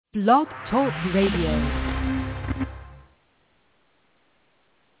Blog Talk Radio.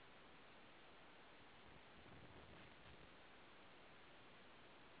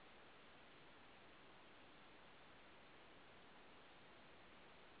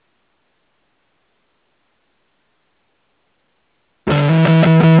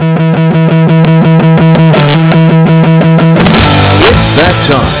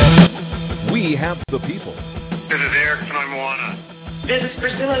 The people. This is Eric from Moana. This is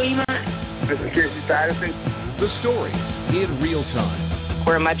Priscilla Lima. This is Casey Patterson. The stories in real time.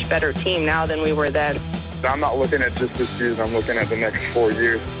 We're a much better team now than we were then. I'm not looking at just this season. I'm looking at the next 4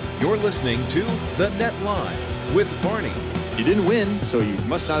 years. You're listening to The Net Live with Barney. You didn't win, so you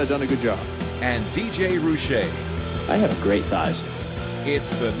must not have done a good job. And DJ Rouchet. I have great thighs. It's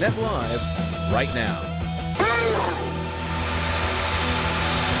The Net Live right now.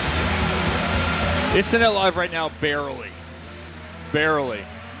 It's the Net Live right now, barely.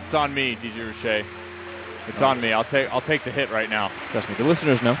 It's on me, DJ Rouchet. It's on me. I'll take the hit right now. Trust me, the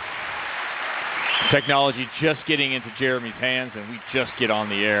listeners know. Technology just getting into Jeremy's hands, and we just get on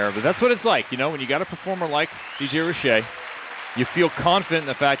the air. But that's what it's like, you know, when you got a performer like DJ Rouchet, you feel confident in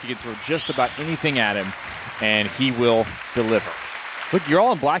the fact you can throw just about anything at him, and he will deliver. Look, you're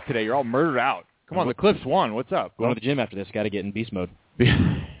all in black today. You're all murdered out. Come on, the Clips won. What's up? Going to the gym after this. Got to get in beast mode.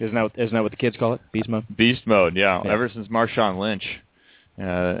 Isn't that what the kids call it? Beast mode? Beast mode, yeah. Ever since Marshawn Lynch.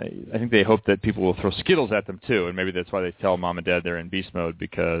 I think they hope that people will throw Skittles at them, too, and maybe that's why they tell mom and dad they're in beast mode,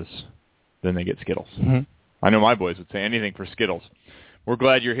 because then they get Skittles. Mm-hmm. I know my boys would say anything for Skittles. We're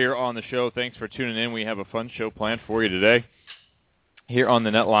glad you're here on the show. Thanks for tuning in. We have a fun show planned for you today. Here on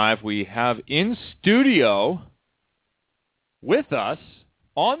the Net Live, we have in studio with us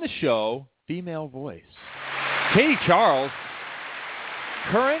on the show, female voice, Katie Charles,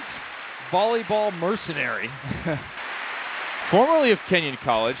 current volleyball mercenary, formerly of Kenyon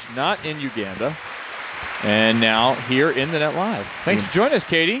College, not in Uganda, and now here in the Net Live. Thanks for joining us,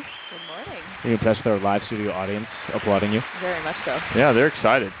 Katie. Good morning. Are you impressed with our live studio audience applauding you? Very much so. Yeah, they're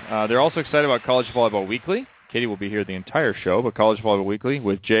excited. They're also excited about College Volleyball Weekly. Katie will be here the entire show, but College Volleyball Weekly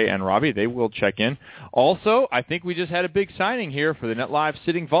with Jay and Robbie, they will check in. Also, I think we just had a big signing here for the Net Live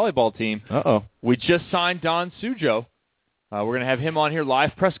sitting volleyball team. Uh-oh. We just signed Don Sujo. We're going to have him on here,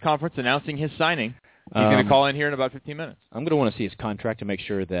 live press conference, announcing his signing. He's going to call in here in about 15 minutes. I'm going to want to see his contract to make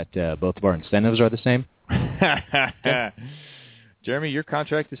sure that both of our incentives are the same. Jeremy, your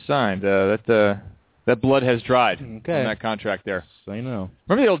contract is signed. That blood has dried on that contract there. So you know.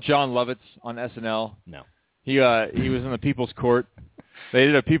 Remember the old John Lovitz on SNL? No. He was in the People's Court. They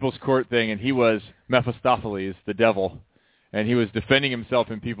did a People's Court thing, and he was Mephistopheles, the devil. And he was defending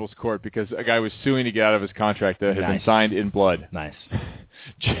himself in People's Court because a guy was suing to get out of his contract that had been signed in blood. Nice.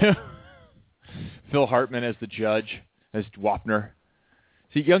 Phil Hartman as the judge, as Wapner.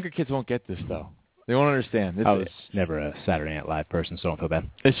 See, younger kids won't get this, though. They won't understand. I was never a Saturday Night Live person, so don't feel bad.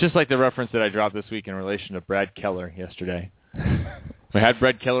 It's just like the reference that I dropped this week in relation to Brad Keller yesterday. We had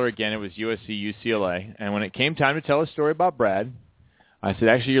Brad Keller again. It was USC, UCLA. And when it came time to tell a story about Brad, I said,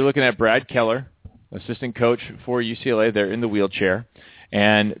 actually, you're looking at Brad Keller, assistant coach for UCLA. They're in the wheelchair.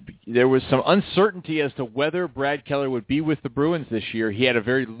 And there was some uncertainty as to whether Brad Keller would be with the Bruins this year. He had a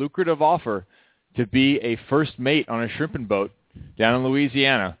very lucrative offer to be a first mate on a shrimping boat down in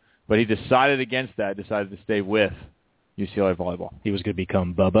Louisiana. But he decided against that, decided to stay with UCLA volleyball. He was going to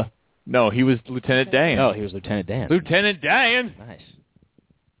become Bubba? No, he was Lieutenant Dan. Oh, he was Lieutenant Dan. Lieutenant Dan! Nice.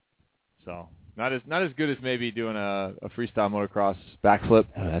 So, not as good as maybe doing a freestyle motocross backflip.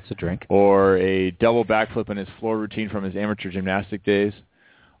 Oh, that's a drink. Or a double backflip in his floor routine from his amateur gymnastic days.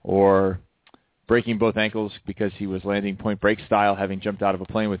 Or breaking both ankles because he was landing point break style, having jumped out of a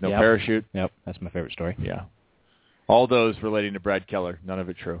plane with no parachute. Yep, that's my favorite story. Yeah. All those relating to Brad Keller, none of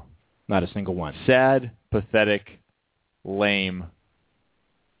it true. Not a single one. Sad, pathetic, lame,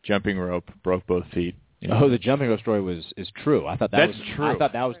 jumping rope, broke both feet. Oh, the jumping rope story is true. I thought that's true. I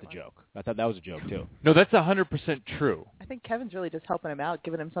thought that was the joke. I thought that was a joke, too. No, that's 100% true. I think Kevin's really just helping him out,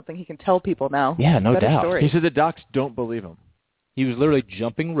 giving him something he can tell people now. Yeah, no Better doubt. Story. He said the docs don't believe him. He was literally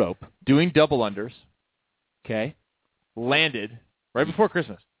jumping rope. Doing double unders. Okay. Landed right before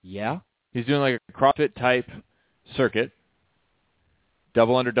Christmas. Yeah. He's doing like a CrossFit type circuit.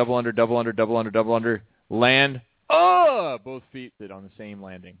 Double under, double under, double under, double under, double under. Land. Oh! Both feet did on the same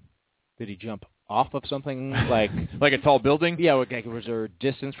landing. Did he jump off of something like like a tall building? Yeah. Okay. Was there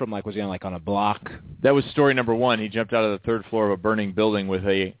distance from was he on on a block? That was story number one. He jumped out of the third floor of a burning building with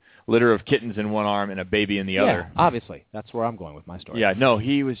a litter of kittens in one arm and a baby in the other. Yeah, obviously. That's where I'm going with my story. Yeah. No,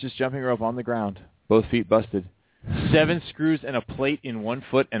 he was just jumping rope on the ground. Both feet busted. 7 screws and a plate in one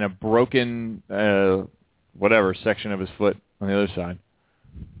foot and a broken whatever section of his foot on the other side.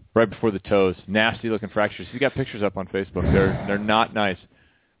 right before the toes. Nasty looking fractures. He's got pictures up on Facebook. They're not nice.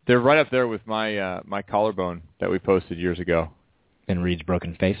 They're right up there with my my collarbone that we posted years ago. And Reed's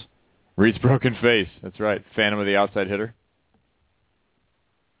broken face. Reed's broken face. That's right. Phantom of the outside hitter.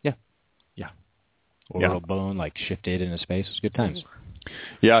 Yeah. Yeah. Oral bone like shifted in his face. It was good times.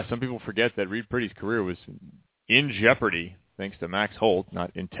 Yeah, some people forget that Reed Priddy's career was in jeopardy thanks to Max Holt.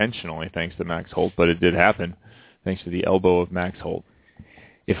 Not intentionally thanks to Max Holt, but it did happen thanks to the elbow of Max Holt.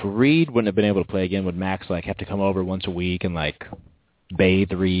 If Reed wouldn't have been able to play again, would Max like have to come over once a week and like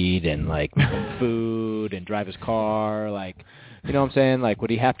bathe Reed and like food and drive his car? Like, you know what I'm saying? Like,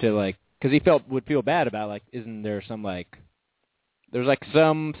 would he have to like? Because he would feel bad about like, isn't there some like? There's like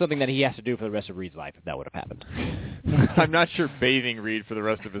something that he has to do for the rest of Reed's life if that would have happened. I'm not sure bathing Reed for the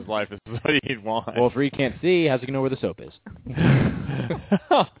rest of his life is what he'd want. Well, if Reed can't see, how's he know where the soap is?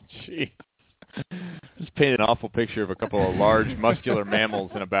 Oh, jeez. Just paint an awful picture of a couple of large, muscular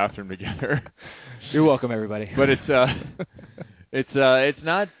mammals in a bathroom together. You're welcome, everybody. But it's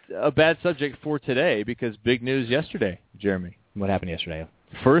not a bad subject for today because big news yesterday, Jeremy. What happened yesterday?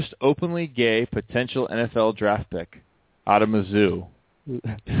 First openly gay potential NFL draft pick out of Mizzou.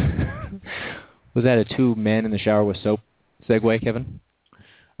 Was that a 2 men in the shower with soap segue, Kevin?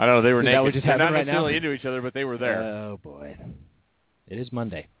 I don't know. They were naked. That what just They're not happened right necessarily now? into each other, but they were there. Oh, boy. It is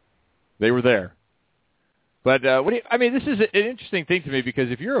Monday. They were there. But this is an interesting thing to me because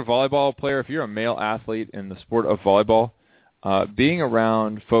if you're a volleyball player, if you're a male athlete in the sport of volleyball, being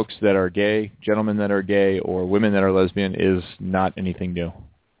around folks that are gay, gentlemen that are gay, or women that are lesbian is not anything new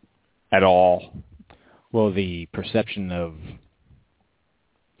at all. Well, the perception of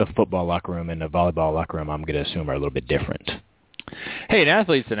a football locker room and a volleyball locker room, I'm going to assume, are a little bit different. Hey, an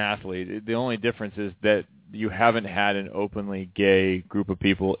athlete's an athlete. The only difference is that you haven't had an openly gay group of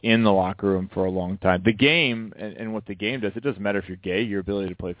people in the locker room for a long time. The game and what the game does, it doesn't matter if you're gay. Your ability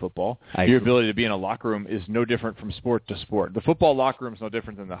to play football, your ability to be in a locker room is no different from sport to sport. The football locker room is no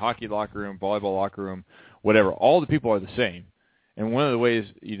different than the hockey locker room, volleyball locker room, whatever. All the people are the same. And one of the ways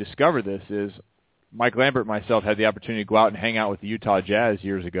you discover this is Mike Lambert and myself had the opportunity to go out and hang out with the Utah Jazz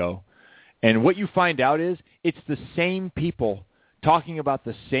years ago. And what you find out is it's the same people talking about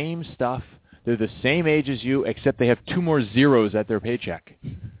the same stuff. They're the same age as you, except they have 2 more zeros at their paycheck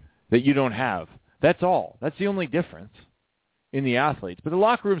that you don't have. That's all. That's the only difference in the athletes. But the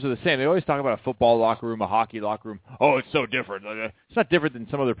locker rooms are the same. They always talk about a football locker room, a hockey locker room. Oh, it's so different. It's not different than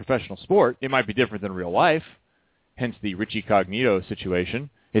some other professional sport. It might be different than real life, hence the Richie Cognito situation.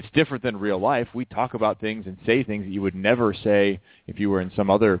 It's different than real life. We talk about things and say things that you would never say if you were in some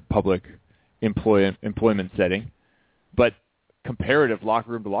other public employment setting. But comparative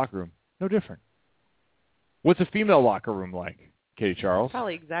locker room to locker room, no different. What's a female locker room like, Katie Charles?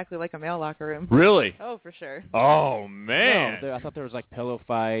 Probably exactly like a male locker room. Really? Oh, for sure. Oh, man. No, I thought there was like pillow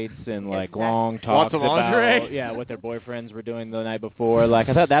fights and like Exactly. long talks Lots of lingerie? about what their boyfriends were doing the night before. Like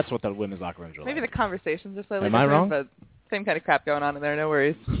I thought that's what the women's locker rooms were Maybe like. the conversations are slightly Am I different, wrong? but same kind of crap going on in there. No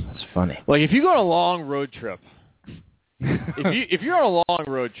worries. That's funny. Like if you go on a long road trip, if you're on a long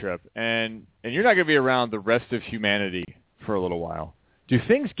road trip and you're not going to be around the rest of humanity for a little while, do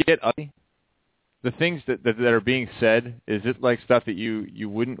things get ugly? The things that are being said, is it like stuff that you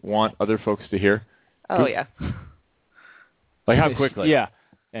wouldn't want other folks to hear? Oh, yeah. Like how quickly? Yeah.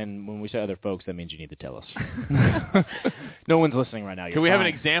 And when we say other folks, that means you need to tell us. No one's listening right now. Can we have an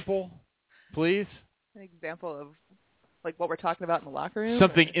example, please? An example of like what we're talking about in the locker room?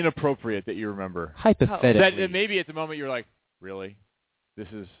 Something inappropriate that you remember. Hypothetically. That maybe at the moment you're like, really? This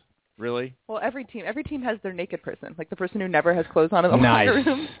is really? Well, every team has their naked person, like the person who never has clothes on in the locker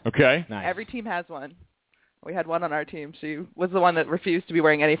room. Okay. Nice. Every team has one. We had one on our team. She was the one that refused to be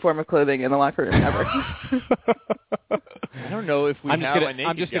wearing any form of clothing in the locker room ever. I don't know if we have a naked guy.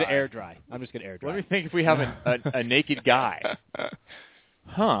 I'm just going to air dry. Let me think if we have a naked guy.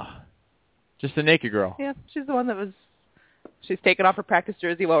 Huh. Just a naked girl. Yeah, she's the one that she's taken off her practice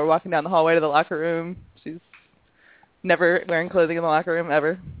jersey while we're walking down the hallway to the locker room. She's never wearing clothing in the locker room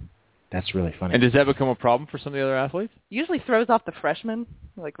ever. That's really funny. And does that become a problem for some of the other athletes? Usually throws off the freshmen,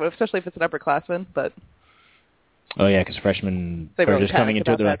 like especially if it's an upperclassman, but... Oh, yeah, because freshmen They are really just coming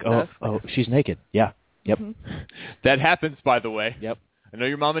into it. panicked They're about like, that oh, she's naked. Yeah. Yep. Mm-hmm. That happens, by the way. Yep. I know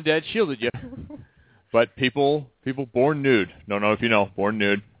your mom and dad shielded you, but people born nude. Don't know if you know, born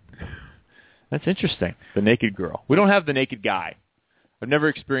nude. That's interesting. The naked girl. We don't have the naked guy. I've never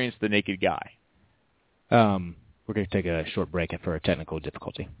experienced the naked guy. We're going to take a short break for a technical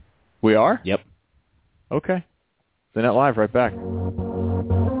difficulty. We are? Yep. Okay. The Net Live, right back.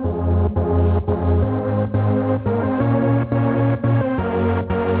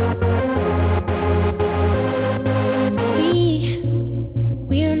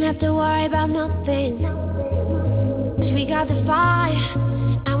 We're not have to worry about nothing. 'Cause we got the fire,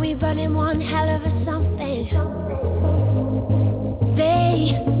 and we burning one hell of a something.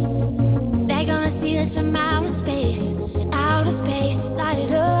 They're gonna see us from outer space, light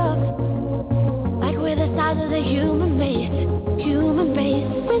it up, like we're the size of the human race.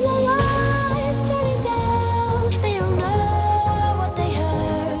 When the lights turning down, they don't know what they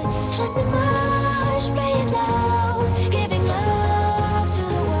heard. Let the march play it loud, giving love to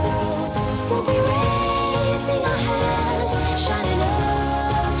the world. We'll be raising our hands, shining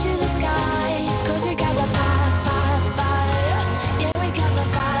up to the sky. 'Cause we got the fire, yeah, we got the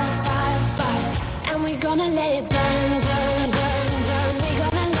fire, and we're gonna let it burn. We're gonna let it burn. Gonna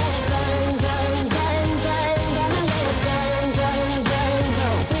let it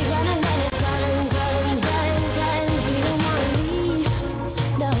burn. We're gonna let it burn. We don't wanna leave,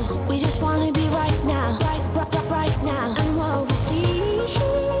 no, we just wanna be right now, right now. And what we see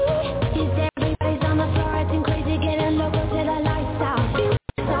is everybody's on the floor acting crazy, getting local to the lifestyle.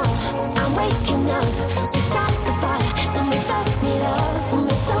 I'm waking up, we start the fire, and we start it up, and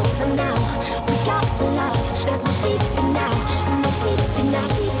we're sober now. We got the love, there's no sleeping now, no sleeping now.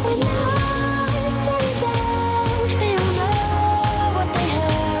 When the lights turn down, they don't know what they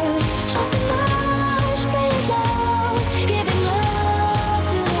heard. Let the march play it loud, giving love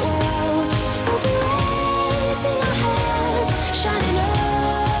to the world. We'll be raising our hands, shining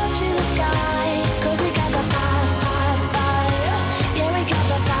up to the sky. 'Cause we got the fire, yeah, we got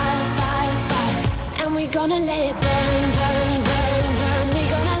the fire, and we're gonna let it burn.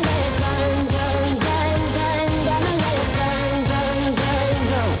 We're gonna let it burn.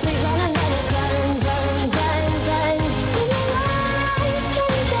 Gonna let it burn. We're gonna let it burn. When the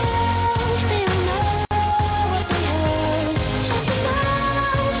lights turn down, they don't know what they heard. Let the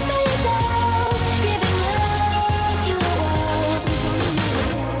march play it loud, giving love to the world.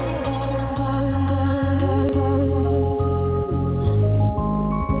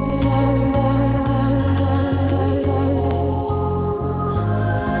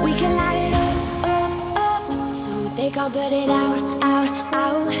 We can light it up, so they can't put it out.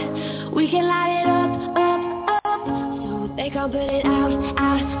 We can light it up, so they can't put it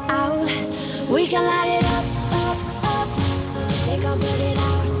out. We can light it up, so they can't put it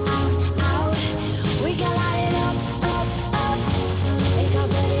out. We can light it up, so they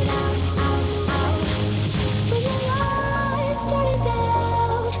can't put it out. When the lights turn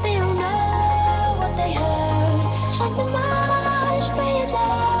down, they don't know what they heard. Let the march play it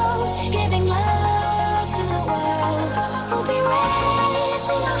loud, giving love to the world. We'll be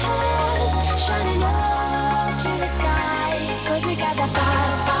raising our hands, shining up to the sky. 'Cause we got the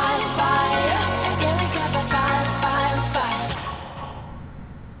fire, yeah, we got the fire,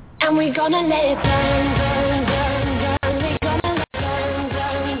 and we're gonna let it burn. We're gonna let it burn.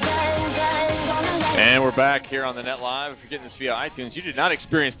 Gonna let it And we're back here on the Net Live. If you're getting this via iTunes, you did not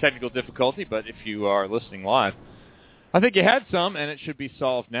experience technical difficulty, but if you are listening live, I think you had some, and it should be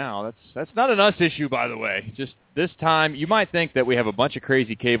solved now. That's not an us issue, by the way. Just this time, you might think that we have a bunch of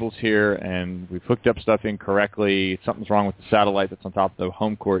crazy cables here, and we've hooked up stuff incorrectly. Something's wrong with the satellite that's on top of the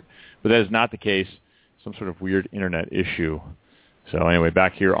home court, but that is not the case. Some sort of weird internet issue. So anyway,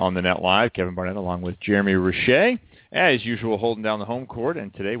 back here on the Net Live, Kevin Barnett along with Jeremy Richey, as usual, holding down the home court,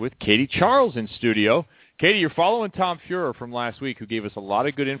 and today with Katie Charles in studio. Katie, you're following Tom Fuhrer from last week, who gave us a lot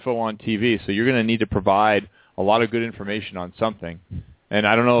of good info on TV, so you're going to need to provide a lot of good information on something. And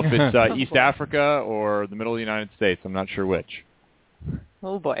I don't know if it's East Africa or the middle of the United States. I'm not sure which.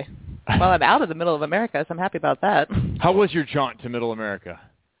 Oh, boy. Well, I'm out of the middle of America, so I'm happy about that. How was your jaunt to middle America?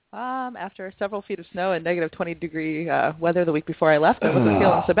 After several feet of snow and negative 20-degree weather the week before I left, I wasn't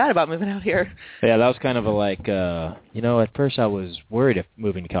feeling so bad about moving out here. Yeah, that was kind of a like, at first I was worried if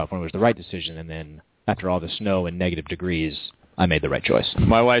moving to California was the right decision, and then after all the snow and negative degrees, I made the right choice.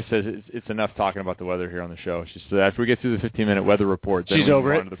 My wife says it's enough talking about the weather here on the show. She said after we get through the 15-minute weather report, then she's we over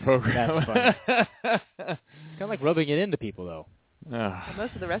move on to the program. That's funny. Kind of like rubbing it into people, though. Well,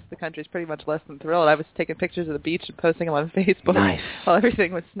 most of the rest of the country is pretty much less than thrilled. I was taking pictures of the beach and posting them on Facebook while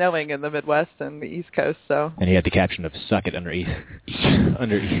everything was snowing in the Midwest and the East Coast. So. And he had the caption of "suck it" underneath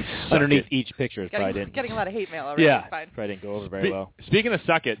each picture. Getting a lot of hate mail already. Yeah, fine. probably didn't go over very well. Speaking of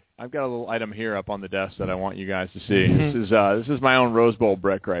 "suck it," I've got a little item here up on the desk that I want you guys to see. This is my own Rose Bowl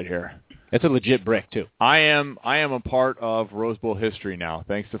brick right here. It's a legit brick too. I am a part of Rose Bowl history now,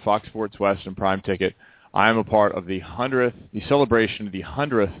 thanks to Fox Sports West and Prime Ticket. I am a part of the celebration of the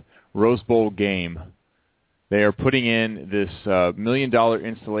 100th Rose Bowl game. They are putting in this $1 million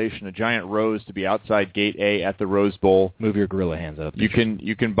installation, a giant rose to be outside Gate A at the Rose Bowl. Move your gorilla hands up. You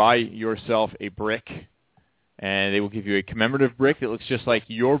can buy yourself a brick, and they will give you a commemorative brick that looks just like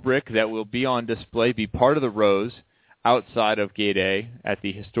your brick that will be on display, be part of the Rose outside of Gate A at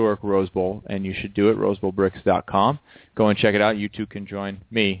the historic Rose Bowl, and you should do it, rosebowlbricks.com. Go and check it out. You too can join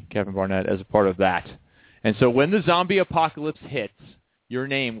me, Kevin Barnett, as a part of that. And so when the zombie apocalypse hits, your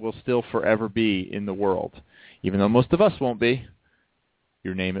name will still forever be in the world. Even though most of us won't be,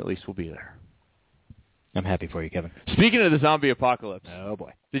 your name at least will be there. I'm happy for you, Kevin. Speaking of the zombie apocalypse. Oh,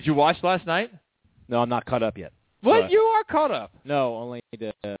 boy. Did you watch last night? No, I'm not caught up yet. What? You are caught up? No, only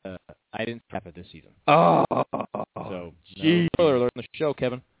I didn't cap it this season. Oh. So, no spoiler alert on the show,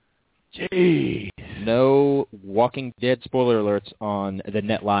 Kevin. Jeez. No Walking Dead spoiler alerts on the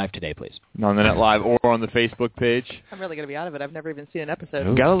Net Live today, please. On the Net Live or on the Facebook page. I'm really going to be out of it. I've never even seen an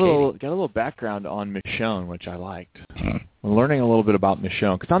episode. Got a little background on Michonne, which I liked. I'm learning a little bit about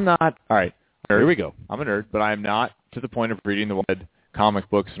Michonne because I'm not. All right, here we go. I'm a nerd, but I am not to the point of reading the comic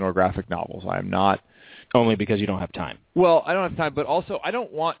books nor graphic novels. I am not. Only because you don't have time. Well, I don't have time, but also I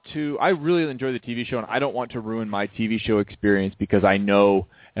don't want to. I really enjoy the TV show, and I don't want to ruin my TV show experience because I know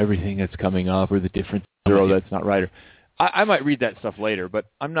everything that's coming up or the difference that's not right. Or I might read that stuff later, but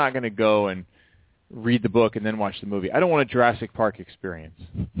I'm not going to go and read the book and then watch the movie. I don't want a Jurassic Park experience.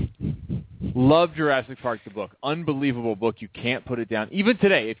 Love Jurassic Park, the book. Unbelievable book. You can't put it down. Even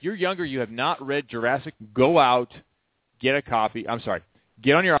today, if you're younger, you have not read Jurassic, go out, get a copy. I'm sorry.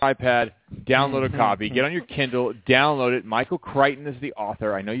 Get on your iPad, download a copy. Get on your Kindle, download it. Michael Crichton is the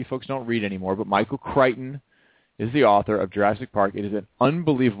author. I know you folks don't read anymore, but Michael Crichton is the author of Jurassic Park. It is an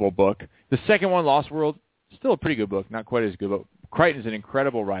unbelievable book. The second one, Lost World, still a pretty good book. Not quite as good, but Crichton is an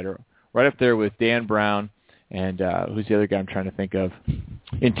incredible writer. Right up there with Dan Brown and who's the other guy I'm trying to think of?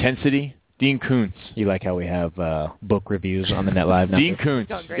 Intensity. Dean Koontz. You like how we have book reviews on the Net Live now? Dean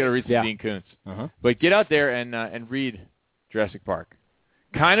Koontz. You got to read some Dean Koontz. But get out there and read Jurassic Park.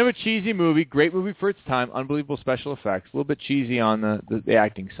 Kind of a cheesy movie, great movie for its time, unbelievable special effects, a little bit cheesy on the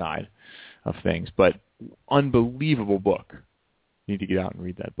acting side of things, but unbelievable book. You need to get out and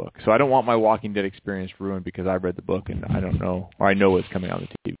read that book. So I don't want my Walking Dead experience ruined because I read the book and I don't know, or I know what's coming out on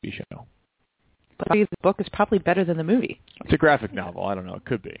the TV show. But the book is probably better than the movie. It's a graphic novel. I don't know. It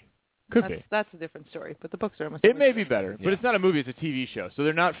could be. That's a different story, but the books are almost. It may be better, but it's not a movie. It's a TV show, so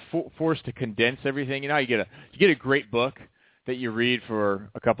they're not forced to condense everything. You know, you get a great book that you read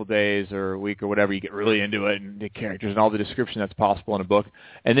for a couple days or a week or whatever, you get really into it and the characters and all the description that's possible in a book,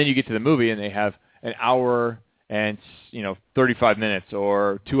 and then you get to the movie and they have an hour and 35 minutes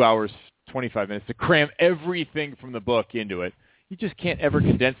or 2 hours 25 minutes to cram everything from the book into it. You just can't ever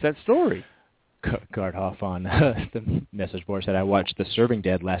condense that story. Gardhoff on the message board said, I watched The Serving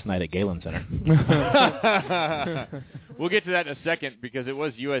Dead last night at Galen Center. We'll get to that in a second because it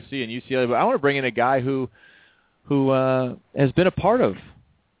was USC and UCLA, but I want to bring in a guy who has been a part of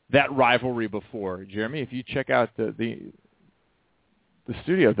that rivalry before. Jeremy, if you check out the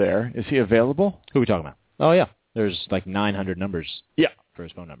studio there, is he available? Who are we talking about? Oh, yeah. There's like 900 numbers for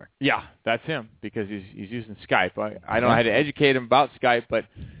his phone number. Yeah, that's him because he's using Skype. I don't know how to educate him about Skype, but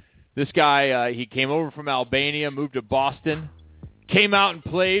this guy, he came over from Albania, moved to Boston, came out and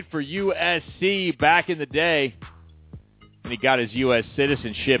played for USC back in the day. And he got his U.S.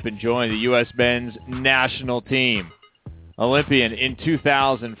 citizenship and joined the U.S. men's national team. Olympian in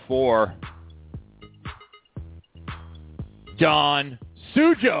 2004. Don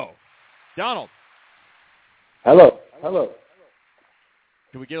Sujo. Donald. Hello.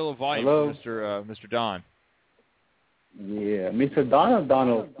 Can we get a little volume from Mr. Don? Yeah, Mr. Don or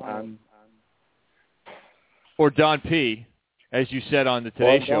Donald? Or Don P., as you said on the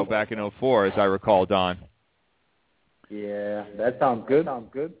Today Show back in 2004, as I recall, Don. Yeah, that sounds good.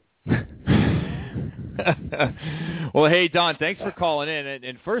 Well, hey, Don, thanks for calling in.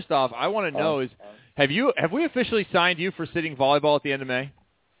 And first off, I want to know have we officially signed you for sitting volleyball at the end of May?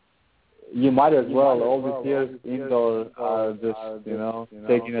 You might as well. All these years indoors are just,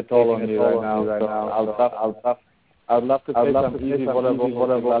 taking a toll on me right now. I'd love to play some easy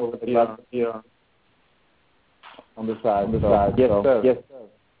volleyball here on the side. Yes, sir.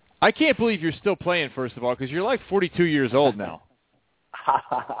 I can't believe you're still playing, first of all, because you're like 42 years old now.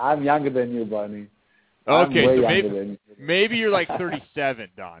 I'm younger than you, Barney. Okay, so maybe you're like 37,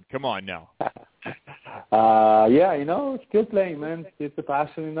 Don. Come on now. Yeah, still playing, man. It's a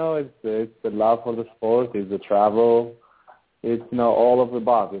passion, It's the love for the sport. It's the travel. It's, all of the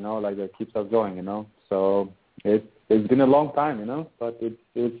above, like that keeps us going, So it's been a long time, but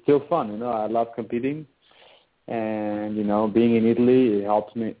it's still fun, I love competing. And, being in Italy, it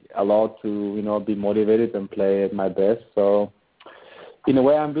helps me a lot to, be motivated and play at my best. So, in a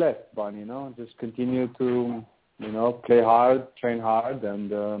way, I'm blessed, Barney, just continue to, play hard, train hard, and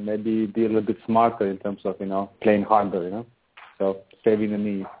maybe be a little bit smarter in terms of, playing harder, So saving the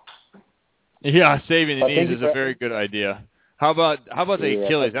knees. Yeah, saving the knees is a very good idea. How about the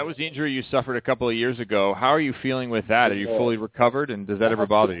Achilles? That was the injury you suffered a couple of years ago. How are you feeling with that? Are you fully recovered, and does that ever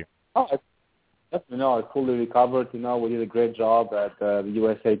bother you? Oh, I fully recovered. We did a great job at the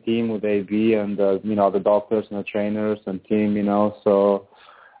USA team with AB and the doctors and the trainers and team. So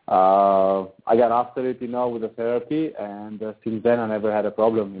I got after it, with the therapy, and since then I never had a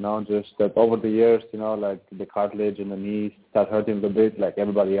problem. Just that over the years, like the cartilage in the knees start hurting a bit, like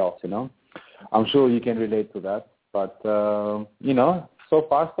everybody else. I'm sure you can relate to that. But, so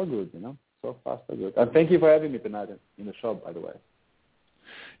far so good, So far so good. And thank you for having me tonight in the show, by the way.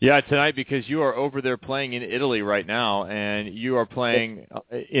 Yeah, tonight because you are over there playing in Italy right now, and you are playing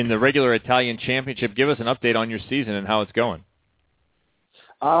in the regular Italian championship. Give us an update on your season and how it's going.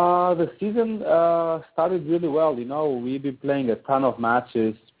 The season started really well. We've been playing a ton of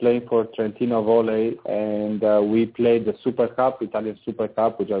matches, playing for Trentino Volley, and we played the Super Cup, Italian Super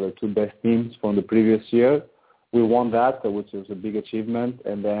Cup, which are the two best teams from the previous year. We won that, which was a big achievement,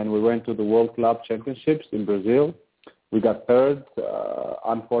 and then we went to the World Club Championships in Brazil. We got third.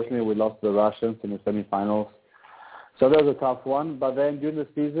 Unfortunately, we lost to the Russians in the semifinals. So that was a tough one. But then during the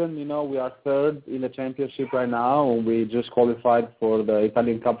season, we are third in the championship right now. We just qualified for the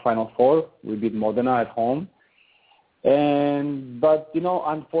Italian Cup Final Four. We beat Modena at home. But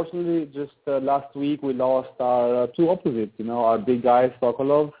unfortunately, just last week we lost our two opposites. Our big guy,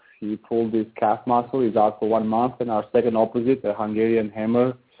 Sokolov, he pulled his calf muscle. He's out for 1 month. And our second opposite, the Hungarian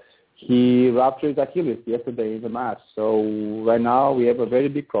Hammer, he ruptured his Achilles yesterday in the match. So right now we have a very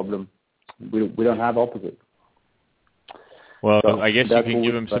big problem. We don't have opposite. Well, so I guess you can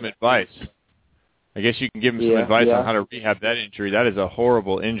give him some advice. I guess you can give him some advice on how to rehab that injury. That is a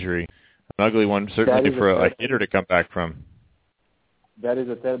horrible injury, an ugly one, certainly for a hitter to come back from. That is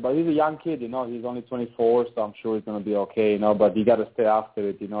but he's a young kid, He's only 24, so I'm sure he's going to be okay, But you got to stay after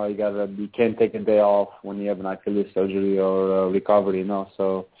it, You can't take a day off when you have an Achilles surgery or recovery,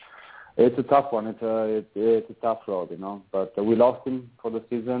 So it's a tough one. It's a tough road, But we lost him for the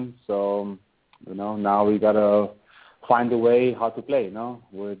season, so now we got to find a way how to play,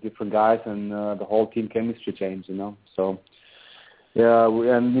 We're different guys, and the whole team chemistry changed, So yeah,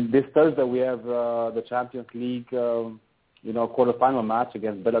 and this Thursday we have the Champions League. Quarterfinal match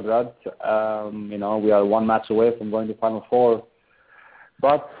against Belgrade. We are one match away from going to Final Four.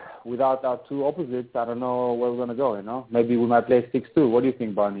 But without our two opposites, I don't know where we're going to go, Maybe we might play 6-2. What do you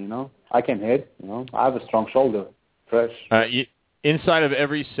think, Barney, I can hit, I have a strong shoulder, fresh. Inside of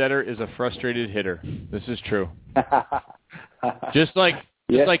every setter is a frustrated hitter. This is true. Just like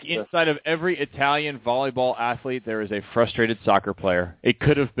inside of every Italian volleyball athlete, there is a frustrated soccer player. It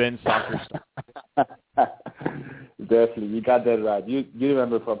could have been soccer. Definitely, you got that right. You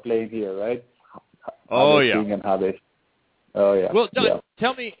remember from playing here, right? Oh yeah. Oh yeah. Well,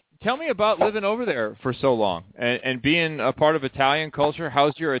 tell me about living over there for so long and being a part of Italian culture.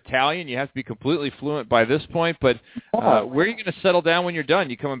 How's your Italian? You have to be completely fluent by this point, but where are you going to settle down when you're done?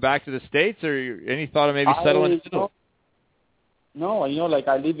 You coming back to the States, or any thought of maybe settling in Italy? No,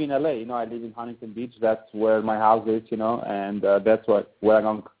 I live in LA. I live in Huntington Beach. That's where my house is, and that's where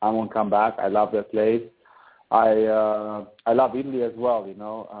I'm going to come back. I love that place. I love Italy as well,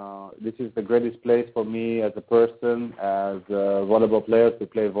 This is the greatest place for me as a person, as a volleyball player, to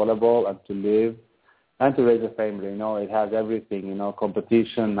play volleyball and to live and to raise a family. It has everything,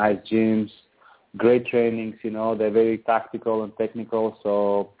 competition, nice gyms, great trainings, they're very tactical and technical.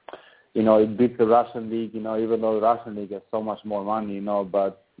 So, it beats the Russian league, even though the Russian league has so much more money,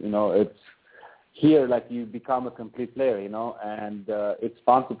 but, it's here, like, you become a complete player, and it's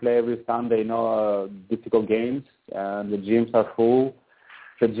fun to play every Sunday, difficult games, and the gyms are full.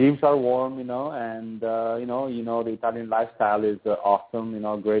 The gyms are warm, and, the Italian lifestyle is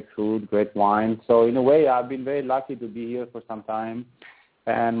awesome, great food, great wine. So in a way, I've been very lucky to be here for some time,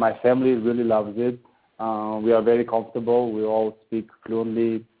 and my family really loves it. We are very comfortable. We all speak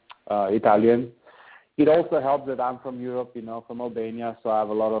fluently Italian. It also helps that I'm from Europe, from Albania, so I have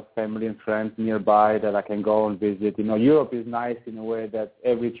a lot of family and friends nearby that I can go and visit. Europe is nice in a way that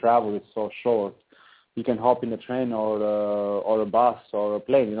every travel is so short. You can hop in a train or a bus or a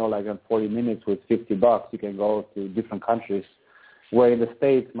plane, like in 40 minutes with $50, you can go to different countries. Where in the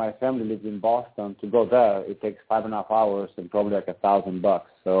States, my family lives in Boston. To go there, it takes 5.5 hours and probably like $1,000.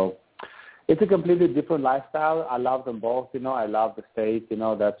 So it's a completely different lifestyle. I love them both, I love the States,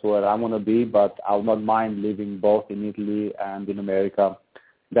 that's where I want to be, but I would not mind living both in Italy and in America.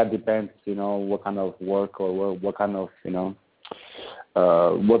 That depends, what kind of work or what kind of,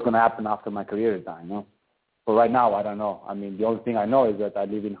 what's going to happen after my career is done, For for right now, I don't know. I mean, the only thing I know is that I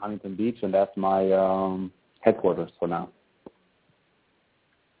live in Huntington Beach, and that's my headquarters for now.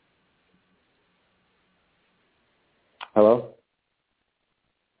 Hello?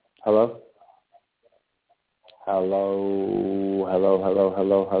 Hello? Hello? Hello? Hello?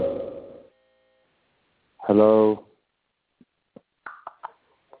 Hello? Hello? Hello?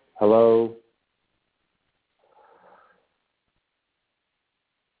 Hello?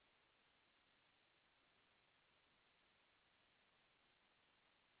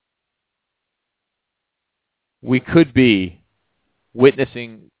 We could be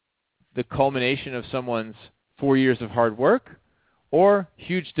witnessing the culmination of someone's 4 years of hard work or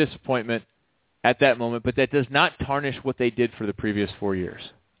huge disappointment at that moment, but that does not tarnish what they did for the previous 4 years.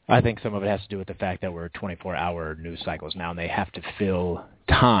 I think some of it has to do with the fact that we're 24-hour news cycles now, and they have to fill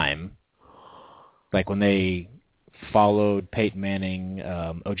time. Like when they followed Peyton Manning,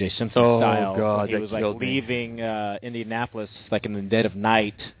 O.J. Simpson style. God, he was like leaving Indianapolis like in the dead of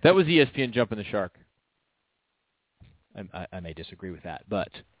night. That was ESPN jumping the shark. I may disagree with that, but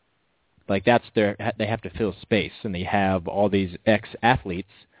like they have to fill space, and they have all these ex-athletes,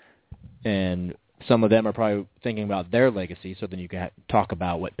 and some of them are probably thinking about their legacy, so then you can talk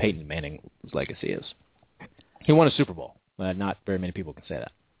about what Peyton Manning's legacy is. He won a Super Bowl. Not very many people can say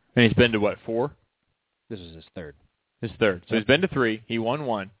that. And he's been to, what, 4? This is his third. So he's been to 3. He won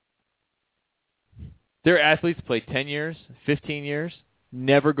 1. Their athletes play 10 years, 15 years,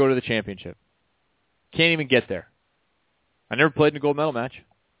 never go to the championship. Can't even get there. I never played in a gold medal match.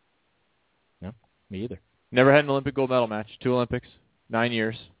 No, me either. Never had an Olympic gold medal match. 2 Olympics, 9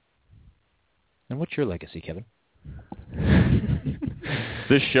 years. And what's your legacy, Kevin?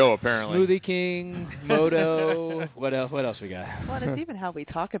 This show, apparently. Smoothie King, Moto. What else we got? Well, it's even how we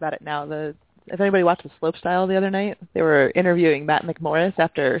talk about it now. If anybody watched the Slopestyle the other night, they were interviewing Matt McMorris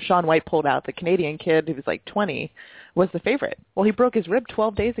after Shaun White pulled out. The Canadian kid who was like 20 was the favorite. Well, he broke his rib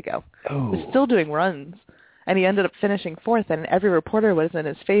 12 days ago. Oh. He was still doing runs. And he ended up finishing 4th, and every reporter was in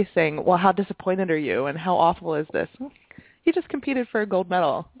his face saying, well, how disappointed are you, and how awful is this? He just competed for a gold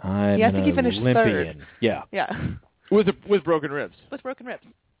medal. I think he finished Olympian. 3rd. Yeah. Yeah. With broken ribs. With broken ribs.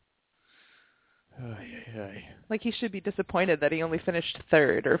 Ay. Like, he should be disappointed that he only finished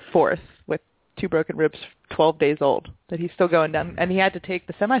 3rd or 4th with 2 broken ribs 12 days old, that he's still going down. And he had to take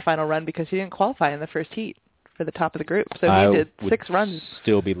the semifinal run because he didn't qualify in the first heat for the top of the group. So he did 6 runs.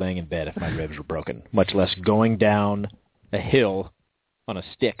 Still be laying in bed if my ribs were broken, much less going down a hill on a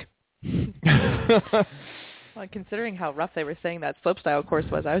stick. Well, considering how rough they were saying that slopestyle course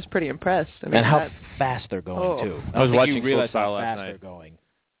was, I was pretty impressed. I mean, and how fast they're going, too. I was watching slopestyle last night. They're going.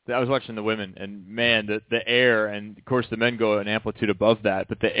 I was watching the women, and man, the air, and of course the men go an amplitude above that,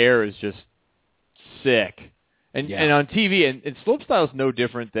 but the air is just sick. And on TV, and slopestyle is no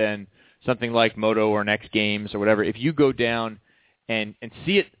different than something like Moto or X Games or whatever. If you go down and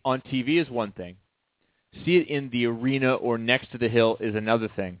see it on TV is one thing. See it in the arena or next to the hill is another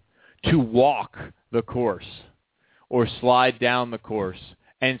thing. To walk the course or slide down the course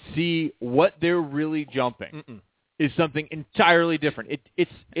and see what they're really jumping is something entirely different.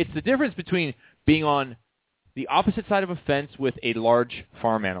 It's the difference between being on the opposite side of a fence with a large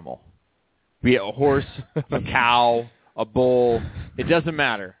farm animal, be it a horse, a cow, a bull, it doesn't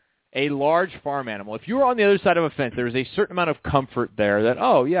matter. A large farm animal. If you're on the other side of a fence, there is a certain amount of comfort there that,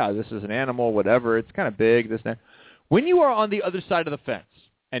 oh, yeah, this is an animal, whatever, it's kind of big, this and that. When you are on the other side of the fence,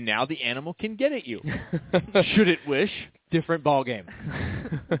 and now the animal can get at you, should it wish, different ball game.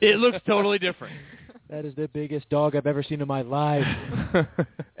 It looks totally different. That is the biggest dog I've ever seen in my life.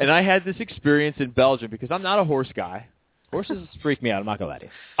 And I had this experience in Belgium because I'm not a horse guy. Horses freak me out. I'm not going to lie to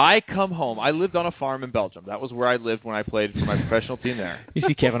you. I come home. I lived on a farm in Belgium. That was where I lived when I played for my professional team there. You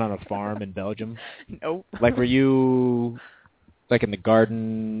see Kevin on a farm in Belgium? Nope. Like, were you, like, in the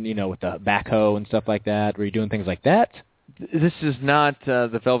garden, you know, with the backhoe and stuff like that? Were you doing things like that? This is not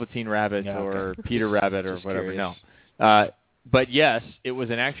the Velveteen Rabbit or Peter Rabbit or whatever. Curious. No. But, yes, it was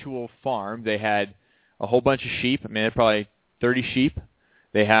an actual farm. They had a whole bunch of sheep. I mean, they had probably 30 sheep.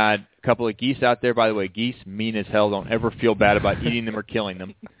 They had a couple of geese out there. By the way, geese, mean as hell. Don't ever feel bad about eating them or killing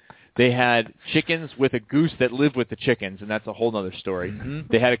them. They had chickens with a goose that lived with the chickens, and that's a whole other story. Mm-hmm.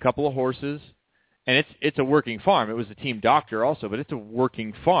 They had a couple of horses, and it's a working farm. It was a team doctor also, but it's a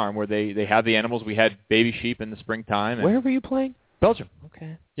working farm where they have the animals. We had baby sheep in the springtime. And where were you playing? Belgium.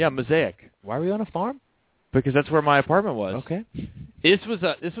 Okay. Yeah, Mosaic. Why were you on a farm? Because that's where my apartment was. Okay. This was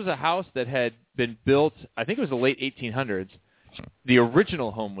a house that had been built, I think it was the late 1800s. The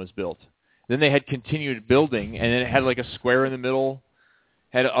original home was built. Then they had continued building, and then it had like a square in the middle.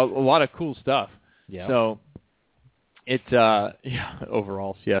 Had a lot of cool stuff. Yeah. So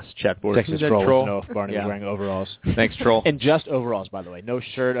overalls, yes, chatboard. Texas Troll wants to know if Barney was Yeah. wearing overalls. Thanks, Troll. And just overalls, by the way. No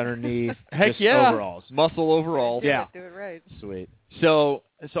shirt underneath. Heck just yeah. overalls. Muscle overalls. Do it right. Sweet. So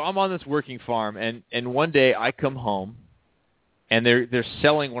I'm on this working farm, and one day I come home, and they're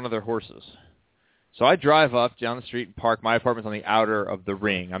selling one of their horses. So I drive up down the street and park. My apartment's on the outer of the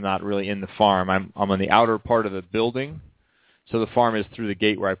ring. I'm not really in the farm. I'm on the outer part of the building. So the farm is through the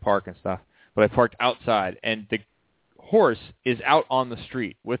gate where I park and stuff. But I parked outside, and the horse is out on the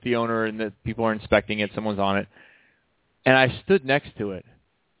street with the owner, and the people are inspecting it. Someone's on it. And I stood next to it,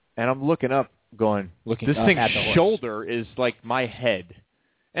 and I'm looking up going, this thing's shoulder is like my head.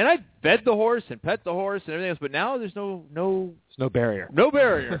 And I fed the horse and pet the horse and everything else, but now there's no barrier. No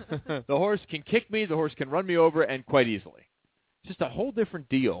barrier. The horse can kick me. The horse can run me over, and quite easily. It's just a whole different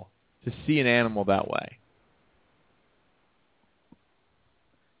deal to see an animal that way.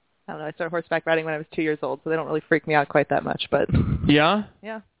 I don't know. I started horseback riding when I was 2 years old, so they don't really freak me out quite that much. But Yeah?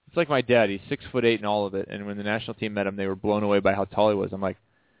 Yeah. It's like my dad. He's 6'8" and all of it. And when the national team met him, they were blown away by how tall he was. I'm like,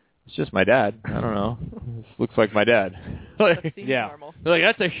 it's just my dad. I don't know. This looks like my dad. That seems normal. They're like,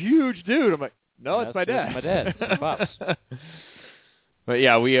 that's a huge dude. I'm like, no, it's my dad. My dad. It's Pops. But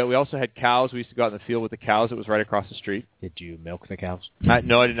yeah, we also had cows. We used to go out in the field with the cows. It was right across the street. Did you milk the cows?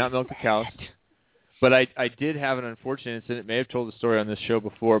 No, I did not milk the cows. But I did have an unfortunate incident. May have told the story on this show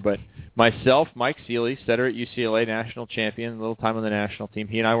before, but myself, Mike Seeley, setter at UCLA, national champion, a little time on the national team.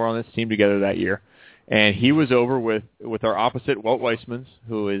 He and I were on this team together that year. And he was over with our opposite, Walt Weissmans,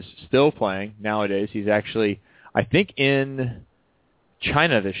 who is still playing nowadays. He's actually, I think, in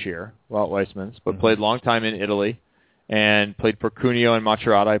China this year, Walt Weissmans, but played a long time in Italy and played for Cuneo and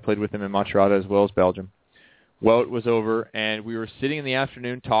Macerata. I played with him in Macerata as well as Belgium. Walt was over, and we were sitting in the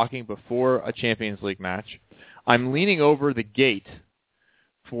afternoon talking before a Champions League match. I'm leaning over the gate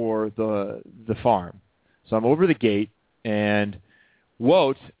for the farm. So I'm over the gate, and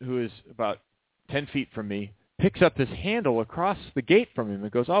Walt, who is about 10 feet from me, picks up this handle across the gate from him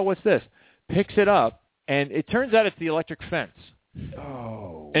and goes, oh, what's this? Picks it up, and it turns out it's the electric fence.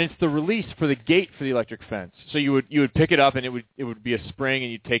 Oh. And it's the release for the gate for the electric fence. So you would pick it up, and it would be a spring,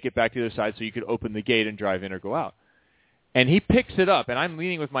 and you'd take it back to the other side so you could open the gate and drive in or go out. And he picks it up, and I'm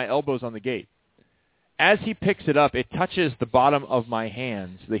leaning with my elbows on the gate. As he picks it up, it touches the bottom of my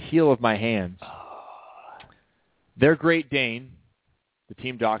hands, the heel of my hands. Their Great Dane, the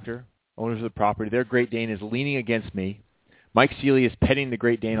team doctor, owners of the property, their Great Dane is leaning against me. Mike Seeley is petting the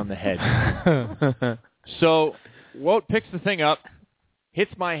Great Dane on the head. So Walt picks the thing up,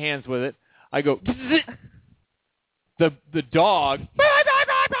 hits my hands with it. I go, the dog,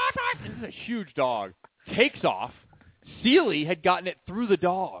 this is a huge dog, takes off. Seeley had gotten it through the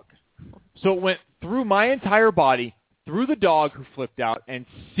dog. So it went through my entire body, through the dog who flipped out, and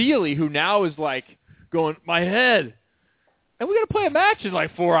Seeley, who now is like going, my head. And we got to play a match in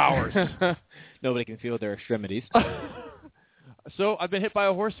like 4 hours. Nobody can feel their extremities. So I've been hit by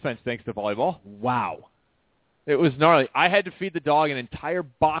a horse fence thanks to volleyball. Wow. It was gnarly. I had to feed the dog an entire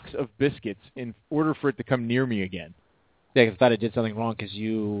box of biscuits in order for it to come near me again. Yeah, because I thought I did something wrong because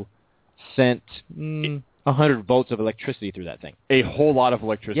you sent 100 volts of electricity through that thing. A whole lot of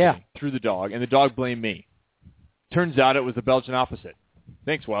electricity through the dog, and the dog blamed me. Turns out it was the Belgian opposite.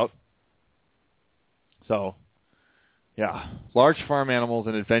 Thanks, Walt. So, yeah, large farm animals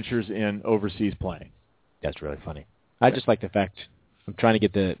and adventures in overseas playing. That's really funny. I just like the fact I'm trying to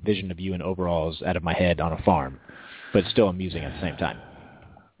get the vision of you in overalls out of my head on a farm, but still amusing at the same time.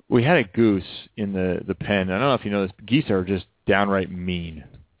 We had a goose in the pen. I don't know if you know this, but geese are just downright mean.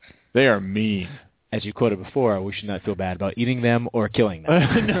 They are mean. As you quoted before, we should not feel bad about eating them or killing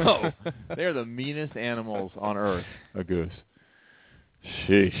them. No. They're the meanest animals on earth, a goose.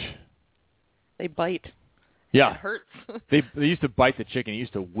 Sheesh. They bite. Yeah. It hurts. They used to bite the chicken. He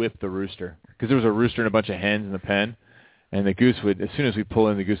used to whip the rooster because there was a rooster and a bunch of hens in the pen. And the goose would, as soon as we pull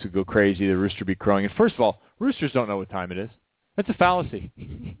in, the goose would go crazy. The rooster would be crowing. And first of all, roosters don't know what time it is. That's a fallacy.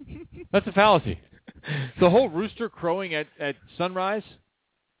 That's a fallacy. The whole rooster crowing at sunrise,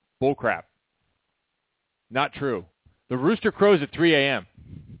 bull crap. Not true. The rooster crows at 3 a.m.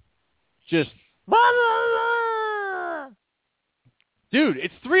 Just, dude,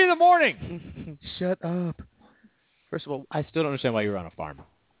 it's 3 in the morning. Shut up. First of all, I still don't understand why you were on a farm.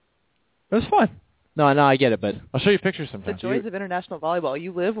 It was fun. No, I get it, but I'll show you pictures sometime. The joys of international volleyball.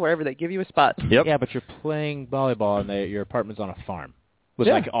 You live wherever they give you a spot. Yep. Yeah, but you're playing volleyball and your apartment's on a farm. Was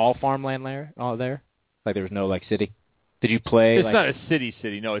like all farmland there? All there? Like there was no like city? Did you play? It's not a city.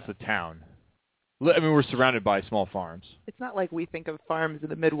 No, it's a town. I mean, we're surrounded by small farms. It's not like we think of farms in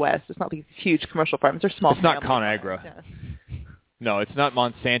the Midwest. It's not these huge commercial farms. They're small. It's not family ConAgra. farms. Yeah. No, it's not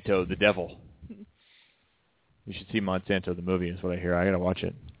Monsanto, the devil. You should see Monsanto the movie is what I hear. I got to watch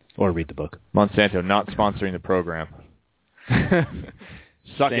it. Or read the book. Monsanto not sponsoring the program.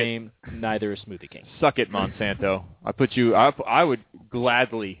 Suck Same, it. neither is Smoothie King. Suck it, Monsanto. I would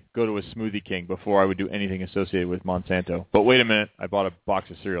gladly go to a Smoothie King before I would do anything associated with Monsanto. But wait a minute. I bought a box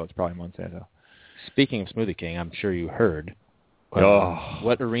of cereal. It's probably Monsanto. Speaking of Smoothie King, I'm sure you heard.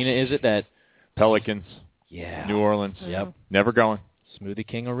 What arena is it that... Pelicans. Yeah. New Orleans. Yep. Never going. Smoothie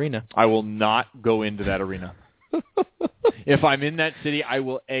King Arena. I will not go into that arena. If I'm in that city, I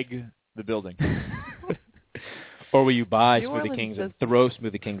will egg the building. Or will you buy New Smoothie Orleans Kings does- and throw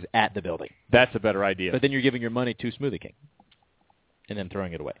Smoothie Kings at the building? That's a better idea. But then you're giving your money to Smoothie King and then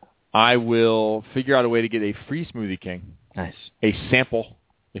throwing it away. I will figure out a way to get a free Smoothie King. Nice. A sample,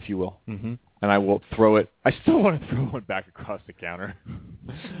 if you will. Mm-hmm. And I will throw it. I still want to throw one back across the counter.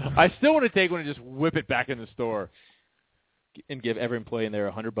 I still want to take one and just whip it back in the store. And give every employee in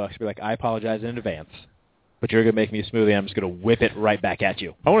there $100. Be like, I apologize in advance, but you're going to make me a smoothie. I'm just going to whip it right back at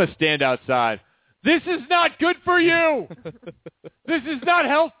you. I want to stand outside. This is not good for you. This is not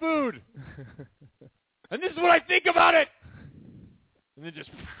health food. And this is what I think about it. And then just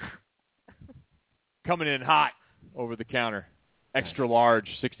coming in hot over the counter. Extra large,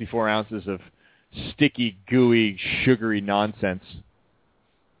 64 ounces of sticky, gooey, sugary nonsense.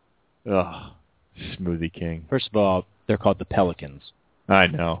 Ugh. Smoothie King. First of all, they're called the Pelicans. I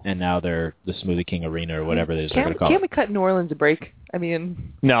know. And now they're the Smoothie King Arena or whatever it is they're going to call Can't it. we cut New Orleans a break? I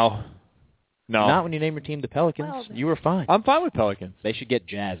mean... No. Not when you name your team the Pelicans. Well, you were fine. I'm fine with Pelicans. They should get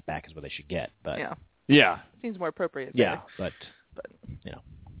Jazz back is what they should get. But Yeah. Seems more appropriate. Yeah, there. but you know,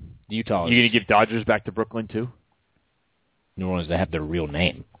 Utah. You going to give Dodgers back to Brooklyn, too? New Orleans, they have their real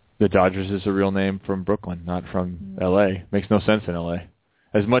name. The Dodgers is a real name from Brooklyn, not from L.A. Makes no sense in L.A.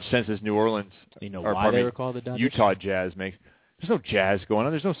 As much sense as New Orleans. You know or, why they were called the Dodgers? Utah Jazz makes. There's no jazz going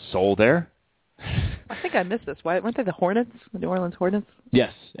on. There's no soul there. I think I missed this. Why weren't they the Hornets? The New Orleans Hornets?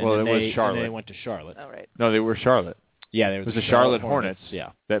 Yes. And Well, then it was they, Charlotte. And they went to Charlotte. Oh, right. No, they were Charlotte. Yeah, there It was the Charlotte Hornets Yeah.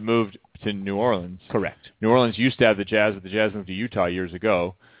 that moved to New Orleans. Correct. New Orleans used to have the Jazz, but the Jazz moved to Utah years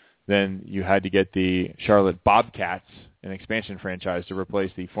ago. Then you had to get the Charlotte Bobcats, an expansion franchise, to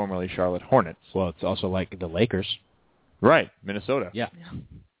replace the formerly Charlotte Hornets. Well, it's also like the Lakers. Right, Minnesota. Yeah.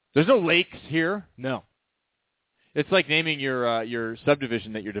 There's no lakes here. No. It's like naming your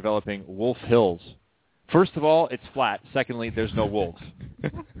subdivision that you're developing Wolf Hills. First of all, it's flat. Secondly, there's no wolves.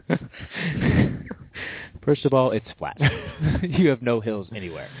 First of all, it's flat. You have no hills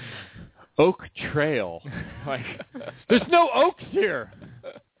anywhere. Oak Trail. Like, there's no oaks here.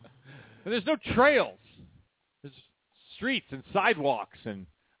 And there's no trails. There's streets and sidewalks and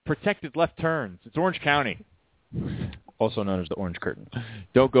protected left turns. It's Orange County. Also known as the Orange Curtain.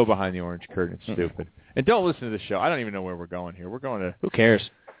 Don't go behind the orange curtain. It's stupid. And don't listen to the show. I don't even know where we're going here. We're going to... Who cares?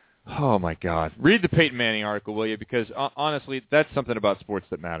 Oh, my God. Read the Peyton Manning article, will you? Because, honestly, that's something about sports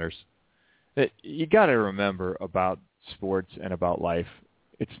that matters. You got to remember about sports and about life.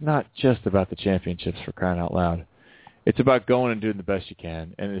 It's not just about the championships, for crying out loud. It's about going and doing the best you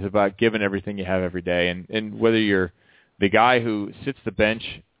can, and it's about giving everything you have every day. And whether you're the guy who sits the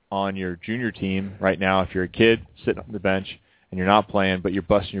bench on your junior team right now, if you're a kid sitting on the bench and you're not playing, but you're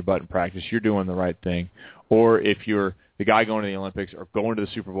busting your butt in practice, you're doing the right thing. Or if you're the guy going to the Olympics or going to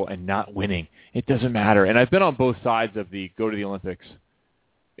the Super Bowl and not winning, it doesn't matter. And I've been on both sides of the go to the Olympics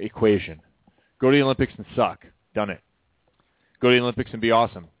equation. Go to the Olympics and suck. Done it. Go to the Olympics and be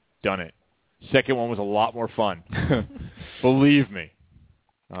awesome. Done it. Second one was a lot more fun. Believe me.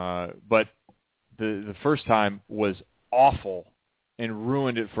 But the first time was awful and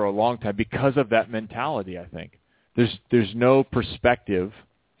ruined it for a long time because of that mentality, I think. There's no perspective.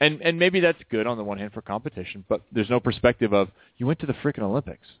 And maybe that's good on the one hand for competition, but there's no perspective of, you went to the freaking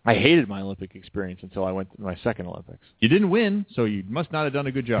Olympics. I hated my Olympic experience until I went to my second Olympics. You didn't win, so you must not have done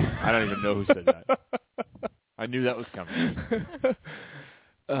a good job. I don't even know who said that. I knew that was coming.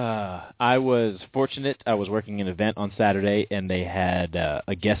 I was fortunate. I was working an event on Saturday, and they had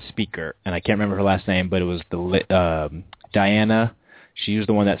a guest speaker, and I can't remember her last name, but it was Diana. She was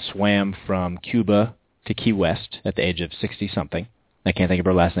the one that swam from Cuba to Key West at the age of 60-something. I can't think of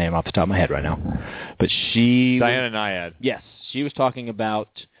her last name off the top of my head right now. But she... Diana Nyad. Yes. She was talking about...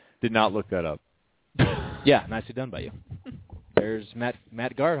 Did not look that up. Yeah, nicely done by you. There's Matt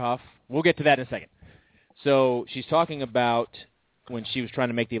Gardhoff. We'll get to that in a second. So she's talking about when she was trying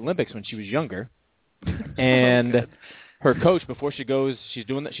to make the Olympics when she was younger. And her coach, before she goes, she's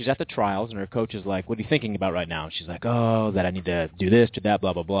at the trials, and her coach is like, what are you thinking about right now? And she's like, oh, that I need to do this, do that,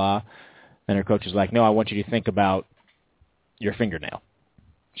 blah, blah, blah. And her coach is like, no, I want you to think about your fingernail.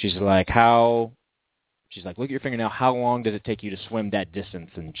 She's like, look at your fingernail. How long does it take you to swim that distance?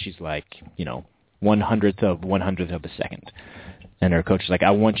 And she's like, 1/100th of a second. And her coach is like,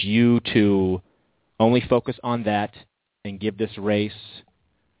 I want you to only focus on that and give this race.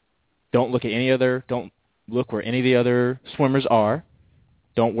 Don't look where any of the other swimmers are.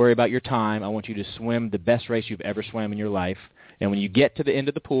 Don't worry about your time. I want you to swim the best race you've ever swam in your life. And when you get to the end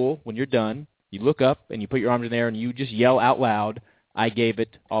of the pool, when you're done, you look up and you put your arms in there and you just yell out loud, I gave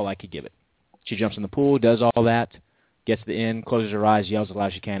it all I could give it. She jumps in the pool, does all that, gets to the end, closes her eyes, yells as loud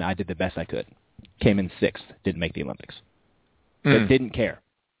as she can, I did the best I could. Came in 6th, didn't make the Olympics. But didn't care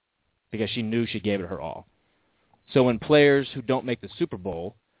because she knew she gave it her all. So when players who don't make the Super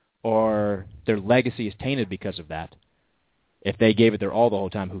Bowl or their legacy is tainted because of that, if they gave it their all the whole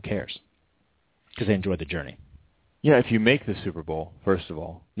time, who cares? Because they enjoyed the journey. Yeah, if you make the Super Bowl, first of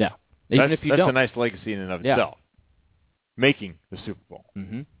all. Yeah. Even if you that's don't. a nice legacy in and of itself. Making the Super Bowl.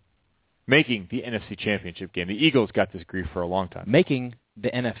 Mm-hmm. Making the NFC Championship game. The Eagles got this grief for a long time. Making the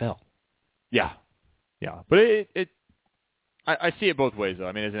NFL. Yeah. Yeah. But I see it both ways, though.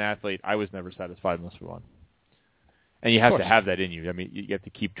 I mean, as an athlete, I was never satisfied unless we won. And you have to have that in you. I mean, you have to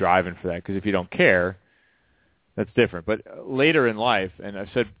keep driving for that, because if you don't care, that's different. But later in life, and I've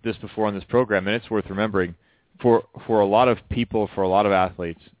said this before on this program, and it's worth remembering, for a lot of people, for a lot of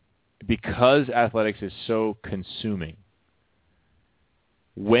athletes, because athletics is so consuming,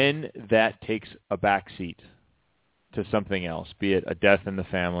 when that takes a backseat to something else, be it a death in the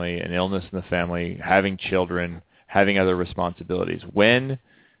family, an illness in the family, having children, having other responsibilities, when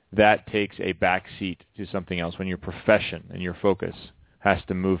that takes a backseat to something else, when your profession and your focus has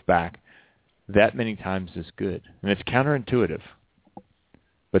to move back, that many times is good. And it's counterintuitive.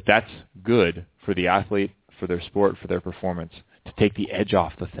 But that's good for the athlete, for their sport, for their performance, to take the edge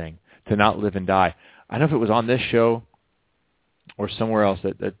off the thing, to not live and die. I don't know if it was on this show or somewhere else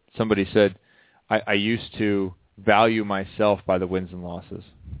that somebody said, I used to value myself by the wins and losses.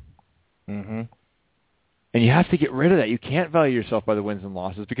 Mm-hmm. And you have to get rid of that. You can't value yourself by the wins and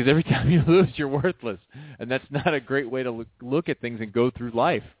losses, because every time you lose, you're worthless. And that's not a great way to look at things and go through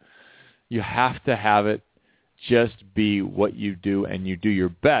life. You have to have it just be what you do, and you do your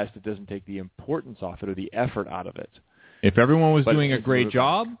best. It doesn't take the importance off it or the effort out of it. If everyone was doing a great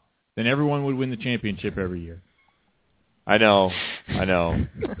job, then everyone would win the championship every year. I know.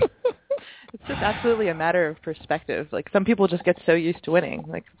 It's just absolutely a matter of perspective. Like, some people just get so used to winning.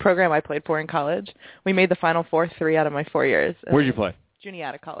 Like, the program I played for in college, we made the Final Four 3 out of my 4 years. Where'd you play?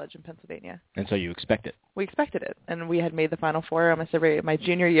 Juniata College in Pennsylvania. And so you expect it. We expected it, and we had made the Final Four almost my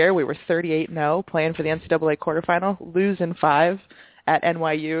junior year. We were 38-0, playing for the NCAA quarterfinal, lose in 5 at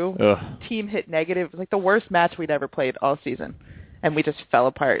NYU. Ugh. Team hit negative. It was like the worst match we'd ever played all season, and we just fell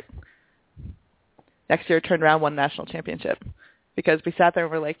apart. Next year, turned around, won national championship. Because we sat there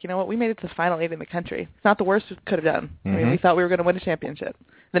and we're like, you know what, we made it to the final 8 in the country. It's not the worst we could have done. Mm-hmm. I mean, we thought we were going to win a championship.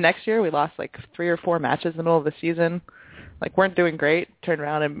 The next year, we lost like 3 or 4 matches in the middle of the season. Like, weren't doing great. Turned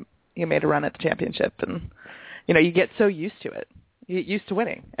around and you made a run at the championship. And, you know, you get so used to it. You get used to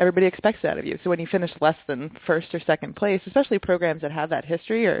winning. Everybody expects it out of you. So when you finish less than first or second place, especially programs that have that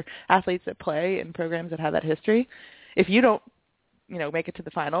history, or athletes that play in programs that have that history, if you don't, you know, make it to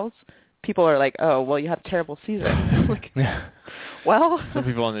the finals, people are like, oh, well, you had a terrible season. Like, well. Some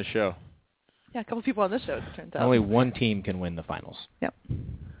people on this show. Yeah, a couple people on this show, it turns out. Only one team can win the finals. Yep.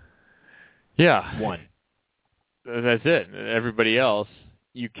 Yeah. One. That's it. Everybody else,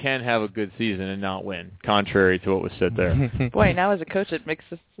 you can have a good season and not win, contrary to what was said there. Boy, now as a coach, it makes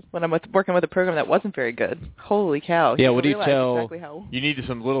this, when I'm working with a program that wasn't very good, holy cow. Yeah, what do you tell? Exactly how You need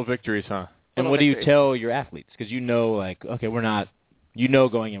some little victories, huh? And what do you tell your athletes? Because you know, like, okay, we're not, you know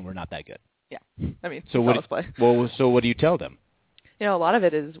going in, we're not that good. Yeah. I mean, so what play. Well, so what do you tell them? You know, a lot of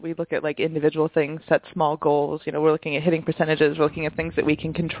it is we look at, like, individual things, set small goals. You know, we're looking at hitting percentages. We're looking at things that we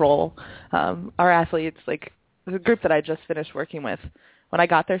can control. Our athletes, like, the group that I just finished working with, when I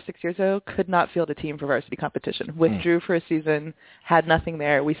got there 6 years ago, could not field a team for varsity competition. Withdrew for a season, had nothing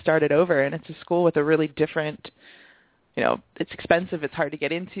there. We started over, and it's a school with a really different, you know, it's expensive, it's hard to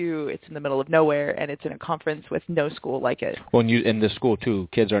get into, it's in the middle of nowhere, and it's in a conference with no school like it. Well, and in this school, too,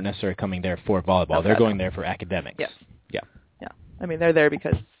 kids aren't necessarily coming there for volleyball. They're going there for academics. Yes. Yeah. Yeah. I mean, they're there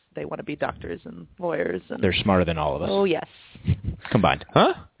because they want to be doctors and lawyers. And they're smarter than all of us. Oh, yes. Combined.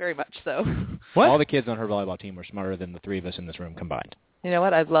 Huh? Very much so. What? All the kids on her volleyball team were smarter than the 3 of us in this room combined. You know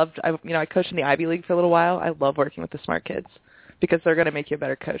what? I coached in the Ivy League for a little while. I love working with the smart kids because they're going to make you a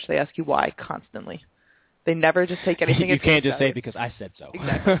better coach. They ask you why constantly. They never just take anything. You can't just say because I said so.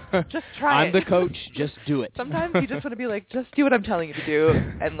 Exactly. Just try I'm the coach. Just do it. Sometimes you just want to be like, just do what I'm telling you to do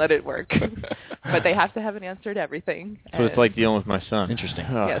and let it work. But they have to have an answer to everything. So it's like dealing with my son. Interesting.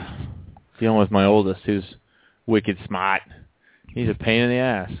 Yes. Dealing with my oldest, who's wicked smart. He's a pain in the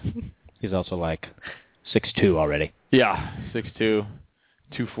ass. He's also like 6'2" already. Yeah, 6'2",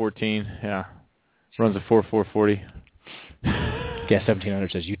 214. Yeah, runs a 4.440. Guess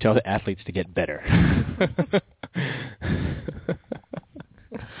 1700 says you tell the athletes to get better.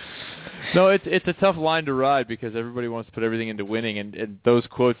 No, it's a tough line to ride because everybody wants to put everything into winning, and those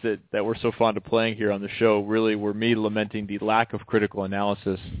quotes that we're so fond of playing here on the show really were me lamenting the lack of critical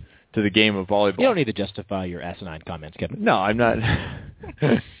analysis to the game of volleyball. You don't need to justify your asinine comments, Kevin. No, I'm not.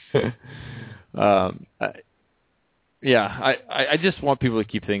 I just want people to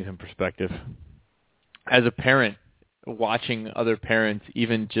keep things in perspective. As a parent, watching other parents,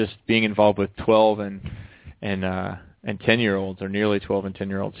 even just being involved with 12 and 10-year-olds, or nearly 12 and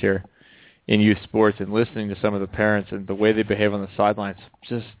 10-year-olds here in youth sports, and listening to some of the parents and the way they behave on the sidelines,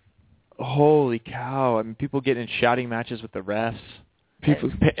 just holy cow! I mean, people get in shouting matches with the refs.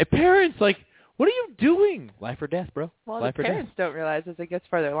 Parents, like, what are you doing? Life or death, bro. Well, Life the or parents death. don't realize as it gets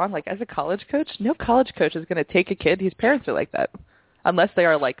farther along, like as a college coach, no college coach is going to take a kid whose parents are like that unless they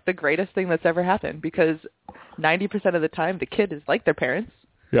are like the greatest thing that's ever happened, because 90% of the time the kid is like their parents.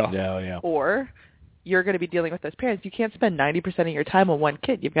 Yeah. Or you're going to be dealing with those parents. You can't spend 90% of your time on one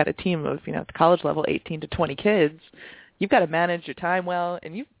kid. You've got a team of, at the college level, 18 to 20 kids. You've got to manage your time well,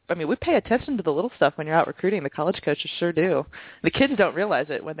 and we pay attention to the little stuff when you're out recruiting. The college coaches sure do. The kids don't realize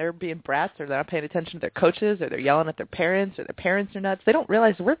it when they're being brats, or they're not paying attention to their coaches, or they're yelling at their parents, or their parents are nuts. They don't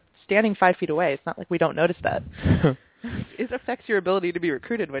realize we're standing 5 feet away. It's not like we don't notice that. It affects your ability to be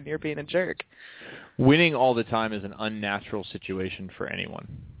recruited when you're being a jerk. Winning all the time is an unnatural situation for anyone.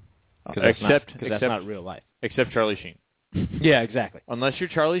 Except that's not real life. Except Charlie Sheen. Yeah, exactly. Unless you're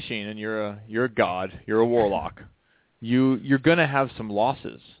Charlie Sheen and you're a god, you're a warlock, you're going to have some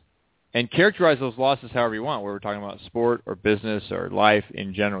losses. And characterize those losses however you want, whether we're talking about sport or business or life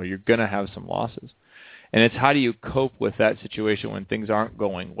in general. You're going to have some losses. And it's how do you cope with that situation when things aren't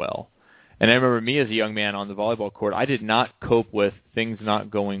going well. And I remember me as a young man on the volleyball court, I did not cope with things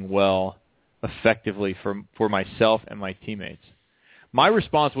not going well effectively for myself and my teammates. My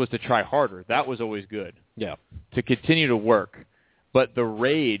response was to try harder. That was always good. Yeah. To continue to work. But the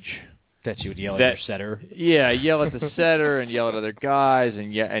rage... That you would yell at your setter? Yeah, yell at the setter and yell at other guys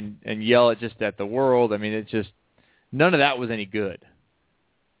and yell at the world. I mean, it's just... None of that was any good.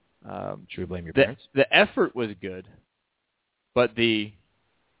 Should we blame your parents? The effort was good, but the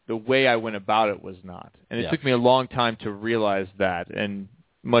way I went about it was not. And it took me a long time to realize that, and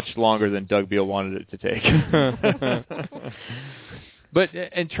much longer than Doug Beal wanted it to take. But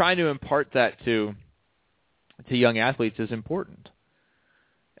and trying to impart that to young athletes is important,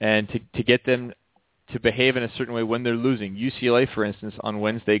 and to get them to behave in a certain way when they're losing. UCLA, for instance, on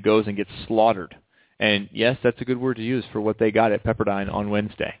Wednesday goes and gets slaughtered, and yes, that's a good word to use for what they got at Pepperdine on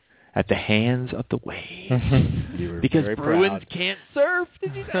Wednesday. At the hands of the waves. Because Bruins can't surf,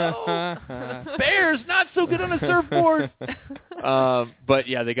 did you know? Bears, not so good on a surfboard. But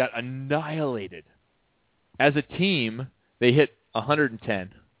yeah, they got annihilated. As a team, they hit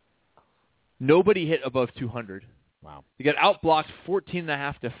 110. Nobody hit above 200. Wow. They got outblocked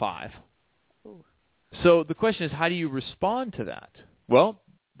 14.5 to 5. Ooh. So the question is, how do you respond to that? Well,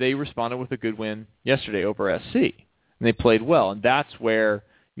 they responded with a good win yesterday over SC. And they played well. And that's where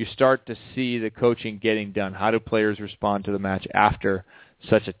you start to see the coaching getting done. How do players respond to the match after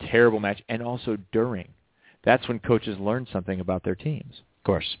such a terrible match, and also during? That's when coaches learn something about their teams. Of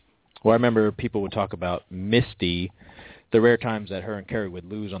course. Well, I remember people would talk about Misty, the rare times that her and Carrie would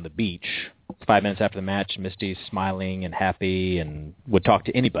lose on the beach. 5 minutes after the match, Misty's smiling and happy and would talk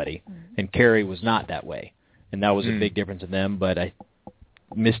to anybody, and Carrie was not that way. And that was a big difference in them, but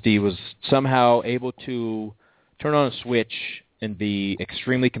Misty was somehow able to turn on a switch and be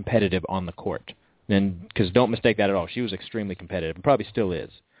extremely competitive on the court. And because don't mistake that at all. She was extremely competitive and probably still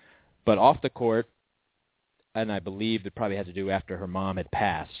is. But off the court, and I believe it probably had to do after her mom had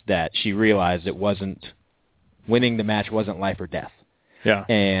passed, that she realized winning the match wasn't life or death. Yeah.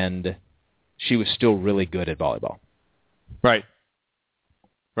 And she was still really good at volleyball. Right.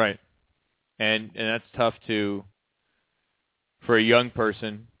 Right. And that's tough for a young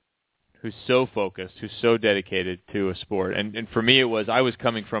person who's so focused, who's so dedicated to a sport. And for me, I was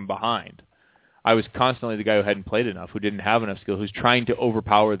coming from behind. I was constantly the guy who hadn't played enough, who didn't have enough skill, who's trying to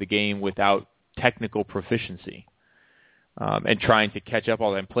overpower the game without technical proficiency, and trying to catch up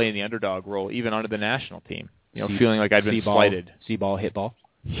all that and play in the underdog role, even onto the national team. Feeling like I'd been slighted. C-ball, hit ball?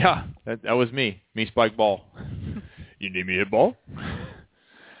 Yeah, that was me. Me spike ball. You need me to hit ball?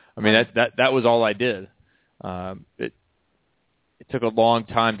 I mean, that was all I did. It took a long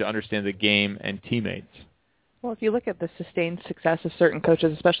time to understand the game and teammates. Well, if you look at the sustained success of certain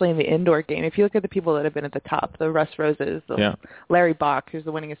coaches, especially in the indoor game, if you look at the people that have been at the top, the Russ Roses, Larry Bach, who's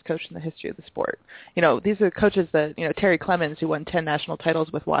the winningest coach in the history of the sport, these are coaches that, Terry Clemens, who won 10 national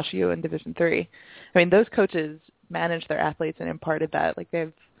titles with Wash U in Division III. I mean, those coaches managed their athletes and imparted that. Like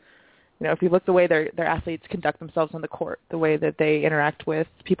they've, if you look the way their athletes conduct themselves on the court, the way that they interact with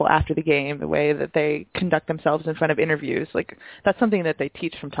people after the game, the way that they conduct themselves in front of interviews, like that's something that they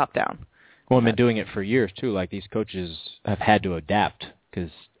teach from top down. Well, I've been doing it for years, too. Like, these coaches have had to adapt because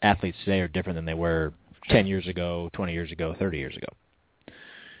athletes today are different than they were 10 years ago, 20 years ago, 30 years ago.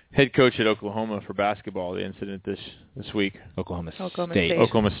 Head coach at Oklahoma for basketball, the incident this week. Oklahoma State.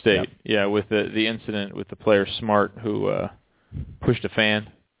 Oklahoma State, yeah, with the incident with the player Smart who pushed a fan.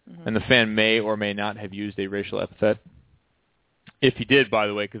 Mm-hmm. And the fan may or may not have used a racial epithet. If he did, by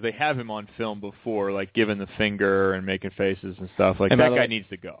the way, because they have him on film before, like giving the finger and making faces and stuff. Like, that guy needs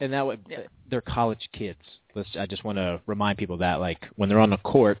to go. And that way, they're college kids. I just want to remind people that, like, when they're on the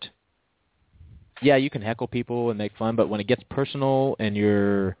court, yeah, you can heckle people and make fun, but when it gets personal and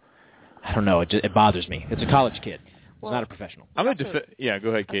I don't know, it bothers me. It's a college kid. It's not a professional. I'm going to yeah, go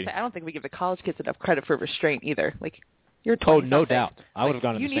ahead, Katie. I don't think we give the college kids enough credit for restraint either. Like, you're no doubt. I would have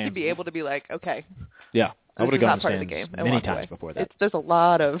gone to the stands. You need to be able to be like, okay. Yeah. I would have gone to the game many times before that. There's a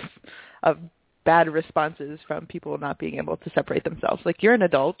lot of bad responses from people not being able to separate themselves. Like, you're an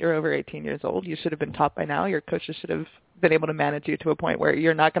adult. You're over 18 years old. You should have been taught by now. Your coaches should have been able to manage you to a point where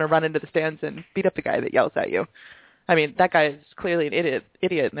you're not going to run into the stands and beat up the guy that yells at you. I mean, that guy is clearly an idiot,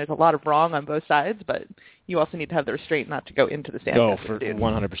 and there's a lot of wrong on both sides, but you also need to have the restraint not to go into the stands. Go for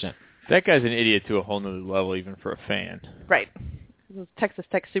 100%. That guy's an idiot to a whole nother level, even for a fan. Right. Texas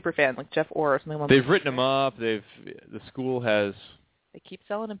Tech super fan like Jeff Orr or something. They've written him up. The school has. They keep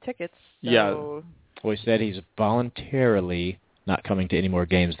selling him tickets. So. Yeah. Well, he said he's voluntarily not coming to any more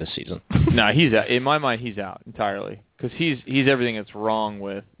games this season. No, he's out. In my mind, he's out entirely because he's everything that's wrong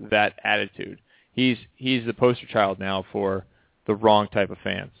with that attitude. He's the poster child now for the wrong type of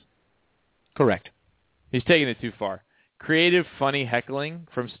fans. Correct. He's taking it too far. Creative, funny heckling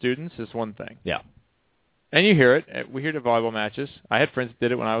from students is one thing. Yeah. And you hear it. We hear it at volleyball matches. I had friends that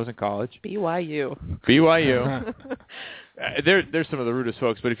did it when I was in college. BYU. They're some of the rudest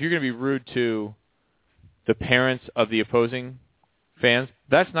folks. But if you're going to be rude to the parents of the opposing fans,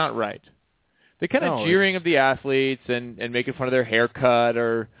 that's not right. They're kind of jeering of the athletes and making fun of their haircut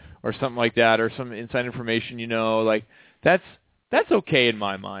or something like that, or some inside information, like that's okay in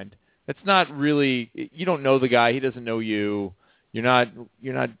my mind. It's not really, you don't know the guy, he doesn't know you. You're not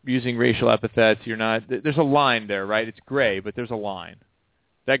using racial epithets. There's a line there, right? It's gray, but there's a line.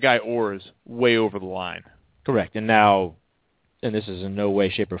 That guy Orr's way over the line. Correct. And now, and this is in no way,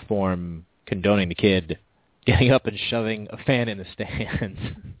 shape, or form condoning the kid getting up and shoving a fan in the stands.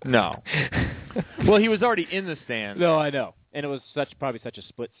 No. Well, he was already in the stands. No, I know. And it was probably such a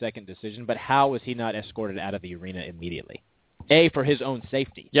split-second decision, but how was he not escorted out of the arena immediately? For his own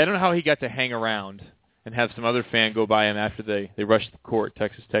safety. Yeah, I don't know how he got to hang around and have some other fan go by him after they rushed the court.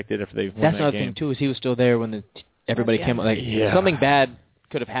 Texas Tech did after they won that game. That's another thing, too, is he was still there when everybody came. Something bad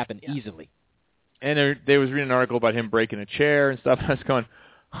could have happened easily. And they was reading an article about him breaking a chair and stuff. I was going,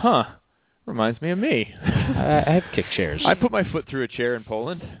 reminds me of me. I have kicked chairs. I put my foot through a chair in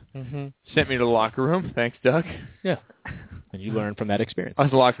Poland. Mm-hmm. Sent me to the locker room. Thanks, Doug. Yeah. And you learned from that experience. I was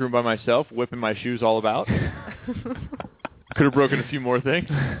in the locker room by myself, whipping my shoes all about. Could have broken a few more things.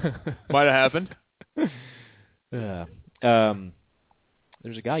 Might have happened. There's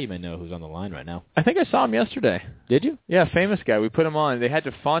a guy you may know who's on the line right now. I think I saw him yesterday. Did you? Yeah, famous guy. We put him on. They had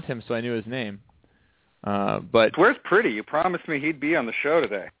to font him so I knew his name. But where's Pretty? You promised me he'd be on the show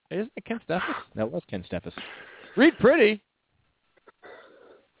today. Isn't it Ken Steffes? That was Ken Steffes. Read Pretty.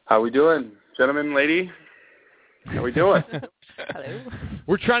 How we doing, gentlemen, lady? How we doing? Hello.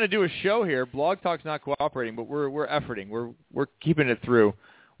 We're trying to do a show here. Blog Talk's not cooperating, but we're efforting. We're keeping it through.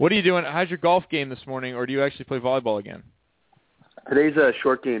 What are you doing? How's your golf game this morning, or do you actually play volleyball again? Today's a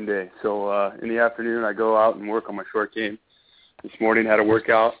short game day, so in the afternoon I go out and work on my short game. This morning had a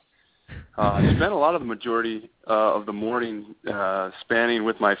workout. I spent a lot of the majority of the morning spanning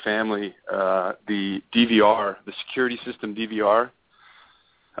with my family the DVR, the security system DVR.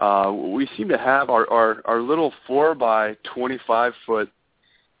 We seem to have our little 4 by 25 foot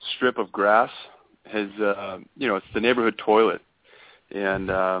strip of grass has it's the neighborhood toilet, and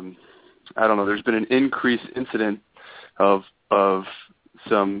I don't know. There's been an increased incident of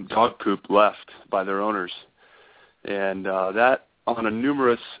some dog poop left by their owners, and that on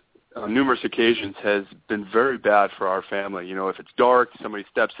numerous occasions has been very bad for our family. If it's dark, somebody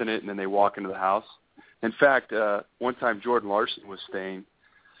steps in it and then they walk into the house. In fact, one time Jordan Larson was staying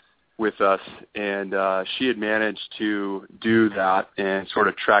with us, and she had managed to do that and sort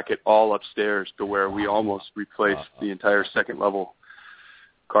of track it all upstairs to where we almost replaced the entire second level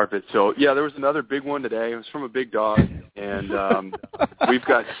carpet. So yeah, there was another big one today. It was from a big dog, and we've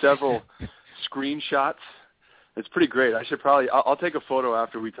got several screenshots. It's pretty great. I'll take a photo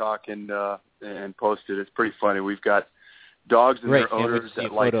after we talk and post it. It's pretty funny. We've got dogs and their owners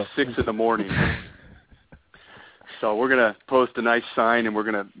at like 6 a.m. So we're going to post a nice sign, and we're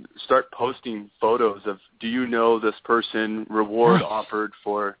going to start posting photos of, do you know this person, reward offered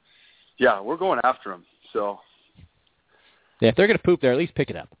for, we're going after them. So yeah, if they're going to poop there, at least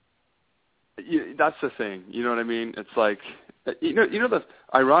pick it up. That's the thing. You know what I mean? It's like, you know, the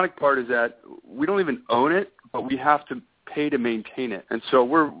ironic part is that we don't even own it, but we have to pay to maintain it. And so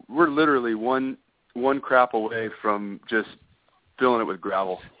we're literally one crap away from just filling it with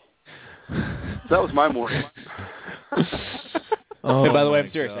gravel. So that was my morning. Oh, and by the way, I'm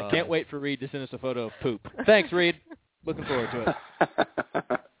serious. I can't wait for Reed to send us a photo of poop. Thanks, Reed. Looking forward to it.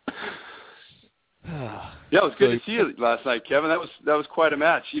 Yeah, it was good to see you last night, Kevin. That was quite a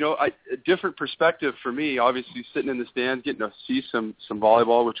match. You know, a different perspective for me. Obviously, sitting in the stands, getting to see some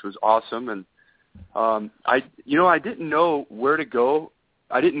volleyball, which was awesome. And I didn't know where to go.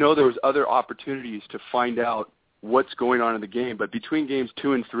 I didn't know there was other opportunities to find out what's going on in the game. But between games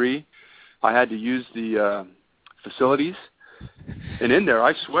 2 and 3, I had to use the facilities. And in there,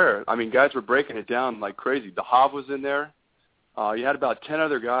 I swear, I mean, guys were breaking it down like crazy. The Hav was in there. You had about 10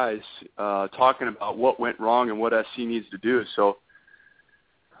 other guys talking about what went wrong and what SC needs to do. So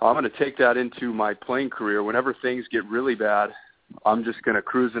I'm going to take that into my playing career. Whenever things get really bad, I'm just going to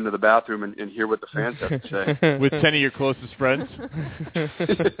cruise into the bathroom and hear what the fans have to say. With 10 of your closest friends?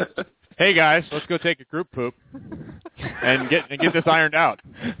 Hey, guys, let's go take a group poop and get this ironed out.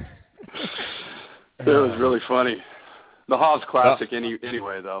 It was really funny. The Hav's classic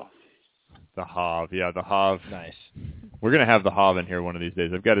anyway, though. The Hav, yeah, the Hav. Nice. We're going to have the Hav in here one of these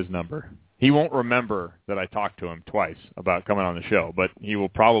days. I've got his number. He won't remember that I talked to him twice about coming on the show, but he will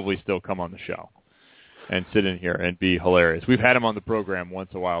probably still come on the show and sit in here and be hilarious. We've had him on the program once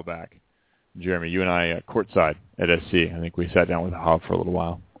a while back. Jeremy, you and I courtside at SC. I think we sat down with the Hav for a little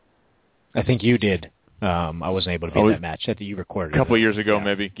while. I think you did. I wasn't able to be in that match. I think you recorded a couple of years ago,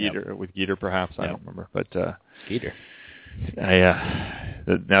 maybe. Geeter, with Geeter, perhaps. I don't remember. But Geeter.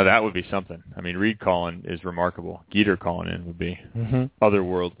 Now that would be something. I mean, Reed calling is remarkable. Geeter calling in would be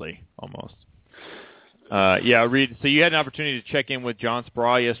otherworldly almost. Reed, so you had an opportunity to check in with John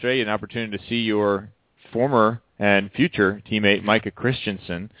Speraw yesterday, an opportunity to see your former and future teammate, Micah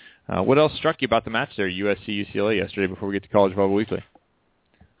Christensen. What else struck you about the match there, USC-UCLA yesterday before we get to College Volleyball Weekly?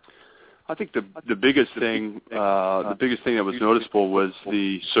 I think the biggest thing that was noticeable was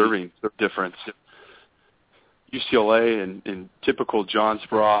the serving difference. UCLA, in typical John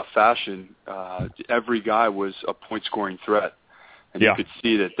Speraw fashion, every guy was a point-scoring threat, and you could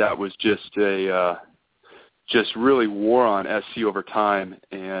see that was just really wore on SC over time,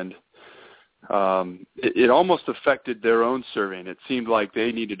 and it almost affected their own serving. It seemed like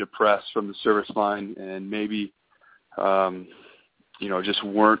they needed to press from the service line, and maybe just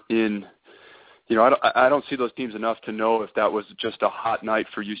weren't in. I don't see those teams enough to know if that was just a hot night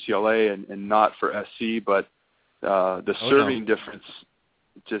for UCLA and not for SC, but the serving difference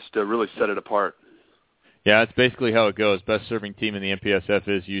just really set it apart. Yeah, it's basically how it goes. Best serving team in the MPSF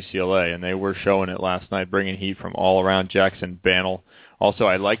is UCLA, and they were showing it last night, bringing heat from all around. Jackson Bannell. Also,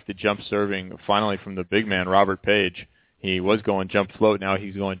 I like the jump serving finally from the big man, Robert Page. He was going jump float. Now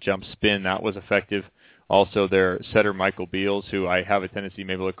he's going jump spin. That was effective. Also, their setter, Michael Beals, who I have a tendency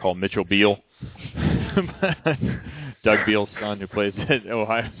maybe to call Mitchell Beal. Doug Beal's son, who plays at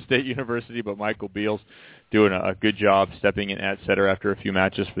Ohio State University, but Michael Beals doing a good job stepping in at setter after a few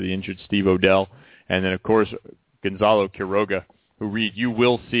matches for the injured Steve Odell. And then, of course, Gonzalo Quiroga, who, Reed, you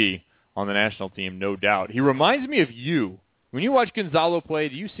will see on the national team, no doubt. He reminds me of you. When you watch Gonzalo play,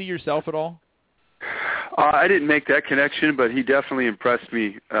 do you see yourself at all? I didn't make that connection, but he definitely impressed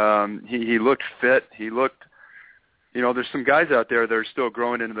me. He looked fit. He looked, there's some guys out there that are still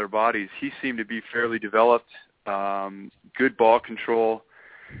growing into their bodies. He seemed to be fairly developed, good ball control.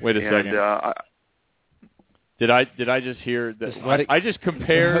 Wait a second. Did I just hear that? I just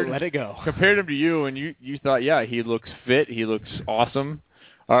compared. Let it go. Compared him to you, and you thought, yeah, he looks fit. He looks awesome.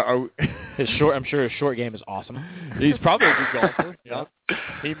 I'm sure his short game is awesome. He's probably a good golfer. Yeah.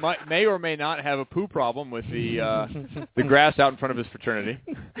 He may or may not have a poo problem with the grass out in front of his fraternity.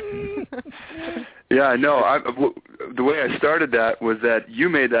 Yeah, no. The way I started that was that you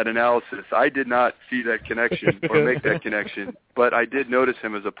made that analysis. I did not see that connection or make that connection, but I did notice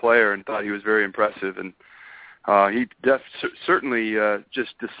him as a player and thought he was very impressive. And he certainly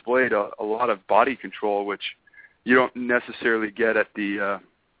just displayed a lot of body control, which you don't necessarily get at the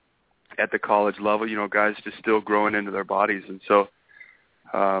college level. You know, guys just still growing into their bodies. And so,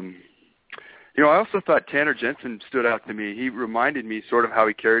 you know, I also thought Tanner Jensen stood out to me. He reminded me sort of how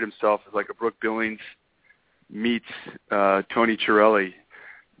he carried himself as like a Brooke Billings meets Tony Cirelli.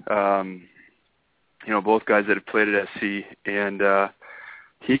 You know, both guys that have played at SC, and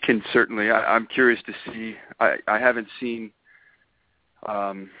he can certainly. I'm curious to see. I haven't seen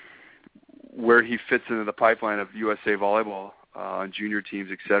where he fits into the pipeline of USA Volleyball on junior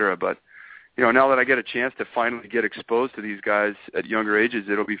teams, et cetera. But you know, now that I get a chance to finally get exposed to these guys at younger ages,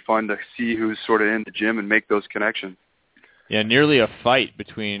 it'll be fun to see who's sort of in the gym and make those connections. Yeah, nearly a fight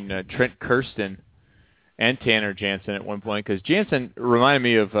between Trent Kirsten and Tanner Jansen at one point, because Jansen reminded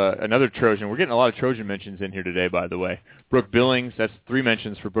me of another Trojan. We're getting a lot of Trojan mentions in here today, by the way. Brooke Billings, that's 3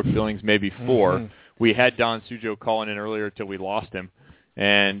 mentions for Brooke Billings, maybe 4. Mm-hmm. We had Don Sujo calling in earlier till we lost him,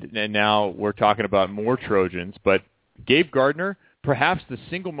 and now we're talking about more Trojans. But Gabe Gardner, perhaps the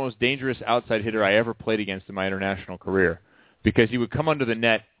single most dangerous outside hitter I ever played against in my international career, because he would come under the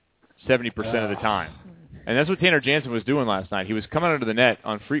net 70% of the time. And that's what Tanner Jansen was doing last night. He was coming under the net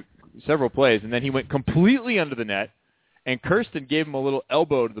on several plays, and then he went completely under the net, and Kirsten gave him a little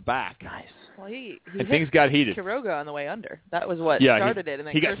elbow to the back. Nice. Well, he and things got heated. Quiroga on the way under. That was what started it, and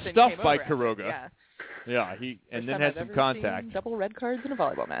then he Kirsten got stuffed by came Quiroga. Yeah, and then had some contact. Double red cards in a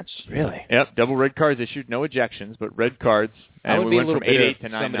volleyball match. Really? Yep, double red cards issued, no ejections, but red cards. And I would we be went a little from 8-8 to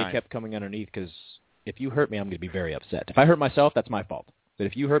 9-9. Somebody kept coming underneath, because if you hurt me, I'm going to be very upset. If I hurt myself, that's my fault. But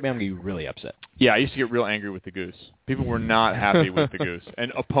if you hurt me, I'm going to be really upset. Yeah, I used to get real angry with the Goose. People were not happy with the Goose.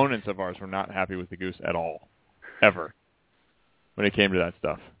 And opponents of ours were not happy with the Goose at all. Ever. When it came to that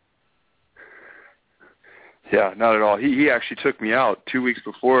stuff. Yeah, not at all. He actually took me out 2 weeks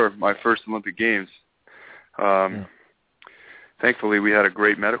before my first Olympic Games. Thankfully, we had a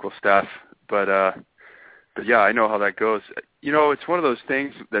great medical staff. But yeah, I know how that goes. You know, it's one of those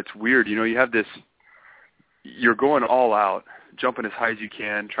things that's weird. You know, you have this, you're going all out, jumping as high as you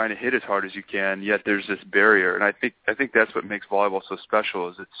can, trying to hit as hard as you can, yet there's this barrier. And I think that's what makes volleyball so special,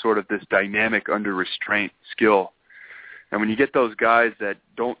 is it's sort of this dynamic under restraint skill. And when you get those guys that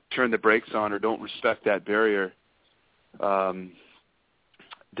don't turn the brakes on or don't respect that barrier,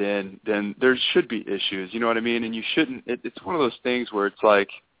 then there should be issues. You know what I mean? And you shouldn't. It's one of those things where it's like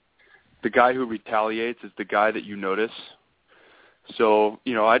the guy who retaliates is the guy that you notice. So,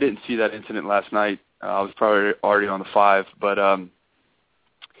 you know, I didn't see that incident last night. I was probably already on the 5, but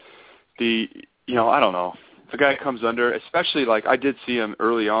you know, I don't know. If a guy comes under, especially like I did see him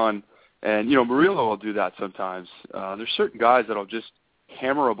early on, and you know, Murillo will do that sometimes. There's certain guys that'll just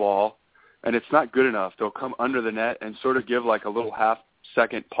hammer a ball, and it's not good enough. They'll come under the net and sort of give like a little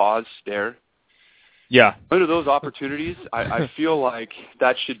half-second pause stare. Yeah. Under those opportunities, I feel like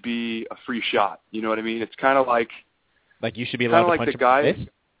that should be a free shot. You know what I mean? It's kind of like you should be allowed to punch the guy. him in the face?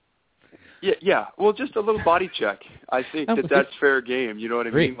 Yeah. Well, just a little body check. I think that's fair game. You know what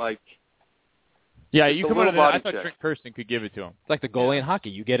I mean? Like. Yeah, you come under the net. I thought Trent Kirsten could give it to him. It's like the goalie in hockey.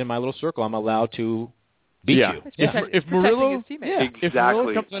 You get in my little circle, I'm allowed to beat you. If Murillo,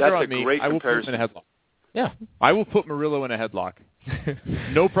 exactly. Comes under on me, I will put him in a headlock. Yeah. I will put Murillo in a headlock.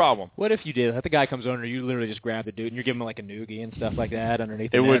 No problem. What if you did? If the guy comes under, you literally just grab the dude and you're giving him like a noogie and stuff like that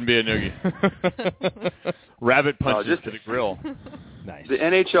underneath. It wouldn't be a noogie. Rabbit punches to the grill. Nice. The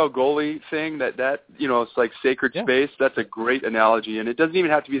NHL goalie thing, that you know, it's like sacred space. That's a great analogy, and it doesn't even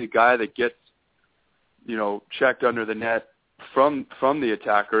have to be the guy that gets, you know, checked under the net from the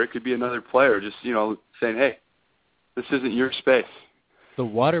attacker. It could be another player just, you know, saying, hey, this isn't your space. The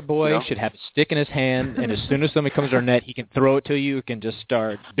water boy should have a stick in his hand, and as soon as somebody comes to our net, he can throw it to you. You can just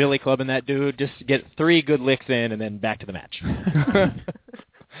start billy clubbing that dude, just get 3 good licks in, and then back to the match.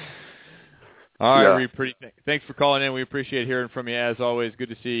 All right, thanks for calling in. We appreciate hearing from you, as always. Good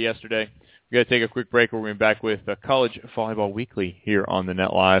to see you yesterday. We've got to take a quick break. We're going to be back with College Volleyball Weekly here on the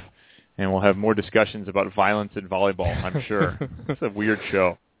Net Live, and we'll have more discussions about violence in volleyball, I'm sure. It's a weird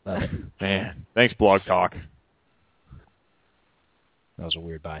show. Man, thanks, Blog Talk. That was a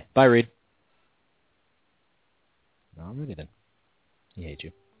weird bye. Bye, Reed. Alrighty then. He hates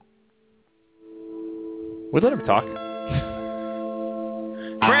you. We let him talk.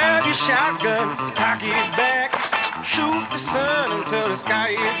 Grab your shotgun, cock it back, shoot the sun until the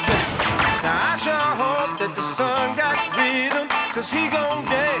sky is black. Now I sure hope that the sun got rhythm, 'cause he gon'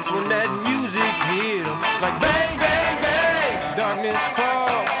 dance when that music hit him. Like bang, bang, bang, darkness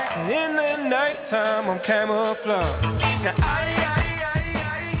falls, and in the nighttime I'm camouflaged. Now I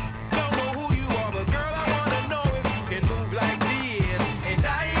don't know who you are, but girl, I wanna know if you can move like this. And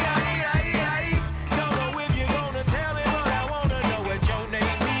I don't know if you're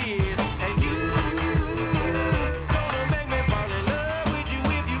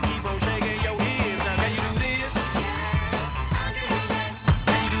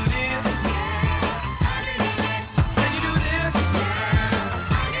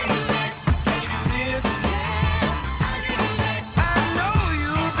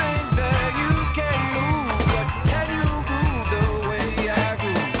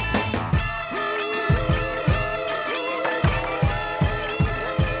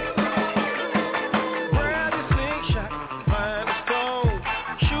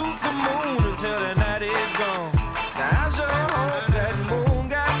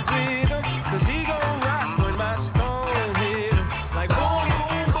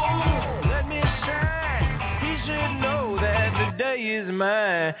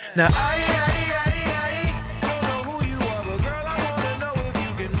line. Now, don't know who you are, but girl, I wanna know if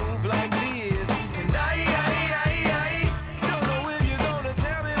you can move like this. And don't know if you're gonna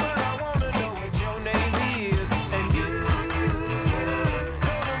tell me, but I wanna know what your name is. And you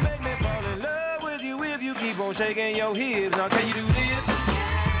gonna make me fall in love with you if you keep on shaking your hips. Now, can you do this?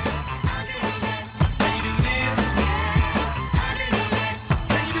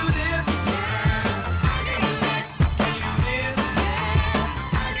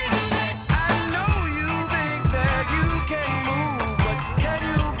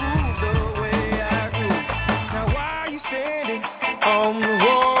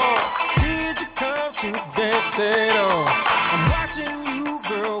 I'm watching you,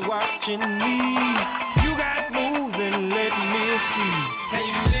 girl, watching me. You got moves and let me see. Can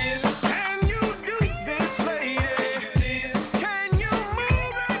you do this? Can you do this, lady? Can you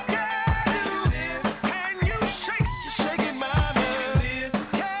move like that? Can you shake it, mama?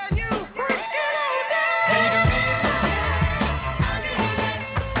 Can you freak it all down? Can you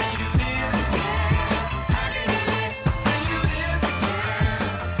do this? Can you do this?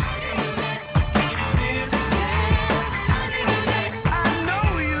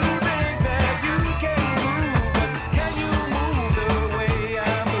 Can you do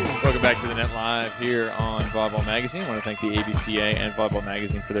Back to the Net Live here on Volleyball Magazine. I want to thank the ABCA and Volleyball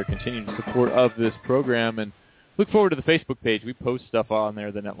Magazine for their continued support of this program, and look forward to the Facebook page. We post stuff on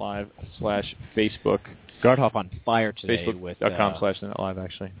there, the Net Live/Facebook. Gardhoff on fire today with Facebook.com/NetLive,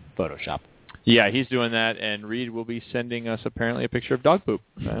 actually. Photoshop. Yeah, he's doing that, and Reed will be sending us apparently a picture of dog poop.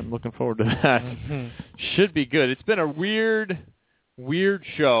 I'm looking forward to that. Should be good. It's been a weird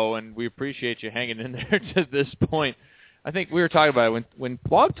show, and we appreciate you hanging in there to this point. I think we were talking about it. When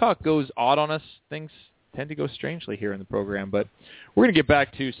Blog Talk goes odd on us, things tend to go strangely here in the program. But we're going to get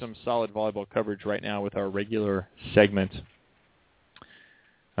back to some solid volleyball coverage right now with our regular segment.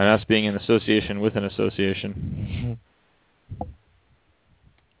 And us being in association with an association.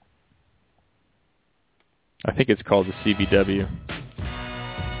 I think it's called the CVW.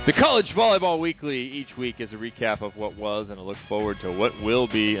 The College Volleyball Weekly each week is a recap of what was and a look forward to what will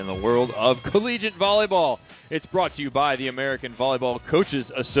be in the world of collegiate volleyball. It's brought to you by the American Volleyball Coaches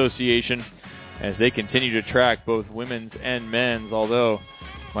Association as they continue to track both women's and men's, although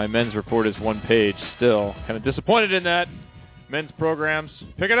my men's report is one page still. Kind of disappointed in that. Men's programs,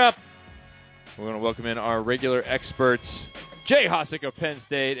 pick it up. We're going to welcome in our regular experts, Jay Hosick of Penn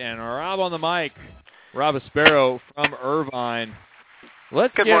State and Rob on the mic, Rob Aspero from Irvine.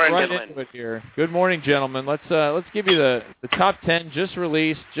 Let's get right into it here. Good morning, gentlemen. Let's give you the top 10 just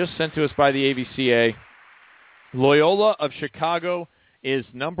released, just sent to us by the AVCA. Loyola of Chicago is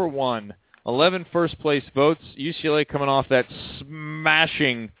number 1. 11 first-place votes. UCLA coming off that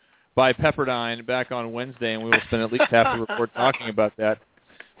smashing by Pepperdine back on Wednesday, and we will spend at least half the report talking about that.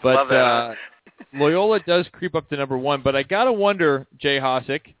 But Loyola does creep up to number 1. But I got to wonder, Jay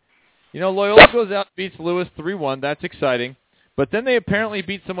Hosick, Loyola goes out and beats Lewis 3-1. That's exciting. But then they apparently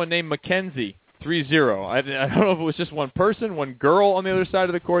beat someone named Mackenzie 3-0. I don't know if it was just one person, one girl on the other side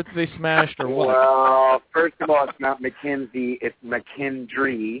of the court that they smashed or what. Well, first of all, it's not Mackenzie, it's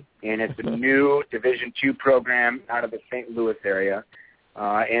McKendree, and it's a new Division II program out of the St. Louis area.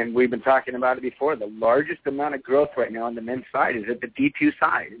 And we've been talking about it before. The largest amount of growth right now on the men's side is at the D2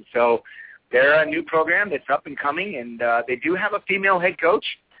 side. And so they're a new program that's up and coming, and they do have a female head coach.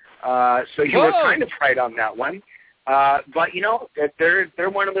 So you were kind of right on that one. But, they're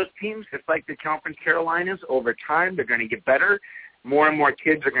one of those teams, just like the Conference Carolinas. Over time, they're going to get better. More and more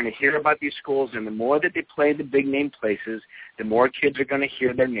kids are going to hear about these schools, and the more that they play the big-name places, the more kids are going to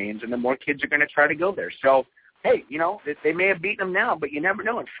hear their names, and the more kids are going to try to go there. So, hey, they may have beaten them now, but you never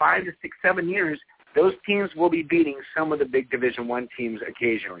know. In 5 to 6, 7 years, those teams will be beating some of the big Division I teams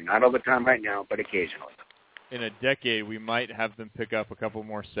occasionally. Not all the time right now, but occasionally. In a decade, we might have them pick up a couple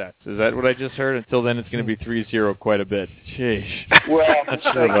more sets. Is that what I just heard? Until then, it's going to be 3-0 quite a bit. Sheesh. Well,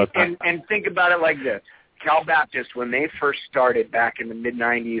 sure about that. And think about it like this. Cal Baptist, when they first started back in the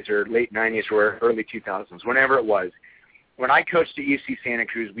mid-'90s or late '90s or early 2000s, whenever it was, when I coached at UC Santa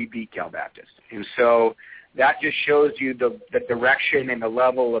Cruz, we beat Cal Baptist. And so that just shows you the direction and the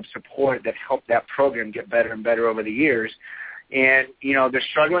level of support that helped that program get better and better over the years. And, they're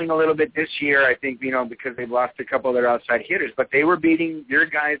struggling a little bit this year, I think, because they've lost a couple of their outside hitters. But they were beating your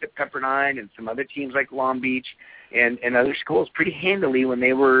guys at Pepperdine and some other teams like Long Beach and other schools pretty handily when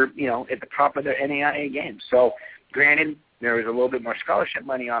they were, at the top of their NAIA game. So, granted, there was a little bit more scholarship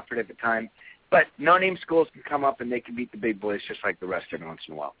money offered at the time. But no-name schools can come up and they can beat the big boys just like the rest every once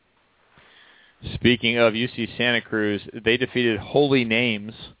in a while. Speaking of UC Santa Cruz, they defeated Holy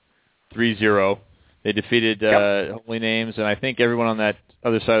Names 3-0. They defeated Holy Names, and I think everyone on that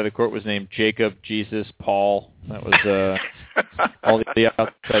other side of the court was named Jacob, Jesus, Paul. That was all the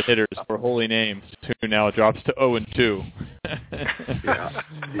outside hitters were holy names, who now drops to 0-2.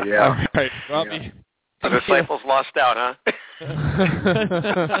 Yeah. All right, Robbie. The disciples lost out, huh?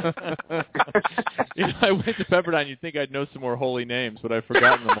 I went to Pepperdine. You'd think I'd know some more holy names, but I've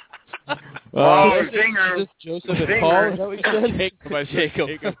forgotten them all. Zinger. Is this Joseph and Paul? Is that what you said?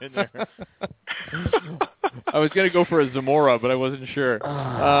 Jacob in there. I was going to go for a Zamora, but I wasn't sure.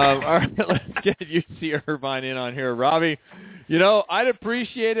 All right, let's get UC Irvine in on here. Robbie, I'd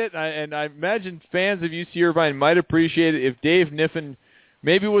appreciate it, and I imagine fans of UC Irvine might appreciate it if Dave Niffen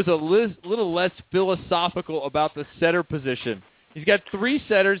maybe was a little less philosophical about the setter position. He's got 3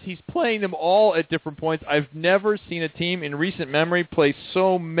 setters. He's playing them all at different points. I've never seen a team in recent memory play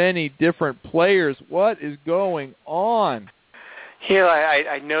so many different players. What is going on?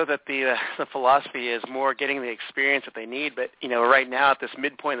 I know that the philosophy is more getting the experience that they need, but right now at this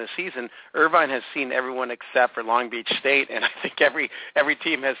midpoint of the season, Irvine has seen everyone except for Long Beach State, and I think every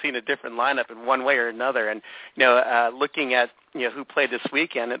team has seen a different lineup in one way or another. And looking at who played this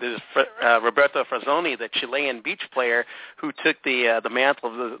weekend, it is Roberto Frazzoni, the Chilean beach player, who took the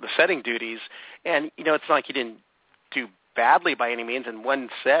mantle of the setting duties. And it's not like he didn't do badly by any means in one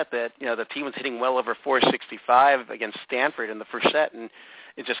set. That the team was hitting well over 465 against Stanford in the first set, and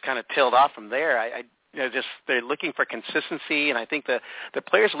it just kind of tailed off from there. They're looking for consistency, and I think the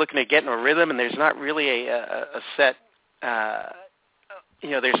players are looking to get in a rhythm, and there's not really a set.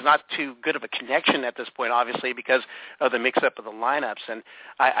 There's not too good of a connection at this point, obviously, because of the mix-up of the lineups. And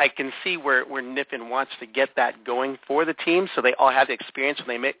I can see where Niffen wants to get that going for the team, so they all have the experience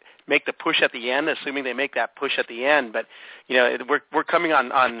when they make the push at the end, assuming they make that push at the end. But, we're coming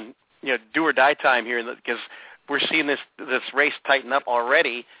on do or die time here, because we're seeing this race tighten up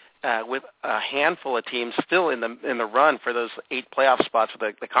already with a handful of teams still in the run for those 8 playoff spots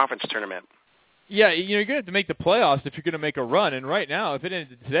for the conference tournament. Yeah, you're going to have to make the playoffs if you're going to make a run. And right now, if it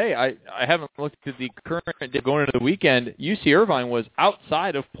ended today, I haven't looked at the current going into the weekend. UC Irvine was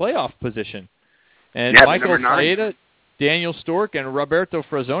outside of playoff position. And Michael Saeta, Daniel Stork, and Roberto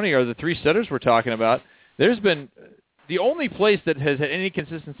Frazzoni are the 3 setters we're talking about. There's been the only place that has had any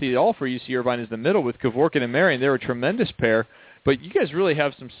consistency at all for UC Irvine is the middle with Kevorkian and Marion. They're a tremendous pair. But you guys really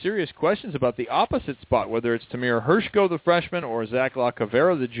have some serious questions about the opposite spot, whether it's Tamir Hershko, the freshman, or Zach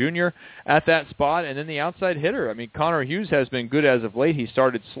LaCavera, the junior, at that spot, and then the outside hitter. I mean, Connor Hughes has been good as of late. He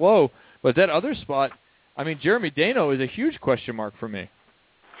started slow. But that other spot, Jeremy Dano is a huge question mark for me.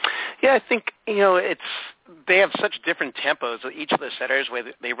 Yeah, I think, they have such different tempos, each of the setters, where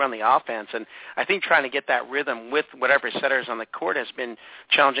they run the offense. And I think trying to get that rhythm with whatever setters on the court has been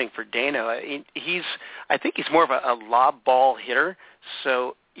challenging for Dano. I think he's more of a lob ball hitter.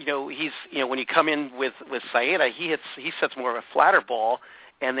 So, he's, when you come in with Saeta, he sets more of a flatter ball.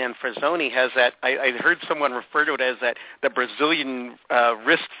 And then Frazzoni has that, I heard someone refer to it as the Brazilian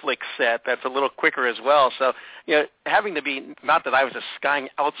wrist flick set that's a little quicker as well. So, having to be, not that I was a skying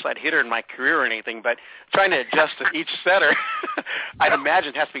outside hitter in my career or anything, but trying to adjust to each setter, I'd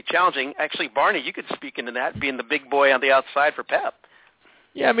imagine has to be challenging. Actually, Barney, you could speak into that, being the big boy on the outside for Pep.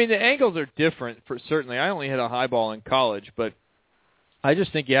 Yeah, the angles are different, certainly. I only hit a high ball in college, but I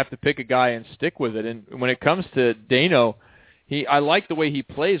just think you have to pick a guy and stick with it. And when it comes to Dano, I like the way he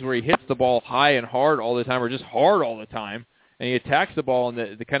plays, where he hits the ball high and hard all the time, or just hard all the time, and he attacks the ball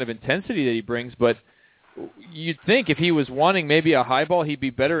and the kind of intensity that he brings. But you'd think if he was wanting maybe a high ball, he'd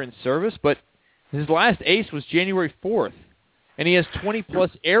be better in service. But his last ace was January 4th, and he has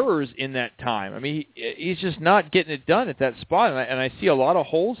 20-plus errors in that time. He's just not getting it done at that spot, and I see a lot of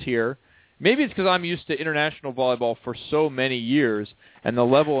holes here. Maybe it's because I'm used to international volleyball for so many years and the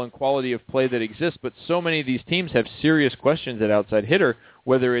level and quality of play that exists, but so many of these teams have serious questions at outside hitter,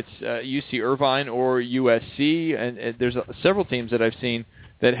 whether it's UC Irvine or USC, and there's several teams that I've seen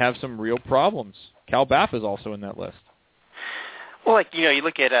that have some real problems. Cal Baff is also in that list. Well, you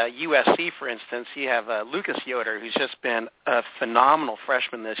look at USC, for instance, you have Lucas Yoder, who's just been a phenomenal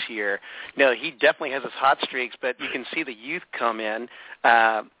freshman this year. He definitely has his hot streaks, but you can see the youth come in.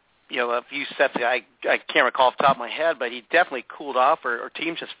 A few sets, I can't recall off the top of my head, but he definitely cooled off, or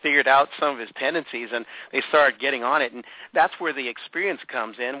teams just figured out some of his tendencies, and they started getting on it. And that's where the experience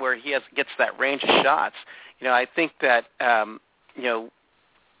comes in, where he gets that range of shots. I think that,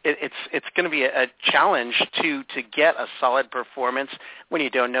 it's going to be a challenge to get a solid performance when you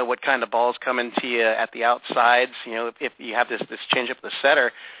don't know what kind of balls come into you at the outsides. If you have this change up the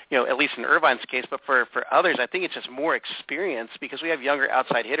setter, at least in Irvine's case, but for others, I think it's just more experience because we have younger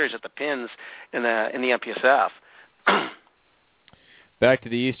outside hitters at the pins in the MPSF. Back to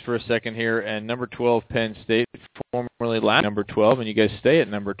the East for a second here, and number 12 Penn State, former last number 12, and you guys stay at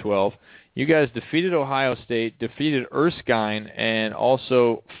number 12. You guys defeated Ohio State, defeated Erskine, and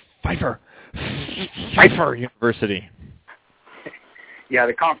also Pfeiffer University. Yeah,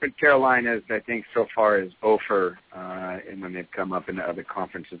 the Conference Carolinas, I think, so far is 0-for, and when they've come up in the other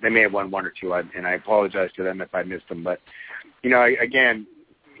conferences. They may have won one or two, and I apologize to them if I missed them. But, again,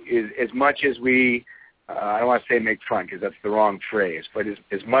 as much as we, I don't want to say make fun because that's the wrong phrase, but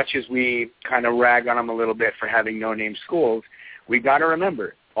as much as we kind of rag on them a little bit for having no-name schools, we got to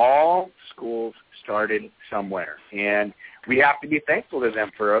remember, all schools started somewhere. And we have to be thankful to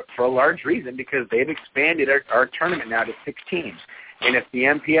them for a large reason because they've expanded our tournament now to 6 teams. And if the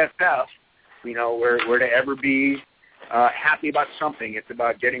MPSF, were to ever be happy about something, it's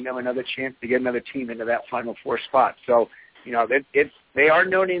about getting them another chance to get another team into that Final Four spot. So, they are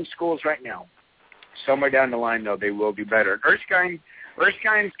no-name schools right now. Somewhere down the line, though, they will do better.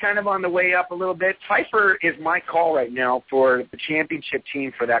 Erskine's kind of on the way up a little bit. Pfeiffer is my call right now for the championship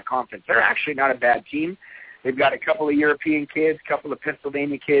team for that conference. They're actually not a bad team. They've got a couple of European kids, a couple of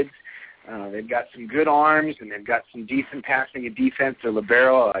Pennsylvania kids. They've got some good arms, and they've got some decent passing and defense. Their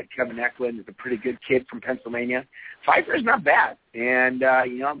libero, Kevin Eklund, is a pretty good kid from Pennsylvania. Pfeiffer's not bad. And,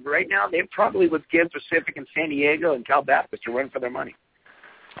 right now they probably would give Pacific and San Diego and Cal Baptist a run for their money.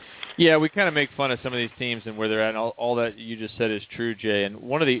 Yeah, we kind of make fun of some of these teams and where they're at, and all that you just said is true, Jay. And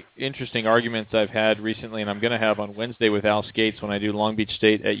one of the interesting arguments I've had recently, and I'm going to have on Wednesday with Al Skates when I do Long Beach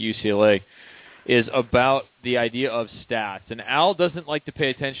State at UCLA, is about the idea of stats. And Al doesn't like to pay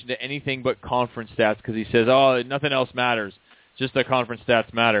attention to anything but conference stats because he says, nothing else matters, just the conference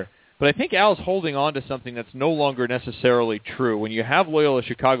stats matter. But I think Al's holding on to something that's no longer necessarily true. When you have Loyola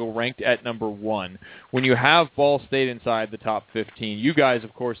Chicago ranked at number 1, when you have Ball State inside the top 15, you guys,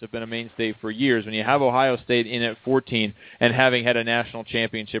 of course, have been a mainstay for years. When you have Ohio State in at 14 and having had a national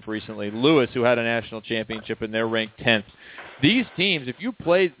championship recently, Lewis, who had a national championship, and they're ranked 10th. These teams, if you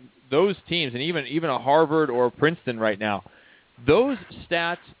play those teams, and even a Harvard or a Princeton right now, those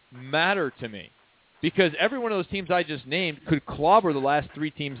stats matter to me. Because every one of those teams I just named could clobber the last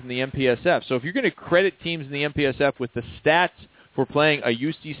 3 teams in the MPSF. So if you're going to credit teams in the MPSF with the stats for playing a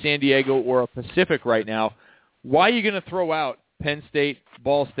UC San Diego or a Pacific right now, why are you going to throw out Penn State,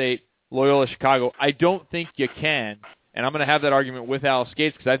 Ball State, Loyola Chicago? I don't think you can. And I'm going to have that argument with Al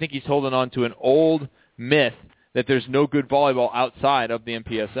Skates because I think he's holding on to an old myth that there's no good volleyball outside of the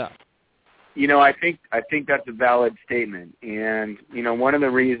MPSF. I think that's a valid statement. And, one of the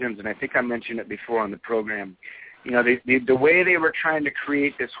reasons, and I think I mentioned it before on the program, the way they were trying to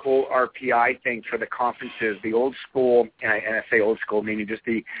create this whole RPI thing for the conferences, the old school, and I say old school, meaning just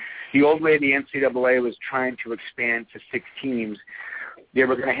the old way the NCAA was trying to expand to 6 teams, they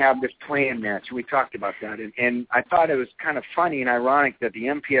were going to have this play-in match, and we talked about that. And I thought it was kind of funny and ironic that the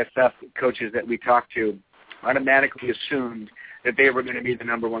MPSF coaches that we talked to automatically assumed that they were going to be the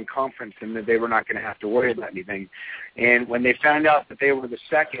number 1 conference and that they were not going to have to worry about anything. And when they found out that they were the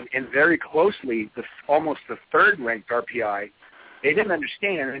second and very closely almost the 3rd-ranked RPI, they didn't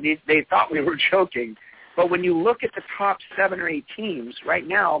understand, and they thought we were joking. But when you look at the top 7 or 8 teams, right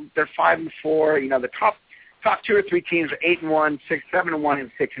now they're 5-4. The top 2 or 3 teams are 8-1, 7-1,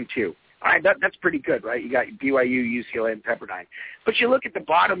 and 6-2. All right, that's pretty good, right? You got BYU, UCLA, and Pepperdine. But you look at the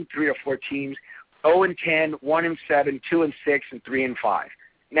bottom 3 or 4 teams, 0-10, 1-7, 2-6, and 3-5.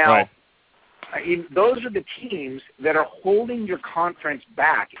 Now, right. Those are the teams that are holding your conference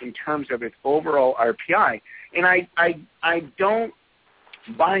back in terms of its overall RPI. And I don't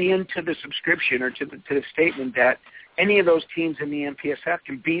buy into the subscription or to the statement that any of those teams in the MPSF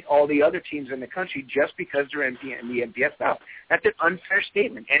can beat all the other teams in the country just because they're in the MPSF. That's an unfair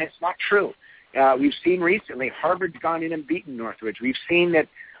statement, and it's not true. We've seen recently Harvard's gone in and beaten Northridge. We've seen that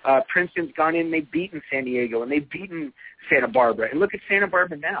Princeton's gone in, they've beaten San Diego, and they've beaten Santa Barbara. And look at Santa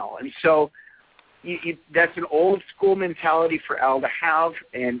Barbara now. And so that's an old school mentality for Al to have,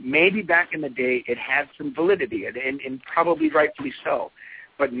 and maybe back in the day it had some validity, and probably rightfully so.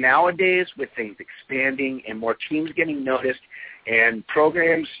 But nowadays, with things expanding and more teams getting noticed and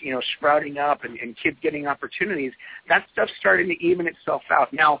programs, sprouting up and kids getting opportunities, that stuff's starting to even itself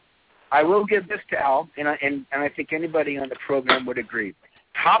out. Now, I will give this to Al, and I think anybody on the program would agree.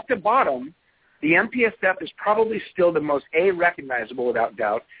 Top to bottom, the MPSF is probably still the most, A, recognizable without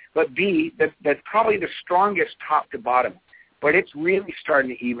doubt, but B, that's probably the strongest top to bottom. But it's really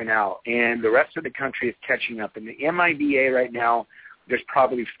starting to even out, and the rest of the country is catching up. In the MIBA right now, there's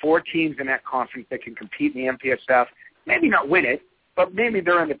probably 4 teams in that conference that can compete in the MPSF. Maybe not win it, but maybe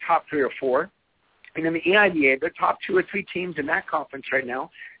they're in the top 3 or 4. And in the EIBA, the top 2 or 3 teams in that conference right now,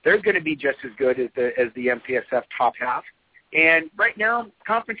 they're going to be just as good as the MPSF top half. And right now,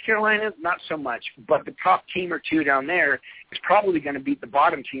 Conference Carolina, not so much. But the top team or two down there is probably going to beat the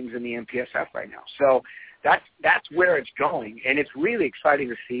bottom teams in the MPSF right now. So that's where it's going, and it's really exciting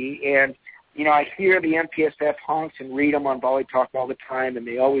to see. And, you know, I hear the MPSF honks and read them on Volley Talk all the time, and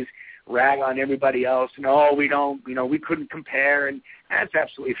they always rag on everybody else. And, we couldn't compare. And that's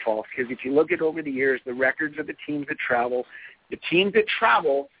absolutely false, because if you look at over the years, the records of the teams that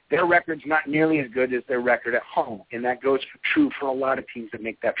travel, their record's not nearly as good as their record at home, and that goes true for a lot of teams that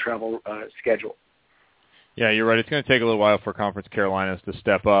make that travel schedule. Yeah, you're right. It's going to take a little while for Conference Carolinas to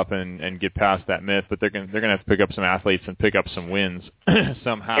step up and get past that myth, but they're going to have to pick up some athletes and pick up some wins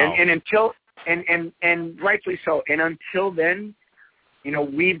somehow. And rightfully so. And until then, you know,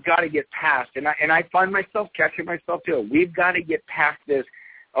 we've got to get past. And I find myself catching myself too. We've got to get past this.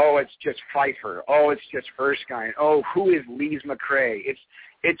 Oh, it's just Pfeiffer. Oh, it's just Erskine. Oh, who is Lees McRae?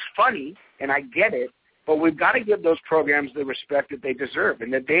 It's funny, and I get it. But we've got to give those programs the respect that they deserve,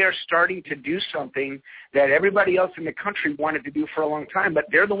 and that they are starting to do something that everybody else in the country wanted to do for a long time, but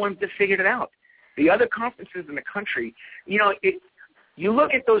they're the ones that figured it out. The other conferences in the country, you know, you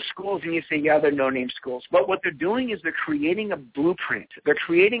look at those schools and you say, yeah, they're no-name schools. But what they're doing is they're creating a blueprint. They're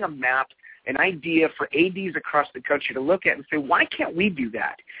creating a map, an idea for ADs across the country to look at and say, why can't we do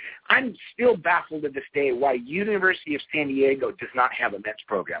that? I'm still baffled to this day why University of San Diego does not have a men's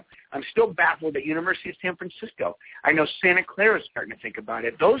program. I'm still baffled at University of San Francisco. I know Santa Clara is starting to think about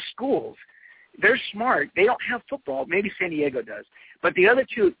it. Those schools, they're smart. They don't have football. Maybe San Diego does. But the other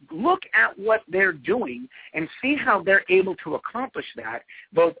two, look at what they're doing and see how they're able to accomplish that,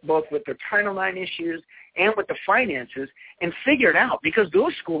 both with their Title IX issues and with the finances, and figure it out, because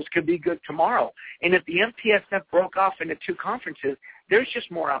those schools could be good tomorrow. And if the MPSF broke off into two conferences, there's just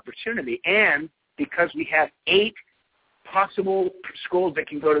more opportunity. And because we have 8 possible schools that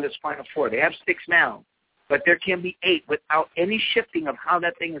can go to this Final Four, they have 6 now, but there can be 8 without any shifting of how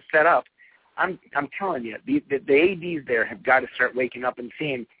that thing is set up. I'm telling you, the ADs there have got to start waking up and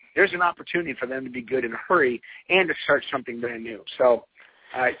seeing there's an opportunity for them to be good in a hurry and to start something brand new. So,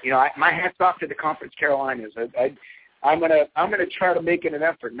 my hat's off to the Conference Carolinas. I'm gonna try to make it an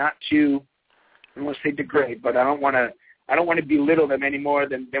effort not to, I don't want to say degrade, but I don't want to belittle them any more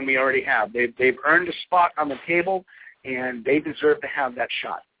than we already have. They've earned a spot on the table, and they deserve to have that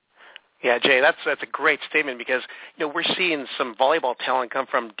shot. Yeah, Jay, that's a great statement, because we're seeing some volleyball talent come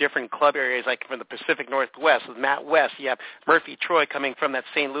from different club areas, like from the Pacific Northwest with Matt West. You have Murphy Troy coming from that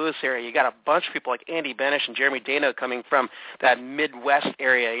St. Louis area. You got a bunch of people like Andy Benish and Jeremy Dano coming from that Midwest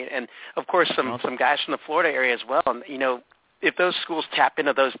area, and of course some guys from the Florida area as well. And if those schools tap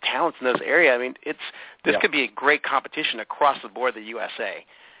into those talents in those areas, I mean, this could be a great competition across the board, the USA.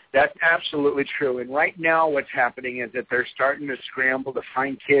 That's absolutely true. And right now what's happening is that they're starting to scramble to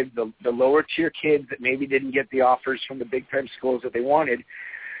find kids, the lower-tier kids that maybe didn't get the offers from the big-time schools that they wanted.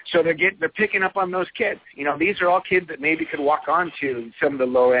 So they're picking up on those kids. These are all kids that maybe could walk on to some of the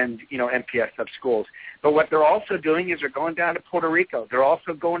low-end, MPSF schools. But what they're also doing is they're going down to Puerto Rico. They're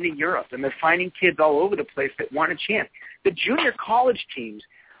also going to Europe, and they're finding kids all over the place that want a chance. The junior college teams,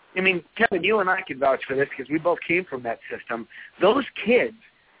 I mean, Kevin, you and I could vouch for this because we both came from that system. Those kids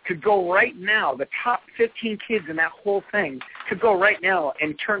could go right now, the top 15 kids in that whole thing could go right now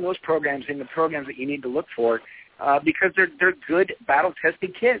and turn those programs into programs that you need to look for because they're good,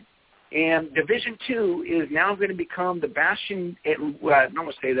 battle-tested kids. And Division II is now going to become the bastion, they're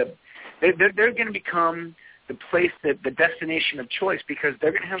going to become the place, the destination of choice, because they're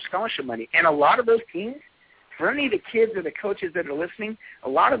going to have scholarship money. And a lot of those teams, for any of the kids or the coaches that are listening, a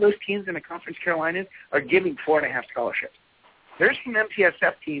lot of those teams in the Conference Carolinas are giving 4.5 scholarships. There's some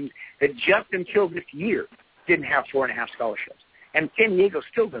MPSF teams that just until this year didn't have 4.5 scholarships. And San Diego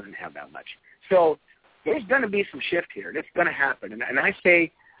still doesn't have that much. So there's going to be some shift here. It's going to happen. And I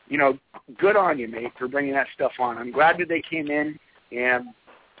say, good on you, mate, for bringing that stuff on. I'm glad that they came in, and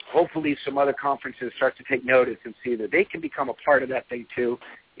hopefully some other conferences start to take notice and see that they can become a part of that thing too.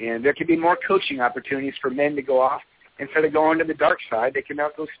 And there can be more coaching opportunities for men to go off. Instead of going to the dark side, they can now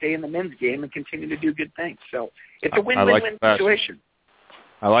go stay in the men's game and continue to do good things. So it's a win-win-win situation.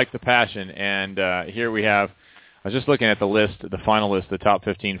 I like the passion. And here we have, I was just looking at the list, the final list, the top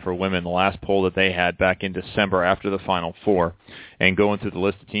 15 for women, the last poll that they had back in December after the Final Four. And going through the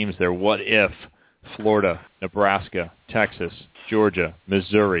list of teams there, what if Florida, Nebraska, Texas, Georgia,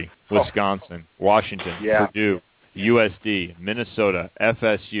 Missouri, Wisconsin, Washington, Purdue, USD, Minnesota,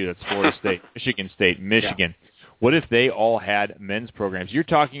 FSU, that's Florida State, Michigan State, Michigan. Yeah. What if they all had men's programs? You're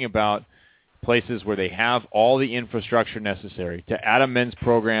talking about places where they have all the infrastructure necessary. To add a men's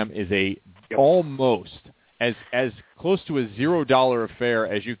program is almost as close to a $0 affair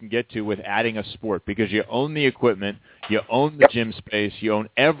as you can get to with adding a sport, because you own the equipment, you own the gym space, you own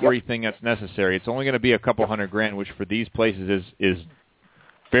everything that's necessary. It's only going to be a couple $100,000, which for these places is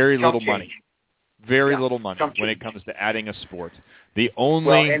very little money. Very little money when it comes to adding a sport. The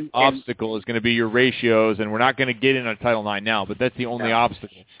only obstacle is going to be your ratios, and we're not going to get into Title IX now, but that's the only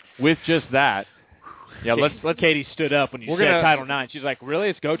obstacle. With just that, let's Katie stood up when you said Title IX. She's like, "Really?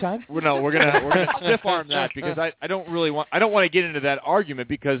 It's go time?" We're gonna stiff arm that, because I don't want to get into that argument,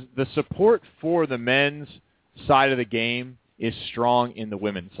 because the support for the men's side of the game is strong in the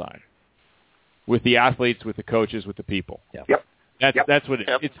women's side, with the athletes, with the coaches, with the people. Yep. That's what it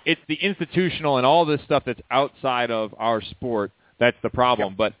is. It's the institutional and all this stuff that's outside of our sport that's the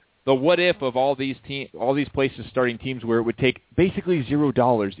problem. But the what if of all these places starting teams where it would take basically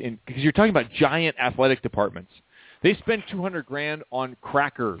 $0 in, because you're talking about giant athletic departments. They spend $200,000 on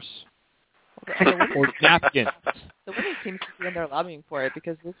crackers or napkins. The women's team should be in there lobbying for it,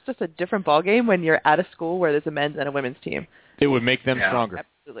 because it's just a different ballgame when you're at a school where there's a men's and a women's team. It would make them stronger.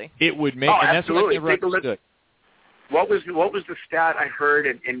 Absolutely. It would make, and that's what I never understood. What was the stat I heard,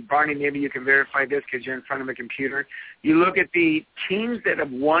 and Barney, maybe you can verify this because you're in front of a computer. You look at the teams that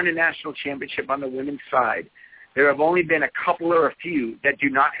have won a national championship on the women's side, there have only been a couple or a few that do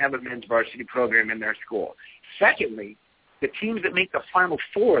not have a men's varsity program in their school. Secondly, the teams that make the Final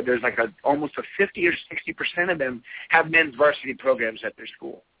Four, there's like almost a 50 or 60% of them have men's varsity programs at their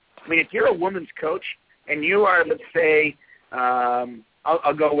school. I mean, if you're a women's coach and you are, let's say,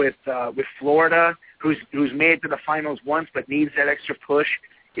 I'll go with Florida, who's made it to the finals once but needs that extra push.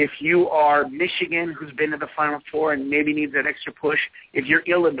 If you are Michigan, who's been to the Final Four and maybe needs that extra push, if you're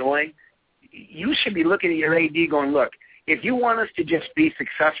Illinois, you should be looking at your AD going, look, if you want us to just be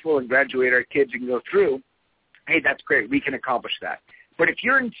successful and graduate our kids and go through, hey, that's great. We can accomplish that. But if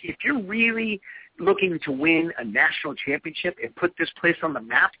you're really looking to win a national championship and put this place on the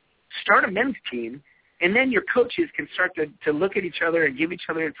map, start a men's team. And then your coaches can start to look at each other and give each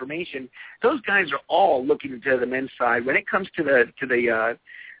other information. Those guys are all looking to the men's side. When it comes to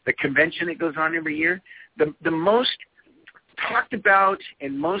the convention that goes on every year, the most talked about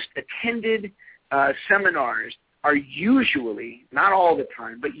and most attended seminars are usually, not all the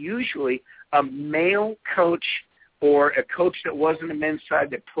time, but usually a male coach or a coach that wasn't a men's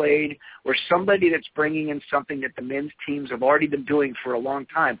side that played, or somebody that's bringing in something that the men's teams have already been doing for a long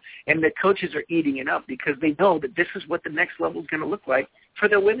time. And the coaches are eating it up because they know that this is what the next level is going to look like for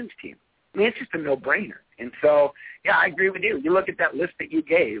their women's team. I mean, it's just a no-brainer. And so, yeah, I agree with you. You look at that list that you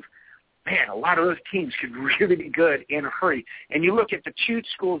gave, man, a lot of those teams could really be good in a hurry. And you look at the two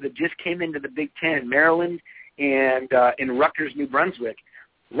schools that just came into the Big Ten, Maryland and Rutgers, New Brunswick.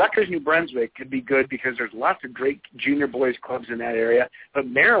 Rutgers, New Brunswick could be good because there's lots of great junior boys clubs in that area, but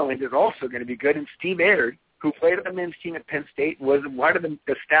Maryland is also going to be good. And Steve Aird, who played at the men's team at Penn State, was part of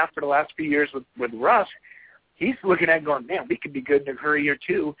the staff for the last few years with Russ, he's looking at it going, man, we could be good in a hurry here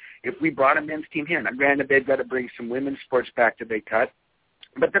too if we brought a men's team here. Now, granted, they've got to bring some women's sports back to Big Cut,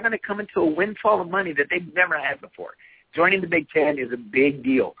 but they're going to come into a windfall of money that they've never had before. Joining the Big Ten is a big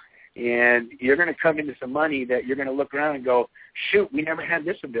deal. And you're going to come into some money that you're going to look around and go, shoot, we never had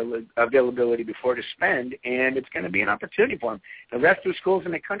this availability before to spend, and it's going to be an opportunity for them. The rest of the schools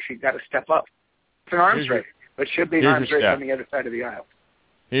in the country got to step up. It's an arms race, but it should be an arms race on the other side of the aisle.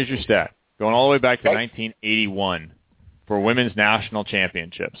 Here's your stat. Going all the way back to 1981 for women's national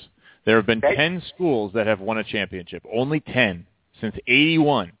championships. There have been 10 schools that have won a championship, only 10 since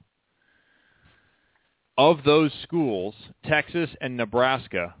 81. Of those schools, Texas and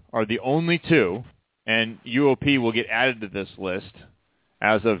Nebraska are the only two, and UOP will get added to this list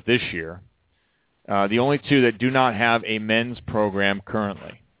as of this year, the only two that do not have a men's program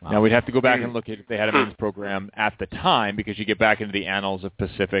currently. Wow. Now, we'd have to go back and look at if they had a men's program at the time, because you get back into the annals of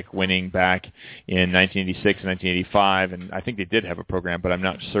Pacific winning back in 1986 and 1985, and I think they did have a program, but I'm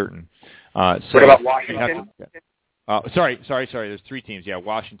not certain. What about Washington? Sorry. There's three teams. Yeah,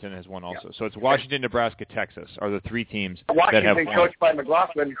 Washington has one also. So it's Washington, Nebraska, Texas are the three teams that have won. Washington coached by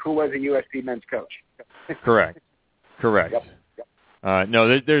McLaughlin, who was a USC men's coach. Correct. Yep.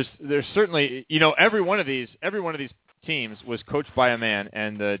 No, there's certainly, every one of these teams was coached by a man,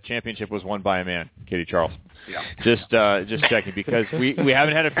 and the championship was won by a man, Katie Charles. Yeah. Just checking, because we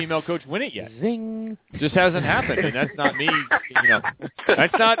haven't had a female coach win it yet. Zing. Just hasn't happened, and that's not me.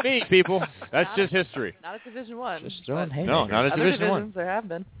 That's not me, people. That's just history. Not at Division I. Just throwing haymakers. No, not at Division I. Other divisions there have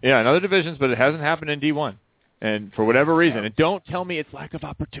been. Yeah, in other divisions, but it hasn't happened in D1, and for whatever reason. And don't tell me it's lack of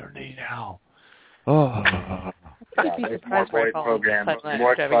opportunity now. Oh. I'd be surprised where program,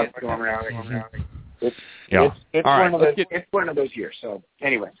 more clubs going around. It's one of those years. So,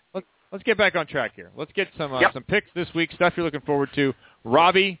 anyway, let's get back on track here. Let's get some picks this week, stuff you're looking forward to.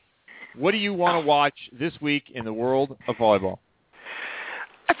 Robbie, what do you want to watch this week in the world of volleyball?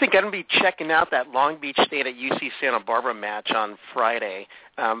 I think I'm going to be checking out that Long Beach State at UC Santa Barbara match on Friday,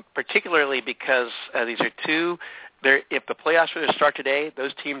 particularly because these are two. If the playoffs were to start today,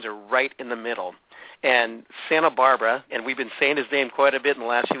 those teams are right in the middle. And Santa Barbara, and we've been saying his name quite a bit in the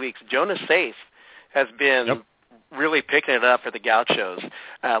last few weeks, Jonas Safe has been really picking it up for the Gauchos.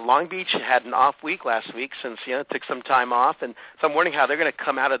 Long Beach had an off week last week since took some time off, and so I'm wondering how they're going to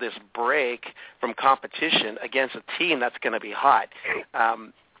come out of this break from competition against a team that's going to be hot.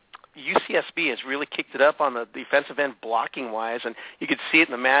 UCSB has really kicked it up on the defensive end blocking-wise, and you could see it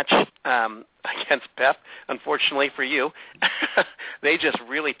in the match against Pep. Unfortunately for you, they just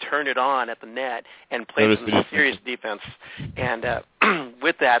really turned it on at the net and played some serious defense. And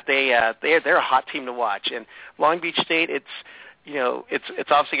with that, they're a hot team to watch. And Long Beach State, it's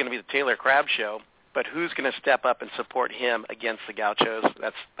obviously going to be the Taylor Crabb show, but who's going to step up and support him against the Gauchos?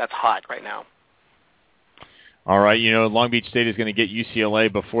 That's hot right now. All right, Long Beach State is going to get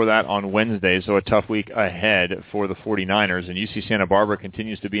UCLA before that on Wednesday, so a tough week ahead for the 49ers. And UC Santa Barbara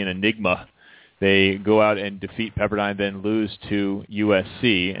continues to be an enigma. They go out and defeat Pepperdine, then lose to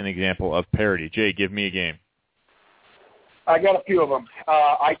USC, an example of parity. Jay, give me a game. I got a few of them.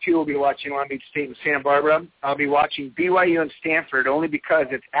 I, too, will be watching Long Beach State and Santa Barbara. I'll be watching BYU and Stanford only because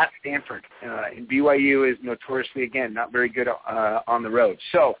it's at Stanford. And BYU is notoriously, again, not very good on the road.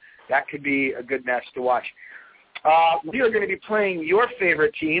 So that could be a good match to watch. We are going to be playing your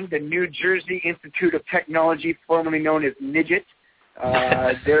favorite team, the New Jersey Institute of Technology, formerly known as Midget.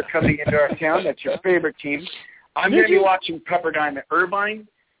 They're coming into our town. That's your favorite team. I'm going to be watching Pepperdine at Irvine,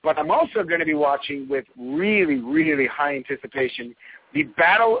 but I'm also going to be watching with really, really high anticipation the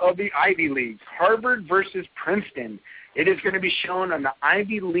Battle of the Ivy Leagues, Harvard versus Princeton. It is going to be shown on the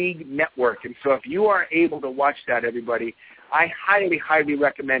Ivy League Network, and so if you are able to watch that, everybody, I highly, highly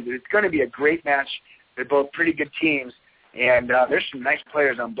recommend it. It's going to be a great match. They're both pretty good teams, and there's some nice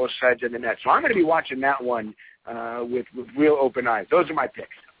players on both sides of the net. So I'm going to be watching that one with real open eyes. Those are my picks.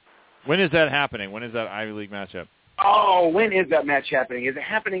 When is that happening? When is that Ivy League matchup? Oh, when is that match happening? Is it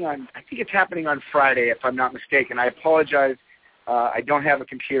happening on – I think it's happening on Friday, if I'm not mistaken. I apologize. I don't have a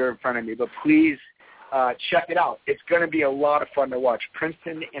computer in front of me, but please check it out. It's going to be a lot of fun to watch.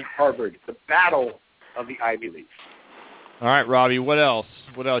 Princeton and Harvard, the battle of the Ivy Leagues. All right, Robbie, what else?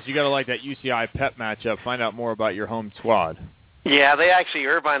 What else? You got to like that UCI Pep matchup. Find out more about your home squad. Yeah,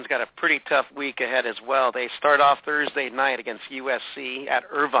 Irvine's got a pretty tough week ahead as well. They start off Thursday night against USC at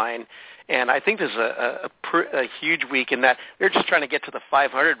Irvine, and I think this is a huge week in that they're just trying to get to the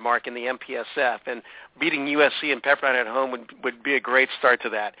 500 mark in the MPSF, and beating USC and Pepperdine at home would be a great start to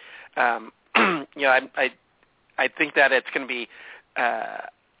that. I think that it's going to be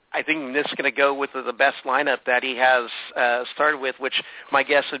I think this is going to go with the best lineup that he has started with, which my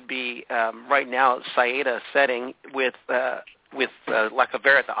guess would be right now Saeda setting with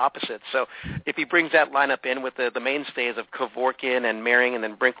Lacavera at the opposite. So if he brings that lineup in with the mainstays of Kevorkian and Merring and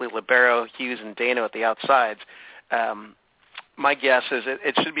then Brinkley, Libero, Hughes, and Dano at the outsides, my guess is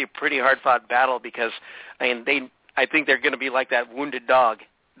it should be a pretty hard-fought battle because I think they're going to be like that wounded dog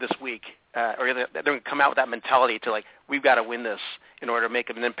this week. Or they're going to come out with that mentality to we've got to win this in order to make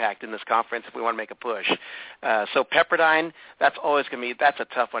an impact in this conference if we want to make a push. So Pepperdine, that's a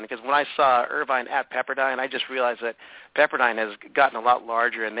tough one because when I saw Irvine at Pepperdine, I just realized that Pepperdine has gotten a lot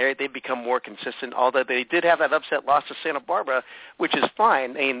larger and they've become more consistent. Although they did have that upset loss to Santa Barbara, which is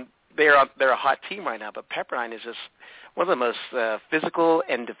fine. I mean, they're a hot team right now, but Pepperdine is just one of the most physical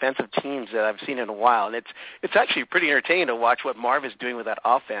and defensive teams that I've seen in a while. And it's actually pretty entertaining to watch what Marv is doing with that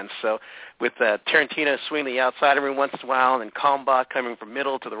offense. So with Tarantino swinging the outside every once in a while, and then Kalmbach coming from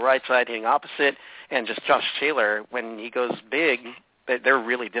middle to the right side, hitting opposite, and just Josh Taylor, when he goes big, they're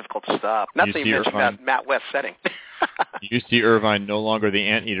really difficult to stop. Not that you mentioned about Matt West setting. UC Irvine, no longer the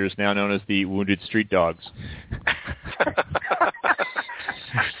Anteaters, now known as the Wounded Street Dogs.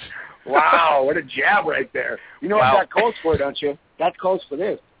 Wow, what a jab right there. You know what that calls for, don't you? That calls for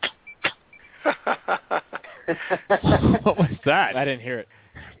this. What was that? I didn't hear it.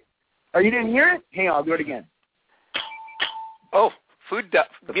 Oh, you didn't hear it? Hang on, I'll do it again. Oh,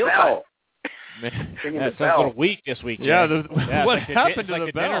 meal time. That sounds a little weak this week. Yeah, what happened to the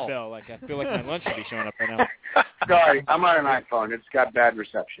the dinner bell? bell? I feel like my lunch should be showing up right now. Sorry, I'm on an iPhone. It's got bad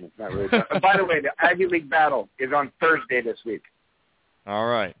reception. It's not really bad. By the way, the Ivy League battle is on Thursday this week. All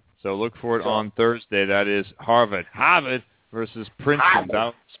right. So look for it on Thursday. That is Harvard versus Princeton.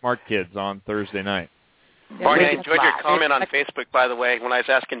 That Smart Kids on Thursday night. Barney, I enjoyed your comment on Facebook, by the way, when I was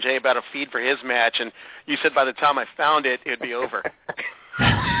asking Jay about a feed for his match, and you said by the time I found it, it'd be over.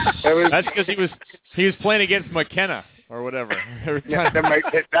 That's because he was playing against McKenna or whatever. Yeah,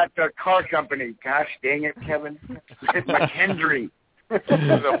 that's a car company. Gosh dang it, Kevin. It's McKendree. The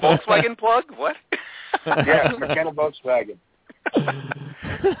Volkswagen plug? What? Yeah, McKenna Volkswagen.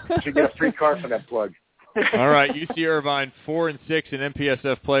 Should get a free car for that plug. All right, UC Irvine 4-6 in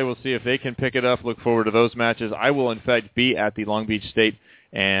MPSF play. We'll see if they can pick it up. Look forward to those matches. I will, in fact, be at the Long Beach State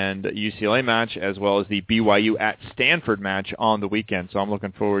and UCLA match, as well as the BYU at Stanford match on the weekend. So I'm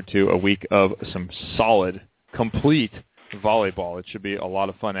looking forward to a week of some solid, complete volleyball. It should be a lot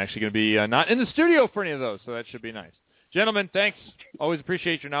of fun. Actually going to be not in the studio for any of those, so that should be nice. Gentlemen, thanks. Always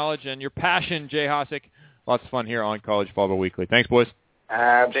appreciate your knowledge and your passion, Jay Hosick. Lots of fun here on College Volleyball Weekly. Thanks, boys.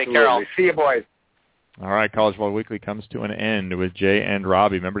 Absolutely. Take care, all. See you, boys. All right, College Volleyball Weekly comes to an end with Jay and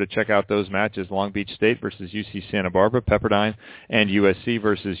Robbie. Remember to check out those matches: Long Beach State versus UC Santa Barbara, Pepperdine and USC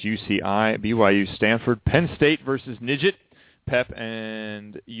versus UCI, BYU Stanford, Penn State versus Nidget, Pep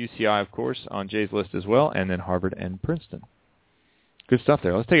and UCI, of course, on Jay's list as well, and then Harvard and Princeton. Good stuff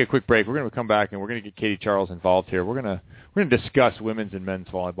there. Let's take a quick break. We're going to come back and we're going to get Katie Charles involved here. We're going to discuss women's and men's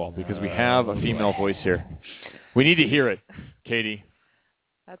volleyball because we have a female voice here. We need to hear it, Katie.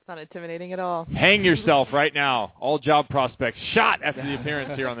 That's not intimidating at all. Hang yourself right now. All job prospects shot after the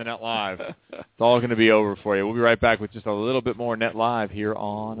appearance here on the Net Live. It's all going to be over for you. We'll be right back with just a little bit more Net Live here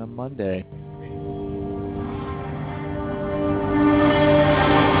on a Monday.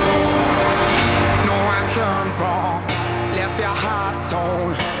 No action wrong, left your heart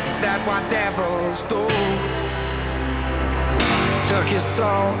torn. That's what devils do. Took you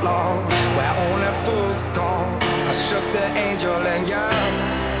so long, where only fools go. I shook the angel and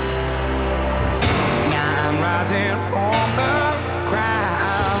young. I'm rising from the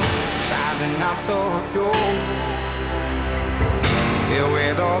ground, rising up so low, filled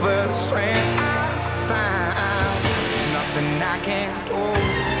with all the strength I find, nothing I can't do.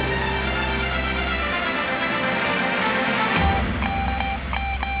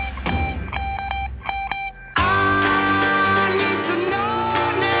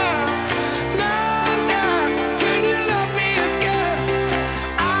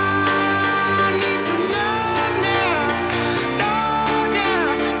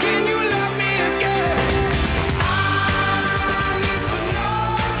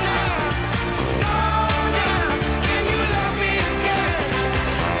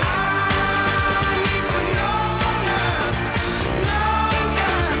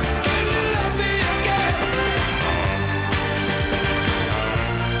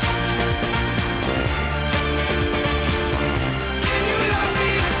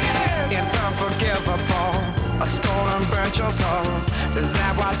 Your soul, is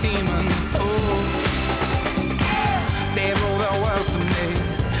that what demons do? They rule the world to me,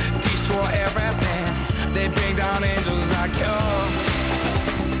 destroy everything. They bring down angels like you.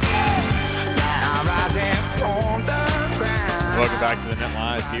 Now I'm rising from the ground. Welcome back to the Net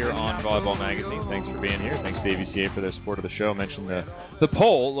Live here on Volleyball Magazine. Thanks for being here. Thanks to AVCA for their support of the show. I mentioned the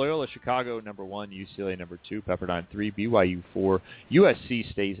poll: Loyola Chicago number 1, UCLA number 2, Pepperdine 3, BYU 4,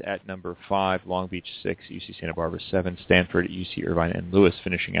 USC stays at number 5, Long Beach 6, UC Santa Barbara 7, Stanford, UC Irvine, and Lewis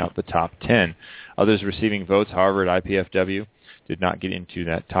finishing out the top 10. Others receiving votes: Harvard, IPFW did not get into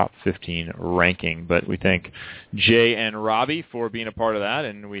that top 15 ranking, but we thank Jay and Robbie for being a part of that,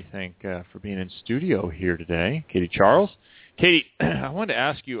 and we thank for being in studio here today, Katie Charles. Katie, I wanted to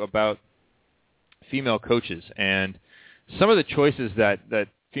ask you about female coaches and some of the choices that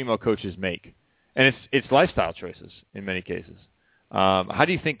female coaches make. And it's lifestyle choices in many cases. How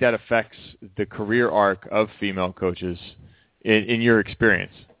do you think that affects the career arc of female coaches in your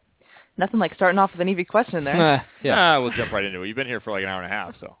experience? Nothing like starting off with an easy question there. We'll jump right into it. You've been here for like an hour and a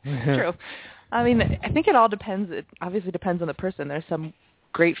half, so. True. I mean, I think it all depends. It obviously depends on the person. There's some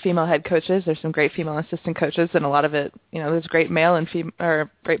great female head coaches. There's some great female assistant coaches, and a lot of it, there's great male and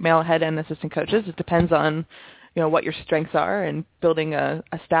great male head and assistant coaches. It depends on, what your strengths are and building a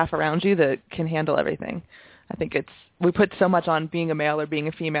staff around you that can handle everything. I think we put so much on being a male or being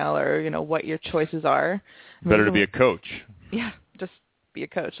a female or, what your choices are. Better to be a coach. Yeah, just be a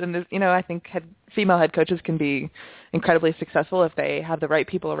coach. And, I think female head coaches can be incredibly successful if they have the right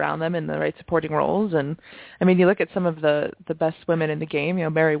people around them in the right supporting roles. And, I mean, you look at some of the best women in the game.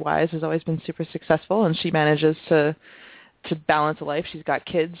 Mary Wise has always been super successful, and she manages to balance a life. She's got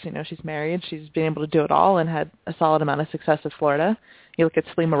kids. She's married. She's been able to do it all and had a solid amount of success at Florida. You look at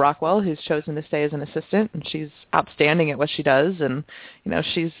Selima Rockwell, who's chosen to stay as an assistant, and she's outstanding at what she does. And,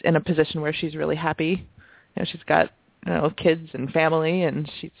 she's in a position where she's really happy. She's got kids and family,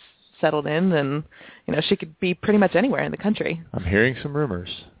 and she's settled in, and she could be pretty much anywhere in the country. I'm hearing some rumors.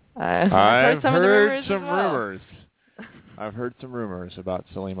 I've heard some rumors. I've heard some rumors about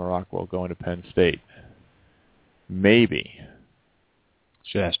Salima Rockwell going to Penn State. Maybe.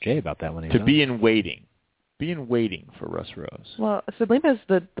 Should ask Jay about that one. To be in waiting. Be in waiting for Russ Rose. Well, Salima is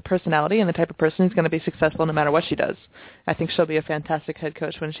the personality and the type of person who's going to be successful no matter what she does. I think she'll be a fantastic head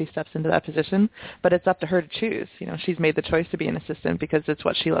coach when she steps into that position, but it's up to her to choose. She's made the choice to be an assistant because it's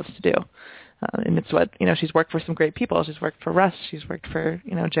what she loves to do. And it's what, she's worked for some great people. She's worked for Russ. She's worked for,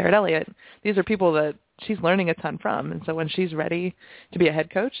 Jared Elliott. These are people that she's learning a ton from. And so when she's ready to be a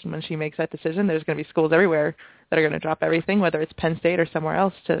head coach and when she makes that decision, there's going to be schools everywhere that are going to drop everything, whether it's Penn State or somewhere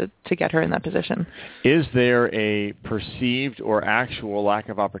else, to get her in that position. Is there a perceived or actual lack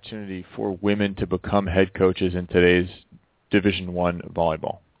of opportunity for women to become head coaches in today's Division I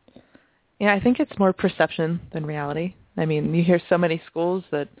volleyball? Yeah, I think it's more perception than reality. I mean, you hear so many schools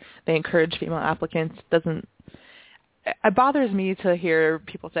that they encourage female applicants. It bothers me to hear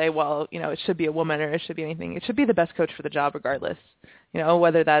people say, well, it should be a woman or it should be anything. It should be the best coach for the job regardless.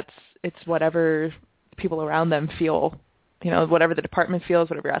 Whether it's whatever people around them feel, whatever the department feels,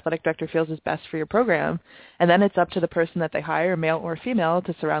 whatever your athletic director feels is best for your program. And then it's up to the person that they hire, male or female,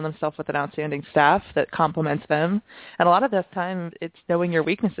 to surround themselves with an outstanding staff that complements them. And a lot of this time, it's knowing your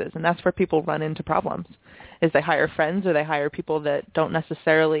weaknesses. And that's where people run into problems, is they hire friends or they hire people that don't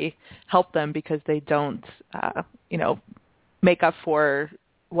necessarily help them because they don't, make up for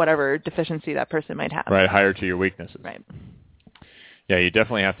whatever deficiency that person might have. Right, hire to your weaknesses. Right. Yeah, you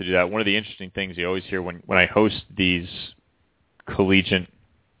definitely have to do that. One of the interesting things you always hear when I host these collegiate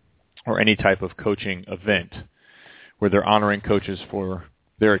or any type of coaching event where they're honoring coaches for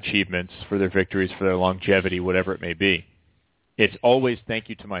their achievements, for their victories, for their longevity, whatever it may be, it's always thank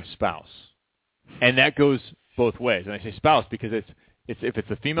you to my spouse. And that goes both ways. And I say spouse because it's if it's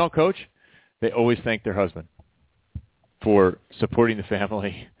a female coach, they always thank their husband for supporting the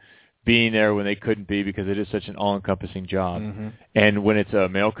family, being there when they couldn't be because it is such an all-encompassing job. Mm-hmm. And when it's a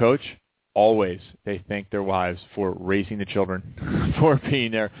male coach, always they thank their wives for raising the children, for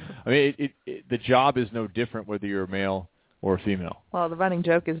being there. I mean, the job is no different whether you're a male or a female. Well, the running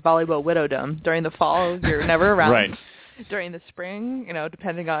joke is volleyball widowdom. During the fall, you're never around. Right. During the spring,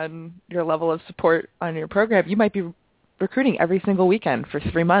 depending on your level of support on your program, you might be recruiting every single weekend for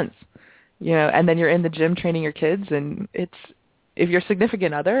 3 months. And then you're in the gym training your kids, and it's if your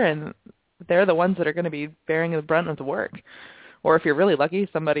significant other, and they're the ones that are going to be bearing the brunt of the work. Or if you're really lucky,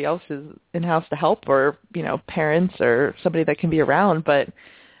 somebody else is in-house to help, or, parents or somebody that can be around. But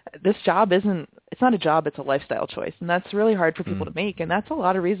this job it's not a job, it's a lifestyle choice. And that's really hard for people to make. And that's a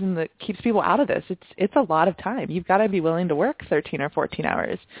lot of reason that keeps people out of this. It's a lot of time. You've got to be willing to work 13 or 14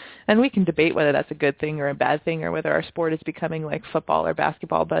 hours. And we can debate whether that's a good thing or a bad thing, or whether our sport is becoming like football or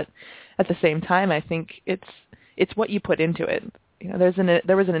basketball. But at the same time, I think it's what you put into it.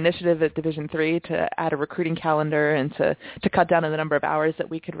 There was an initiative at Division III to add a recruiting calendar and to cut down on the number of hours that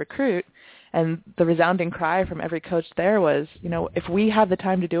we could recruit. And the resounding cry from every coach there was, if we have the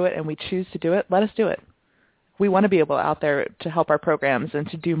time to do it and we choose to do it, let us do it. We want to be able out there to help our programs and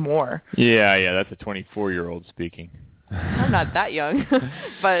to do more. Yeah, that's a 24-year-old speaking. I'm not that young,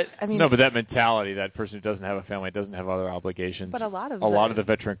 but I mean. No, but that mentality, that person who doesn't have a family, doesn't have other obligations. But a lot of the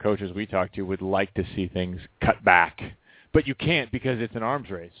veteran coaches we talk to would like to see things cut back. But you can't because it's an arms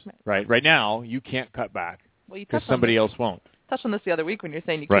race, right? Right now, you can't cut back because somebody else won't. Touched on this the other week when you're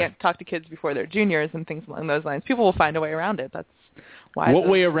saying you can't talk to kids before they're juniors and things along those lines. People will find a way around it. That's why. What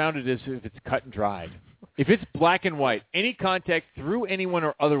way around it is if it's cut and dried? If it's black and white, any contact through anyone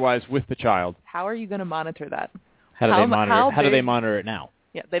or otherwise with the child. How are you going to monitor that? How do they monitor it now?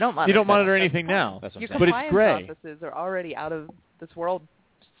 Yeah, they don't monitor. You don't monitor anything now. That's what I'm saying. But it's gray. Your compliance offices are already out of this world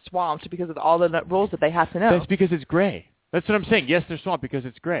swamped because of all the rules that they have to know. That's because it's gray. That's what I'm saying. Yes, they're swamped because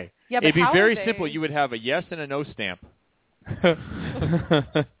it's gray. Yeah, but it'd be very simple. You would have a yes and a no stamp.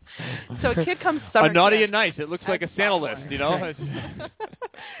 So a kid comes summer camp. A naughty camp. and nice. It looks like a Santa list,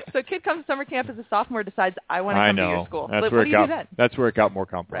 So a kid comes summer camp as a sophomore, decides, I want to come to your school. That's where it got more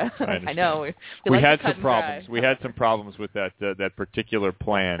complex. I know. We had some problems. We had some problems with that particular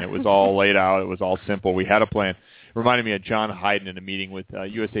plan. It was all laid out. It was all simple. We had a plan. It reminded me of John Hyden in a meeting with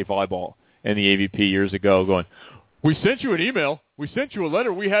USA Volleyball and the AVP years ago going, we sent you an email. We sent you a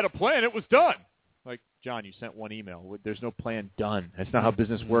letter. We had a plan. It was done. Like, John, you sent one email. There's no plan done. That's not how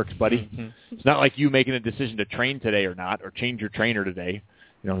business works, buddy. It's not like you making a decision to train today or not, or change your trainer today.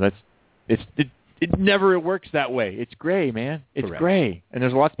 It never works that way. It's gray, man. It's Correct. gray. And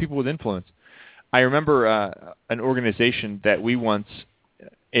there's lots of people with influence. I remember an organization that we once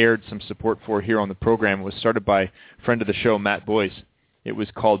aired some support for here on the program. It was started by a friend of the show, Matt Boyce. It was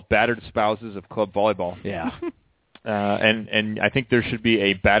called Battered Spouses of Club Volleyball. Yeah. And I think there should be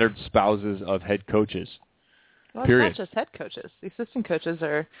a Battered Spouses of Head Coaches. Well, Period. it's not just head coaches. The assistant coaches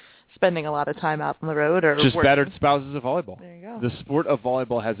are spending a lot of time out on the road or just working. battered spouses of volleyball. There you go. The sport of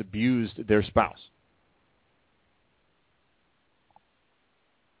volleyball has abused their spouse.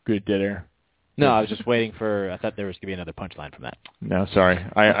 Good dead air. No, I was just waiting for. I thought there was going to be another punchline from that. No, sorry.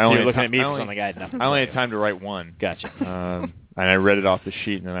 I only You're looking had at me I for only, something I had nothing. I only had time to write one. Gotcha. And I read it off the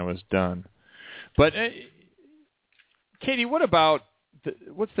sheet, and then I was done. But, Katie,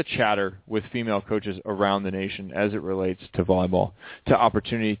 what's the chatter with female coaches around the nation as it relates to volleyball, to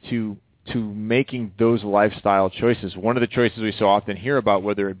opportunity to making those lifestyle choices? One of the choices we so often hear about,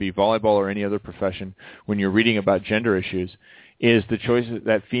 whether it be volleyball or any other profession, when you're reading about gender issues, is the choices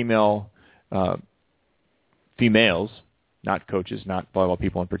that females, not coaches, not volleyball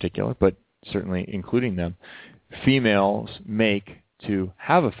people in particular, but certainly including them, females make to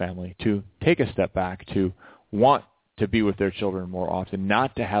have a family, to take a step back, to want to be with their children more often,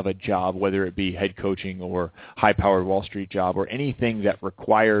 not to have a job, whether it be head coaching or high-powered Wall Street job or anything that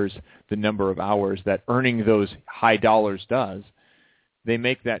requires the number of hours that earning those high dollars does. They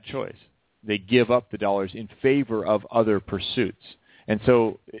make that choice. They give up the dollars in favor of other pursuits. And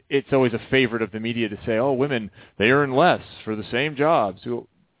so it's always a favorite of the media to say, oh, women, they earn less for the same jobs.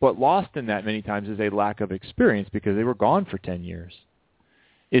 But lost in that many times is a lack of experience because they were gone for 10 years.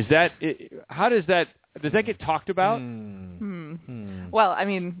 Does that get talkked about? Well, I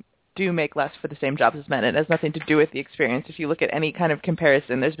mean, do make less for the same jobs as men. It has nothing to do with the experience. If you look at any kind of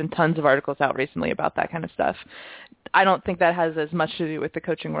comparison, there's been tons of articles out recently about that kind of stuff. I don't think that has as much to do with the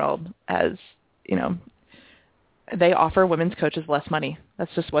coaching world as, they offer women's coaches less money.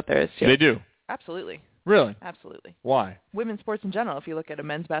 That's just what there is to it. They do? Absolutely. Really? Absolutely. Why? Women's sports in general. If you look at a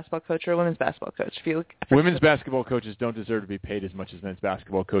men's basketball coach or a women's basketball coach, women's basketball coaches don't deserve to be paid as much as men's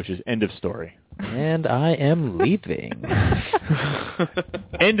basketball coaches. End of story. And I am leaving.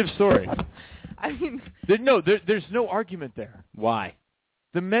 End of story. I mean, there's no argument there. Why?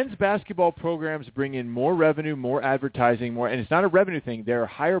 The men's basketball programs bring in more revenue, more advertising, and it's not a revenue thing. They're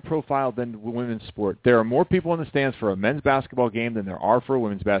higher profile than women's sport. There are more people in the stands for a men's basketball game than there are for a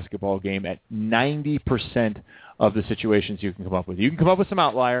women's basketball game at 90% of the situations you can come up with. You can come up with some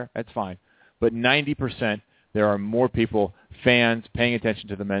outlier, that's fine. But 90%, there are more people, fans, paying attention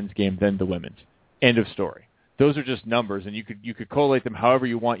to the men's game than the women's. End of story. Those are just numbers, and you could correlate them however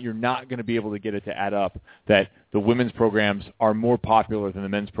you want. You're not going to be able to get it to add up that the women's programs are more popular than the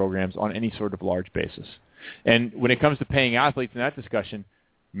men's programs on any sort of large basis. And when it comes to paying athletes in that discussion,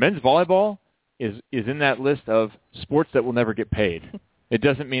 men's volleyball is in that list of sports that will never get paid. It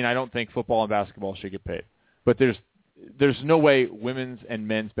doesn't mean I don't think football and basketball should get paid. But there's no way women's and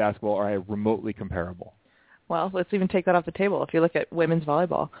men's basketball are remotely comparable. Well, let's even take that off the table. If you look at women's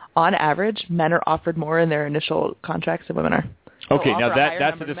volleyball, on average, men are offered more in their initial contracts than women are. Okay, now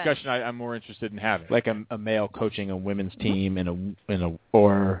that's a discussion I'm more interested in having. Like a male coaching a women's team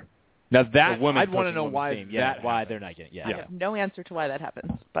or now that a woman I'd want to know why team. Why they're not getting. I have no answer to why that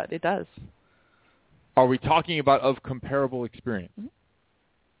happens, but it does. Are we talking about of comparable experience?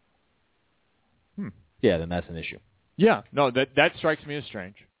 Yeah, then that's an issue. Yeah, no, that strikes me as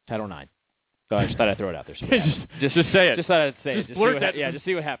strange. Title IX. So I just thought I'd throw it out there. So just say it. Just thought I'd say it. Just blurt that. Just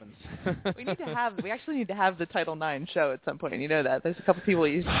see what happens. We actually need to have the Title IX show at some point. You know that. There's a couple people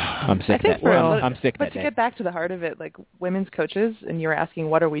you. I'm sick of that. I'm sick of that. But to get back to the heart of it, like women's coaches, and you were asking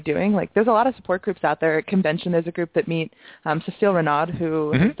what are we doing? Like there's a lot of support groups out there. At convention, there's a group that meet. Cecile Renaud,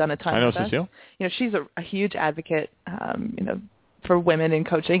 who has done a ton. I know with Cecile. Us. She's a huge advocate. For women in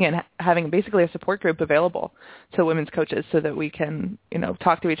coaching and having basically a support group available to women's coaches so that we can,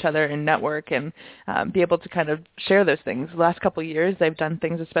 talk to each other and network and be able to kind of share those things. The last couple of years, they've done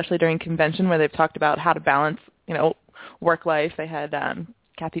things, especially during convention, where they've talked about how to balance, work life. They had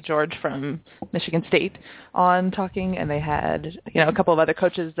Kathy George from Michigan State on talking, and they had, a couple of other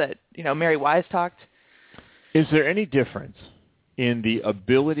coaches that, Mary Wise talked. Is there any difference in the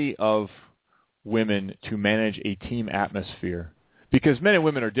ability of women to manage a team atmosphere? Because men and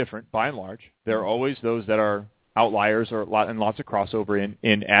women are different, by and large. There are always those that are outliers and lots of crossover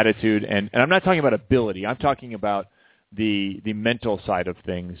in attitude. And I'm not talking about ability. I'm talking about the mental side of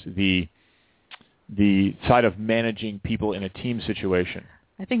things, the side of managing people in a team situation.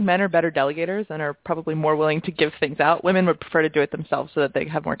 I think men are better delegators and are probably more willing to give things out. Women would prefer to do it themselves so that they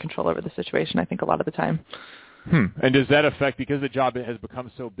have more control over the situation, I think, a lot of the time. And does that affect, because the job has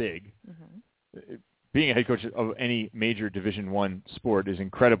become so big, being a head coach of any major Division I sport is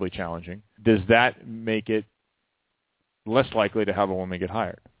incredibly challenging. Does that make it less likely to have a woman get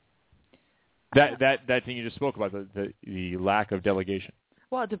hired? That thing you just spoke about, the lack of delegation.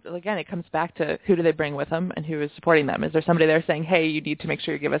 Well, again, it comes back to who do they bring with them and who is supporting them. Is there somebody there saying, hey, you need to make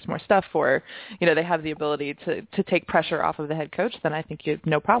sure you give us more stuff, or, they have the ability to take pressure off of the head coach, then I think you have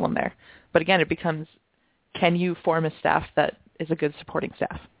no problem there. But again, it becomes, can you form a staff that is a good supporting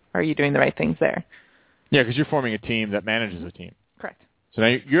staff? Are you doing the right things there? Yeah, because you're forming a team that manages a team. Correct. So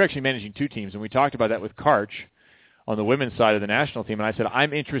now you're actually managing two teams, and we talked about that with Karch on the women's side of the national team, and I said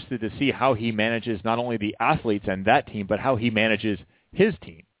I'm interested to see how he manages not only the athletes and that team, but how he manages his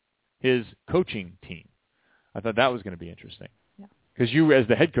team, his coaching team. I thought that was going to be interesting. Yeah. Because you, as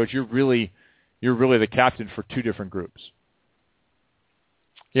the head coach, you're really the captain for two different groups.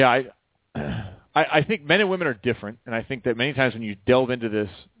 Yeah, I think men and women are different, and I think that many times when you delve into this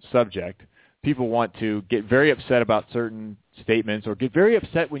subject, people want to get very upset about certain statements or get very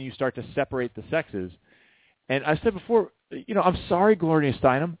upset when you start to separate the sexes. And I said before, I'm sorry, Gloria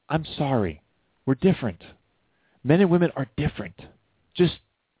Steinem. I'm sorry. We're different. Men and women are different. Just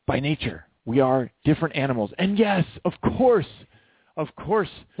by nature, we are different animals. And yes, of course, Doesn't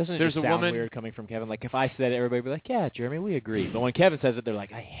it there's just a sound woman. weird coming from Kevin? Like if I said it, everybody would be like, "Yeah, Jeremy, we agree." But when Kevin says it, they're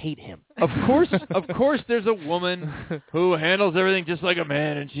like, "I hate him." Of course, there's a woman who handles everything just like a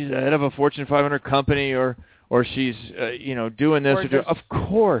man, and she's the head of a Fortune 500 company, or she's doing this. Of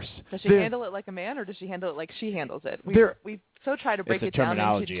course. Does she handle it like a man, or does she handle it like she handles it? We so try to break it down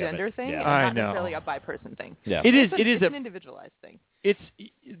into gender thing, and not necessarily a by-person thing. Yeah. It's an individualized thing. It's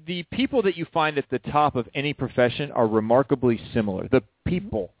the people that you find at the top of any profession are remarkably similar. The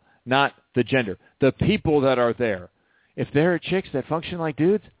people, not the gender. The people that are there. If there are chicks that function like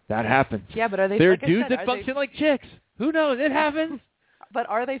dudes, that happens. Yeah, but are they? There are dudes that function like chicks. Who knows? It happens. But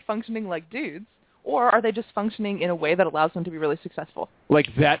are they functioning like dudes, or are they just functioning in a way that allows them to be really successful? Like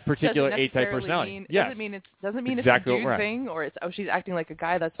that particular A-type personality. Doesn't mean it's a dude thing, or it's she's acting like a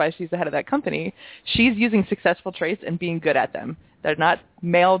guy, that's why she's the head of that company. She's using successful traits and being good at them. They're not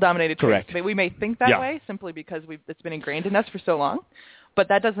male-dominated traits. Correct. We may think that way simply because it's been ingrained in us for so long, but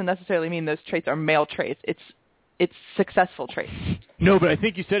that doesn't necessarily mean those traits are male traits. It's successful traits. No, but I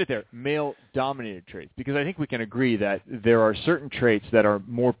think you said it there, male-dominated traits, because I think we can agree that there are certain traits that are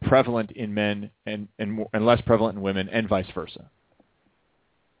more prevalent in men and less prevalent in women, and vice versa.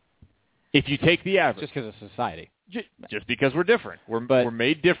 If you take the average. Just because of society. Just because we're different. We're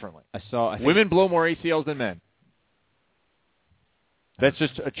made differently. I think women blow more ACLs than men. That's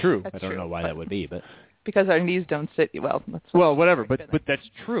just true. I don't know why that would be, but... Because our knees don't sit well. Whatever, but that's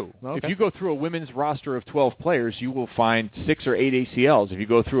true. Okay. If you go through a women's roster of 12 players, you will find 6 or 8 ACLs. If you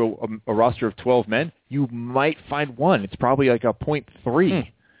go through a roster of 12 men, you might find one. It's probably like a 0.3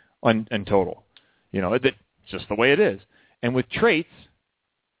 in total. That's just the way it is. And with traits,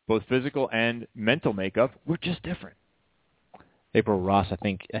 both physical and mental makeup, we're just different. April Ross, I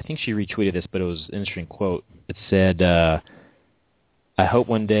think she retweeted this, but it was an interesting quote. It said, I hope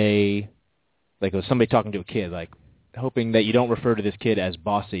one day... Like it was somebody talking to a kid, like hoping that you don't refer to this kid as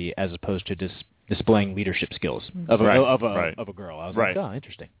bossy as opposed to displaying leadership skills of a girl. I was like, oh,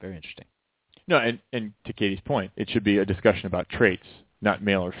 interesting, very interesting. No, and to Katie's point, it should be a discussion about traits, not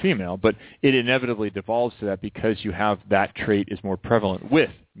male or female, but it inevitably devolves to that because you have that trait is more prevalent with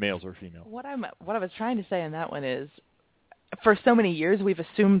males or females. What I was trying to say in that one is, for so many years we've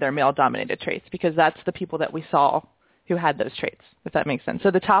assumed they're male-dominated traits because that's the people that we saw who had those traits, if that makes sense.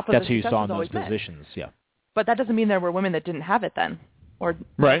 So the top of that's the who you saw in those men. positions, yeah. But that doesn't mean there were women that didn't have it then, or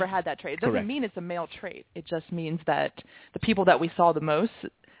never had that trait. It doesn't mean it's a male trait. It just means that the people that we saw the most,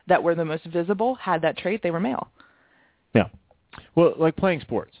 that were the most visible, had that trait. They were male. Yeah. Well, like playing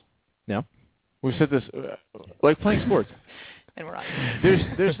sports. Yeah. We've said this, like playing sports. And we're on.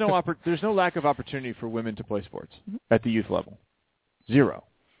 There's no lack of opportunity for women to play sports at the youth level. Zero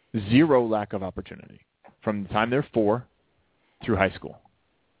lack of opportunity. From the time they're 4 through high school.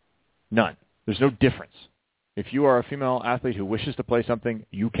 None. There's no difference. If you are a female athlete who wishes to play something,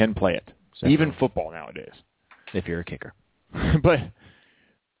 you can play it. Even football nowadays. If you're a kicker.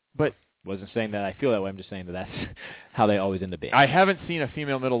 But wasn't saying that I feel that way. I'm just saying that that's how they always end up being. I haven't seen a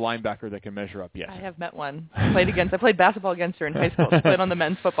female middle linebacker that can measure up yet. I have met one. I played basketball against her in high school. She played on the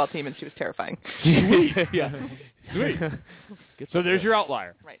men's football team, and she was terrifying. Sweet. Yeah. Sweet. So there's your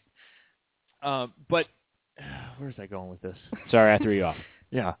outlier. Right. But where's I going with this? Sorry, I threw you off.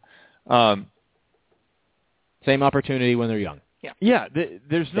 Yeah. Same opportunity when they're young. Yeah. Yeah.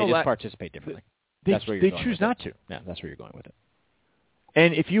 There's no they just participate differently. That's where you're going. They choose not to. Yeah, that's where you're going with it.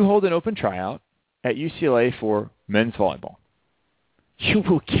 And if you hold an open tryout at UCLA for men's volleyball, you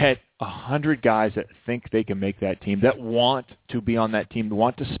will get 100 guys that think they can make that team, that want to be on that team,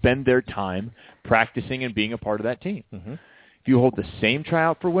 want to spend their time practicing and being a part of that team. Mm-hmm. If you hold the same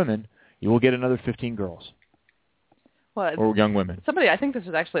tryout for women, you will get another 15 girls. or young women? Somebody, I think this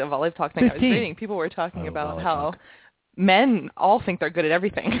was actually a Volley Talk thing 15. I was reading. People were talking about how men all think they're good at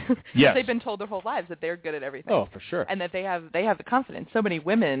everything. Yes. They've been told their whole lives that they're good at everything. Oh, for sure. And that they have the confidence. So many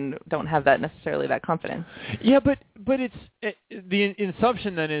women don't have that confidence. Yeah, but the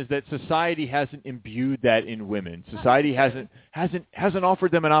assumption then is that society hasn't imbued that in women. Society hasn't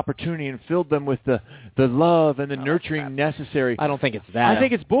offered them an opportunity and filled them with the love and the nurturing necessary. I don't think it's that. I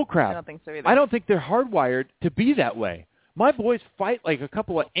think it's bullcrap. I don't think so either. I don't think they're hardwired to be that way. My boys fight like a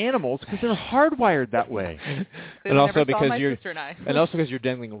couple of animals because they're hardwired that way. And also because you're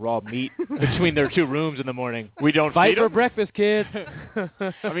dangling raw meat between their two rooms in the morning. We don't fight feed for them? breakfast, kids.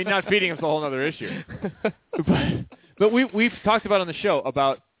 I mean, not feeding is a whole other issue. But we've talked about on the show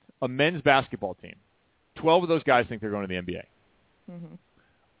about a men's basketball team. 12 of those guys think they're going to the NBA. Mm-hmm.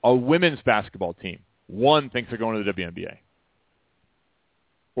 A women's basketball team, 1 thinks they're going to the WNBA.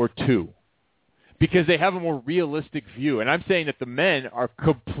 Or 2. Because they have a more realistic view. And I'm saying that the men are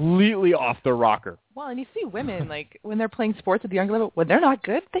completely off the rocker. Well, and you see women, like, when they're playing sports at the younger level, when they're not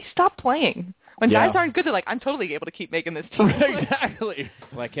good, they stop playing. When guys aren't good, they're like, I'm totally able to keep making this team. Exactly.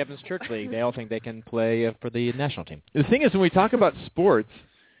 Like Kevin's church league, they all think they can play for the national team. The thing is, when we talk about sports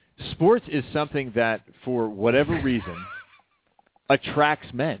is something that, for whatever reason,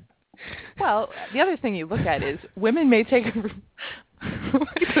 attracts men. Well, the other thing you look at is women may take...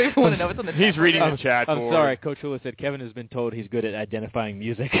 I even want to know what's on the chat. He's reading the chat board. I'm sorry. Coach Hula said Kevin has been told he's good at identifying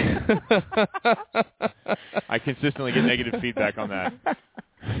music. I consistently get negative feedback on that.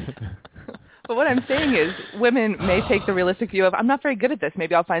 But what I'm saying is women may take the realistic view of, I'm not very good at this.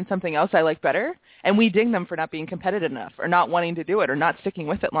 Maybe I'll find something else I like better. And we ding them for not being competitive enough or not wanting to do it or not sticking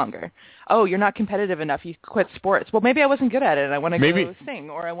with it longer. Oh, you're not competitive enough. You quit sports. Well, maybe I wasn't good at it and I want to go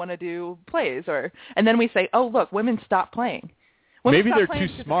sing or I want to do plays. And then we say, oh, look, women stop playing. Maybe they're too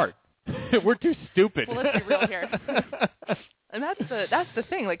smart. We're too stupid. Well, let's be real here. And that's the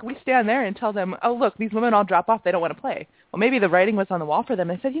thing. Like, we stand there and tell them, oh, look, these women all drop off. They don't want to play. Well, maybe the writing was on the wall for them.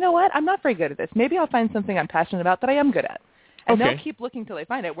 They said, you know what? I'm not very good at this. Maybe I'll find something I'm passionate about that I am good at. And they'll keep looking till they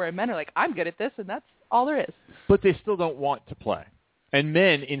find it, where men are like, I'm good at this, and that's all there is. But they still don't want to play. And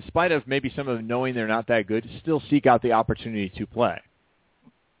men, in spite of maybe some of them knowing they're not that good, still seek out the opportunity to play.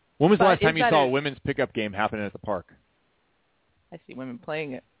 When was the last time you saw a women's pickup game happen at the park? I see women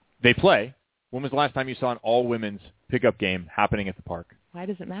playing it. They play. When was the last time you saw an all-women's pickup game happening at the park? Why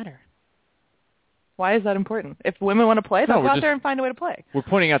does it matter? Why is that important? If women want to play, they'll go out there and find a way to play. We're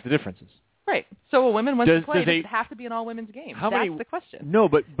pointing out the differences. Right. So a woman wants to play. Does it have to be an all-women's game? That's the question. No,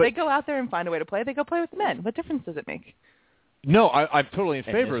 but they go out there and find a way to play. They go play with the men. What difference does it make? No, I'm totally in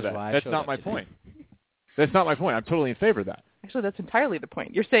favor of that. That's not my point. That's not my point. I'm totally in favor of that. Actually, that's entirely the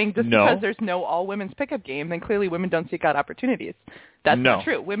point. You're saying just because there's no all-women's pickup game, then clearly women don't seek out opportunities. That's not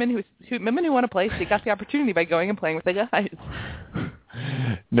true. Women who want to play seek out the opportunity by going and playing with the guys.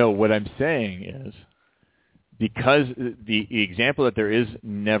 No, what I'm saying is because the example that there is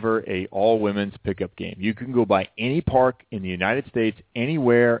never a all-women's pickup game. You can go by any park in the United States,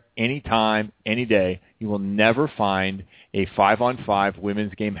 anywhere, anytime, any day. You will never find a 5-on-5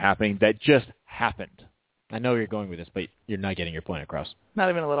 women's game happening that just happened. I know where you're going with this, but you're not getting your point across. Not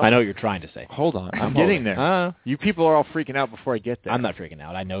even a little. I know what you're trying to say. Hold on. I'm getting there. You people are all freaking out before I get there. I'm not freaking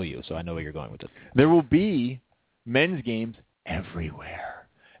out. I know you, so I know where you're going with it. There will be men's games everywhere,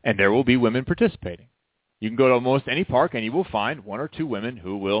 and there will be women participating. You can go to almost any park, and you will find 1 or 2 women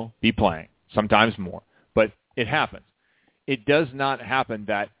who will be playing, sometimes more. But it happens. It does not happen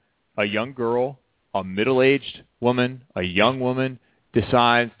that a young girl, a middle-aged woman, a young woman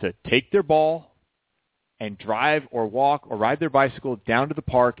decides to take their ball and drive or walk or ride their bicycle down to the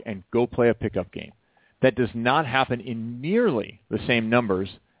park and go play a pickup game. That does not happen in nearly the same numbers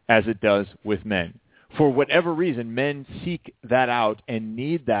as it does with men. For whatever reason, men seek that out and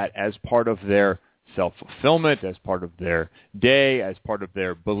need that as part of their self-fulfillment, as part of their day, as part of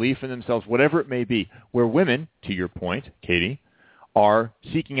their belief in themselves, whatever it may be. Where women, to your point, Katie, are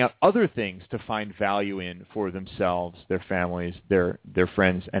seeking out other things to find value in for themselves, their families, their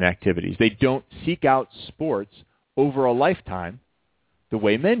friends, and activities. They don't seek out sports over a lifetime the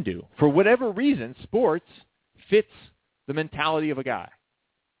way men do. For whatever reason, sports fits the mentality of a guy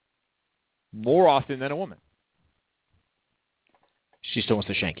more often than a woman. She still wants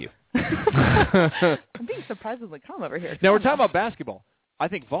to shank you. I'm being surprisingly calm over here. Now, we're talking about basketball. I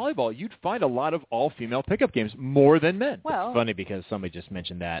think volleyball, you'd find a lot of all-female pickup games more than men. Well, it's funny because somebody just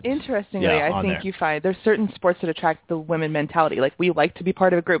mentioned that. Interestingly, I think you find there's certain sports that attract the women mentality. Like, we like to be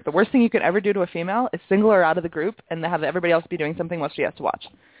part of a group. The worst thing you could ever do to a female is single her out of the group and have everybody else be doing something while she has to watch.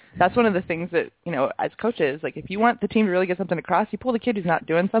 That's one of the things that, as coaches, like, if you want the team to really get something across, you pull the kid who's not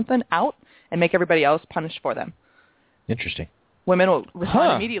doing something out and make everybody else punish for them. Interesting. Women will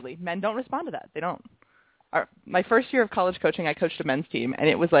respond immediately. Men don't respond to that. They don't. My first year of college coaching, I coached a men's team, and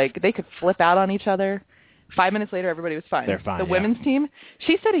it was like they could flip out on each other. 5 minutes later, everybody was fine. They're fine. The women's team,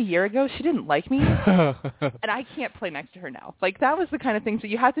 she said a year ago she didn't like me, and I can't play next to her now. Like, that was the kind of thing. So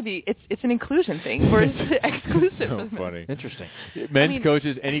you have to be. It's an inclusion thing, where it's exclusive. So funny. Interesting. Men's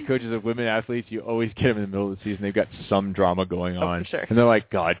coaches, any coaches of women athletes, you always get them in the middle of the season. They've got some drama going on, for sure. and they're like,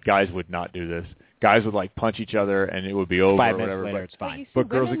 God, guys would not do this. Guys would like punch each other, and it would be over. 5 or minutes whatever. later, it's fine. But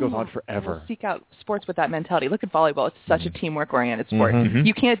girls, it goes on Will forever. seek out sports with that mentality. Look at volleyball; it's such a teamwork-oriented sport. Mm-hmm.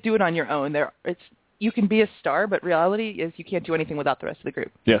 You can't do it on your own. You can be a star, but reality is you can't do anything without the rest of the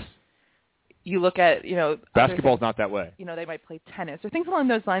group. Yes. You look at, basketball's not that way. They might play tennis or things along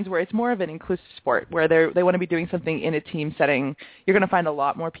those lines where it's more of an inclusive sport where they want to be doing something in a team setting. You're going to find a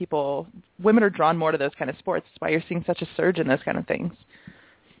lot more people. Women are drawn more to those kind of sports. That's why you're seeing such a surge in those kind of things.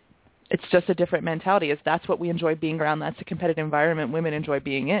 It's just a different mentality. That's what we enjoy being around. That's the competitive environment women enjoy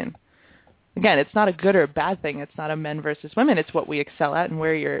being in. Again, it's not a good or a bad thing. It's not a men versus women. It's what we excel at and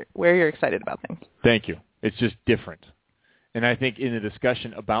where you're excited about things. Thank you. It's just different. And I think in the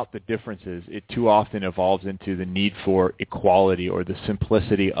discussion about the differences, it too often evolves into the need for equality or the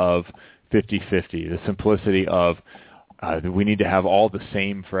simplicity of 50-50, the simplicity of we need to have all the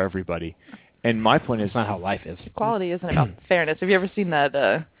same for everybody. And my point is, it's not how life is. Equality isn't about fairness. Have you ever seen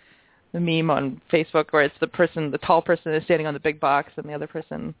the meme on Facebook where it's the tall person is standing on the big box and the other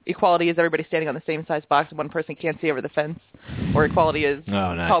person, equality is everybody standing on the same size box and one person can't see over the fence, or equality is the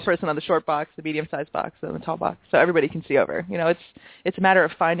tall person on the short box, the medium sized box, and the tall box, so everybody can see over. It's a matter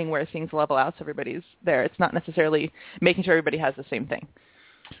of finding where things level out so everybody's there. It's not necessarily making sure everybody has the same thing.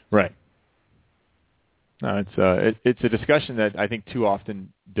 Right. No, it's a discussion that I think too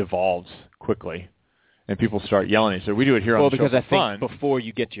often devolves quickly. And people start yelling at each other. We do it here on the show for fun. Well, because I think before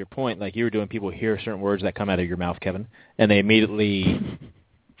you get to your point, like you were doing, people hear certain words that come out of your mouth, Kevin, and they immediately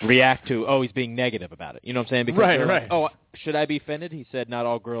react to, he's being negative about it. You know what I'm saying? Because right. Like, should I be offended? He said not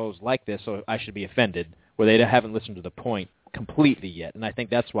all girls like this, so I should be offended, where they haven't listened to the point completely yet. And I think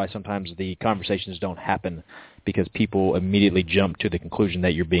that's why sometimes the conversations don't happen, because people immediately jump to the conclusion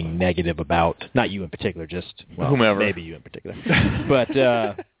that you're being negative about, not you in particular, just whomever. Maybe you in particular.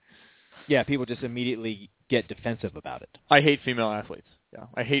 But yeah, people just immediately get defensive about it. I hate female athletes. Yeah,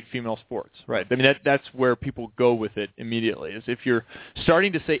 I hate female sports. Right. I mean, that's where people go with it immediately. Is if you're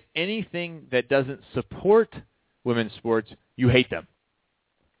starting to say anything that doesn't support women's sports, you hate them.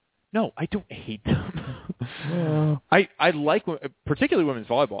 No, I don't hate them. I like, particularly women's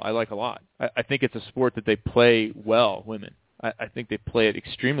volleyball. I like a lot. I think it's a sport that they play well. Women. I think they play it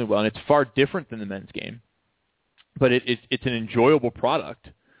extremely well, and it's far different than the men's game. But it's an enjoyable product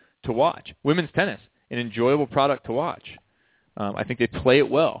to watch. Women's tennis, an enjoyable product to watch. I think they play it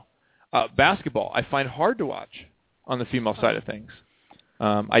well. Basketball, I find hard to watch on the female side of things.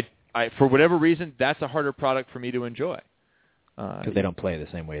 I for whatever reason, that's a harder product for me to enjoy. Because they don't play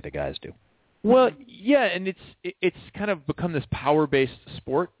the same way the guys do. Well, yeah, and it's kind of become this power-based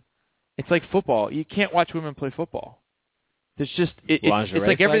sport. It's like football. You can't watch women play football. It's just it's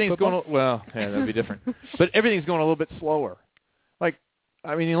like everything's going. Well, yeah, that'd be different. But everything's going a little bit slower. Like,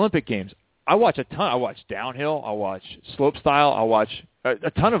 I mean, the Olympic Games, I watch a ton. I watch downhill. I watch slopestyle. I watch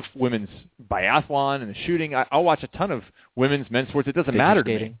a ton of women's biathlon and the shooting. I'll watch a ton of women's, men's sports. It doesn't matter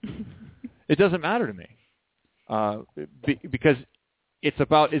to me. It doesn't matter to me because it's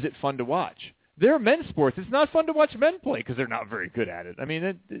about, is it fun to watch? There are men's sports. It's not fun to watch men play because they're not very good at it. I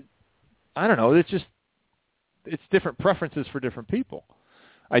mean, I don't know. It's different preferences for different people.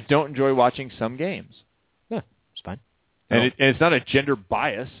 I don't enjoy watching some games. Yeah, it's fine. And it's not a gender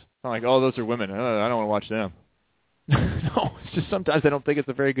bias. It's not like, those are women. I don't want to watch them. No, it's just sometimes I don't think it's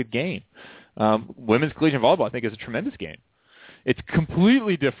a very good game. Women's collegiate volleyball, I think, is a tremendous game. It's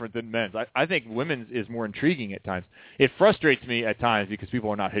completely different than men's. I think women's is more intriguing at times. It frustrates me at times because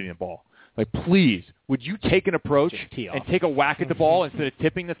people are not hitting the ball. Like, please, would you take an approach and take a whack at the ball instead of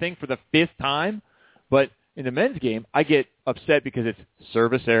tipping the thing for the 5th time? But in the men's game, I get upset because it's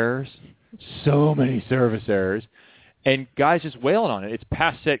service errors, so many service errors, and guys just wailing on it. It's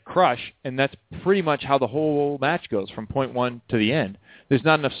pass, set, crush, and that's pretty much how the whole match goes from point one to the end. There's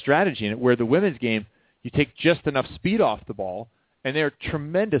not enough strategy in it, where the women's game, you take just enough speed off the ball, and they're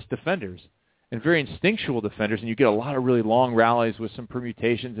tremendous defenders and very instinctual defenders, and you get a lot of really long rallies with some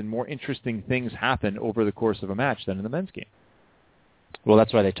permutations, and more interesting things happen over the course of a match than in the men's game. Well,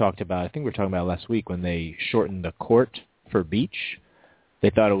 that's why they talked about, I think we were talking about last week, when they shortened the court for beach, they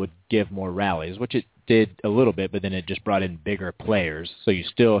thought it would give more rallies, which it did a little bit, but then it just brought in bigger players. So you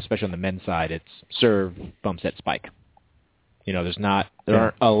still, especially on the men's side, it's serve, bump, set, spike. You know, there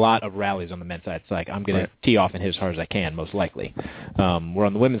aren't a lot of rallies on the men's side. It's like, I'm going to tee off and hit as hard as I can, most likely. Where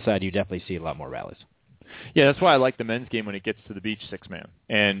on the women's side, you definitely see a lot more rallies. Yeah, that's why I like the men's game when it gets to the beach six-man.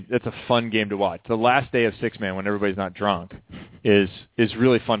 And it's a fun game to watch. The last day of six-man, when everybody's not drunk, is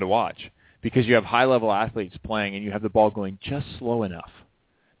really fun to watch because you have high-level athletes playing and you have the ball going just slow enough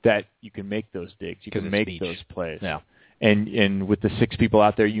that you can make those digs. You can make those plays. Yeah. And with the 6 people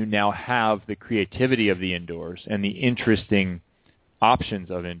out there, you now have the creativity of the indoors and the interesting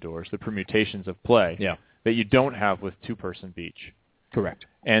options of indoors, the permutations of play that you don't have with two-person beach. Correct.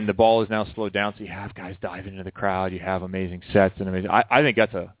 And the ball is now slowed down, so you have guys dive into the crowd. You have amazing sets and amazing. I think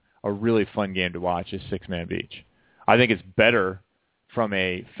that's a really fun game to watch is six-man beach. I think it's better from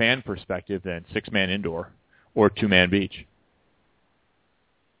a fan perspective than six-man indoor or two-man beach.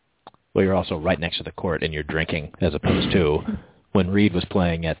 Well, you're also right next to the court and you're drinking as opposed to when Reed was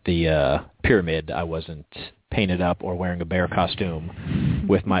playing at the Pyramid, I wasn't painted up or wearing a bear costume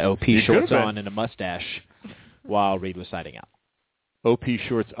with my OP shorts on and a mustache while Reed was siding out. OP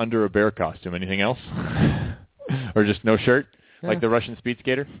shorts under a bear costume. Anything else? Or just no shirt? Like the Russian speed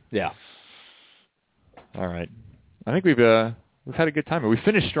skater? Yeah. All right. I think we've had a good time. We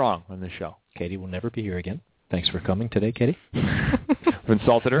finished strong on this show. Katie will never be here again. Thanks for coming today, Katie. We've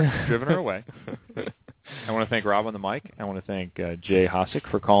insulted her, driven her away. I want to thank Rob on the mic. I want to thank Jay Hosick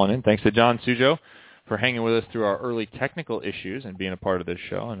for calling in. Thanks to John Sujo for hanging with us through our early technical issues and being a part of this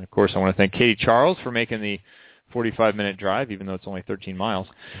show. And, of course, I want to thank Katie Charles for making the 45-minute drive, even though it's only 13 miles,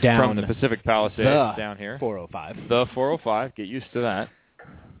 down from the Pacific Palisades down here. 405. The 405. Get used to that.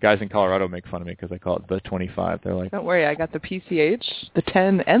 Guys in Colorado make fun of me because I call it the 25. They're like, don't worry, I got the PCH, the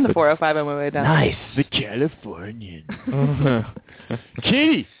 10, and the 405 on my way down. Nice. The Californian.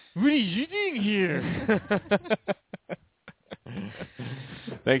 Katie, what are you doing here?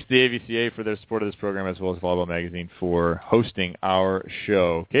 Thanks to the AVCA for their support of this program as well as Volleyball Magazine for hosting our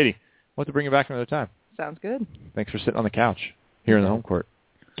show. Katie, we'll have to bring you back another time. Sounds good. Thanks for sitting on the couch here in the home court.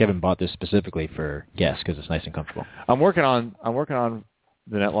 Kevin bought this specifically for guests because it's nice and comfortable. I'm working on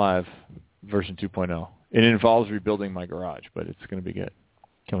the Net Live version 2.0. It involves rebuilding my garage, but it's going to be good.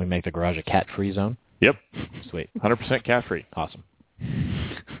 Can we make the garage a cat-free zone? Yep. Sweet. 100% cat-free. Awesome.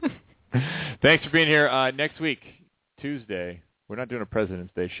 Thanks for being here. Next week, Tuesday, we're not doing a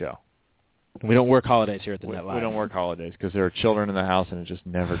President's Day show. We don't work holidays here at the Net Live. We don't work holidays because there are children in the house, and it just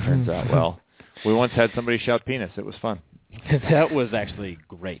never turns out well. We once had somebody shout penis. It was fun. That was actually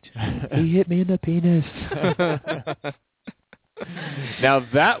great. He hit me in the penis. Now,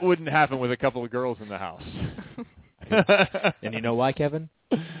 that wouldn't happen with a couple of girls in the house. And you know why, Kevin?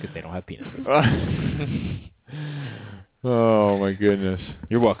 Because they don't have penises. Oh, my goodness.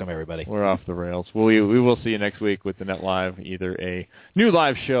 You're welcome, everybody. We're off the rails. We will see you next week with the Net Live, either a new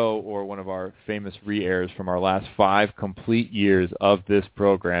live show or one of our famous re-airs from our last 5 complete years of this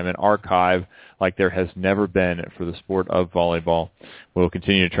program, an archive like there has never been for the sport of volleyball. We'll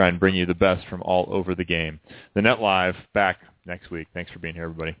continue to try and bring you the best from all over the game. The Net Live back next week. Thanks for being here,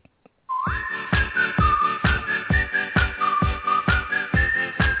 everybody.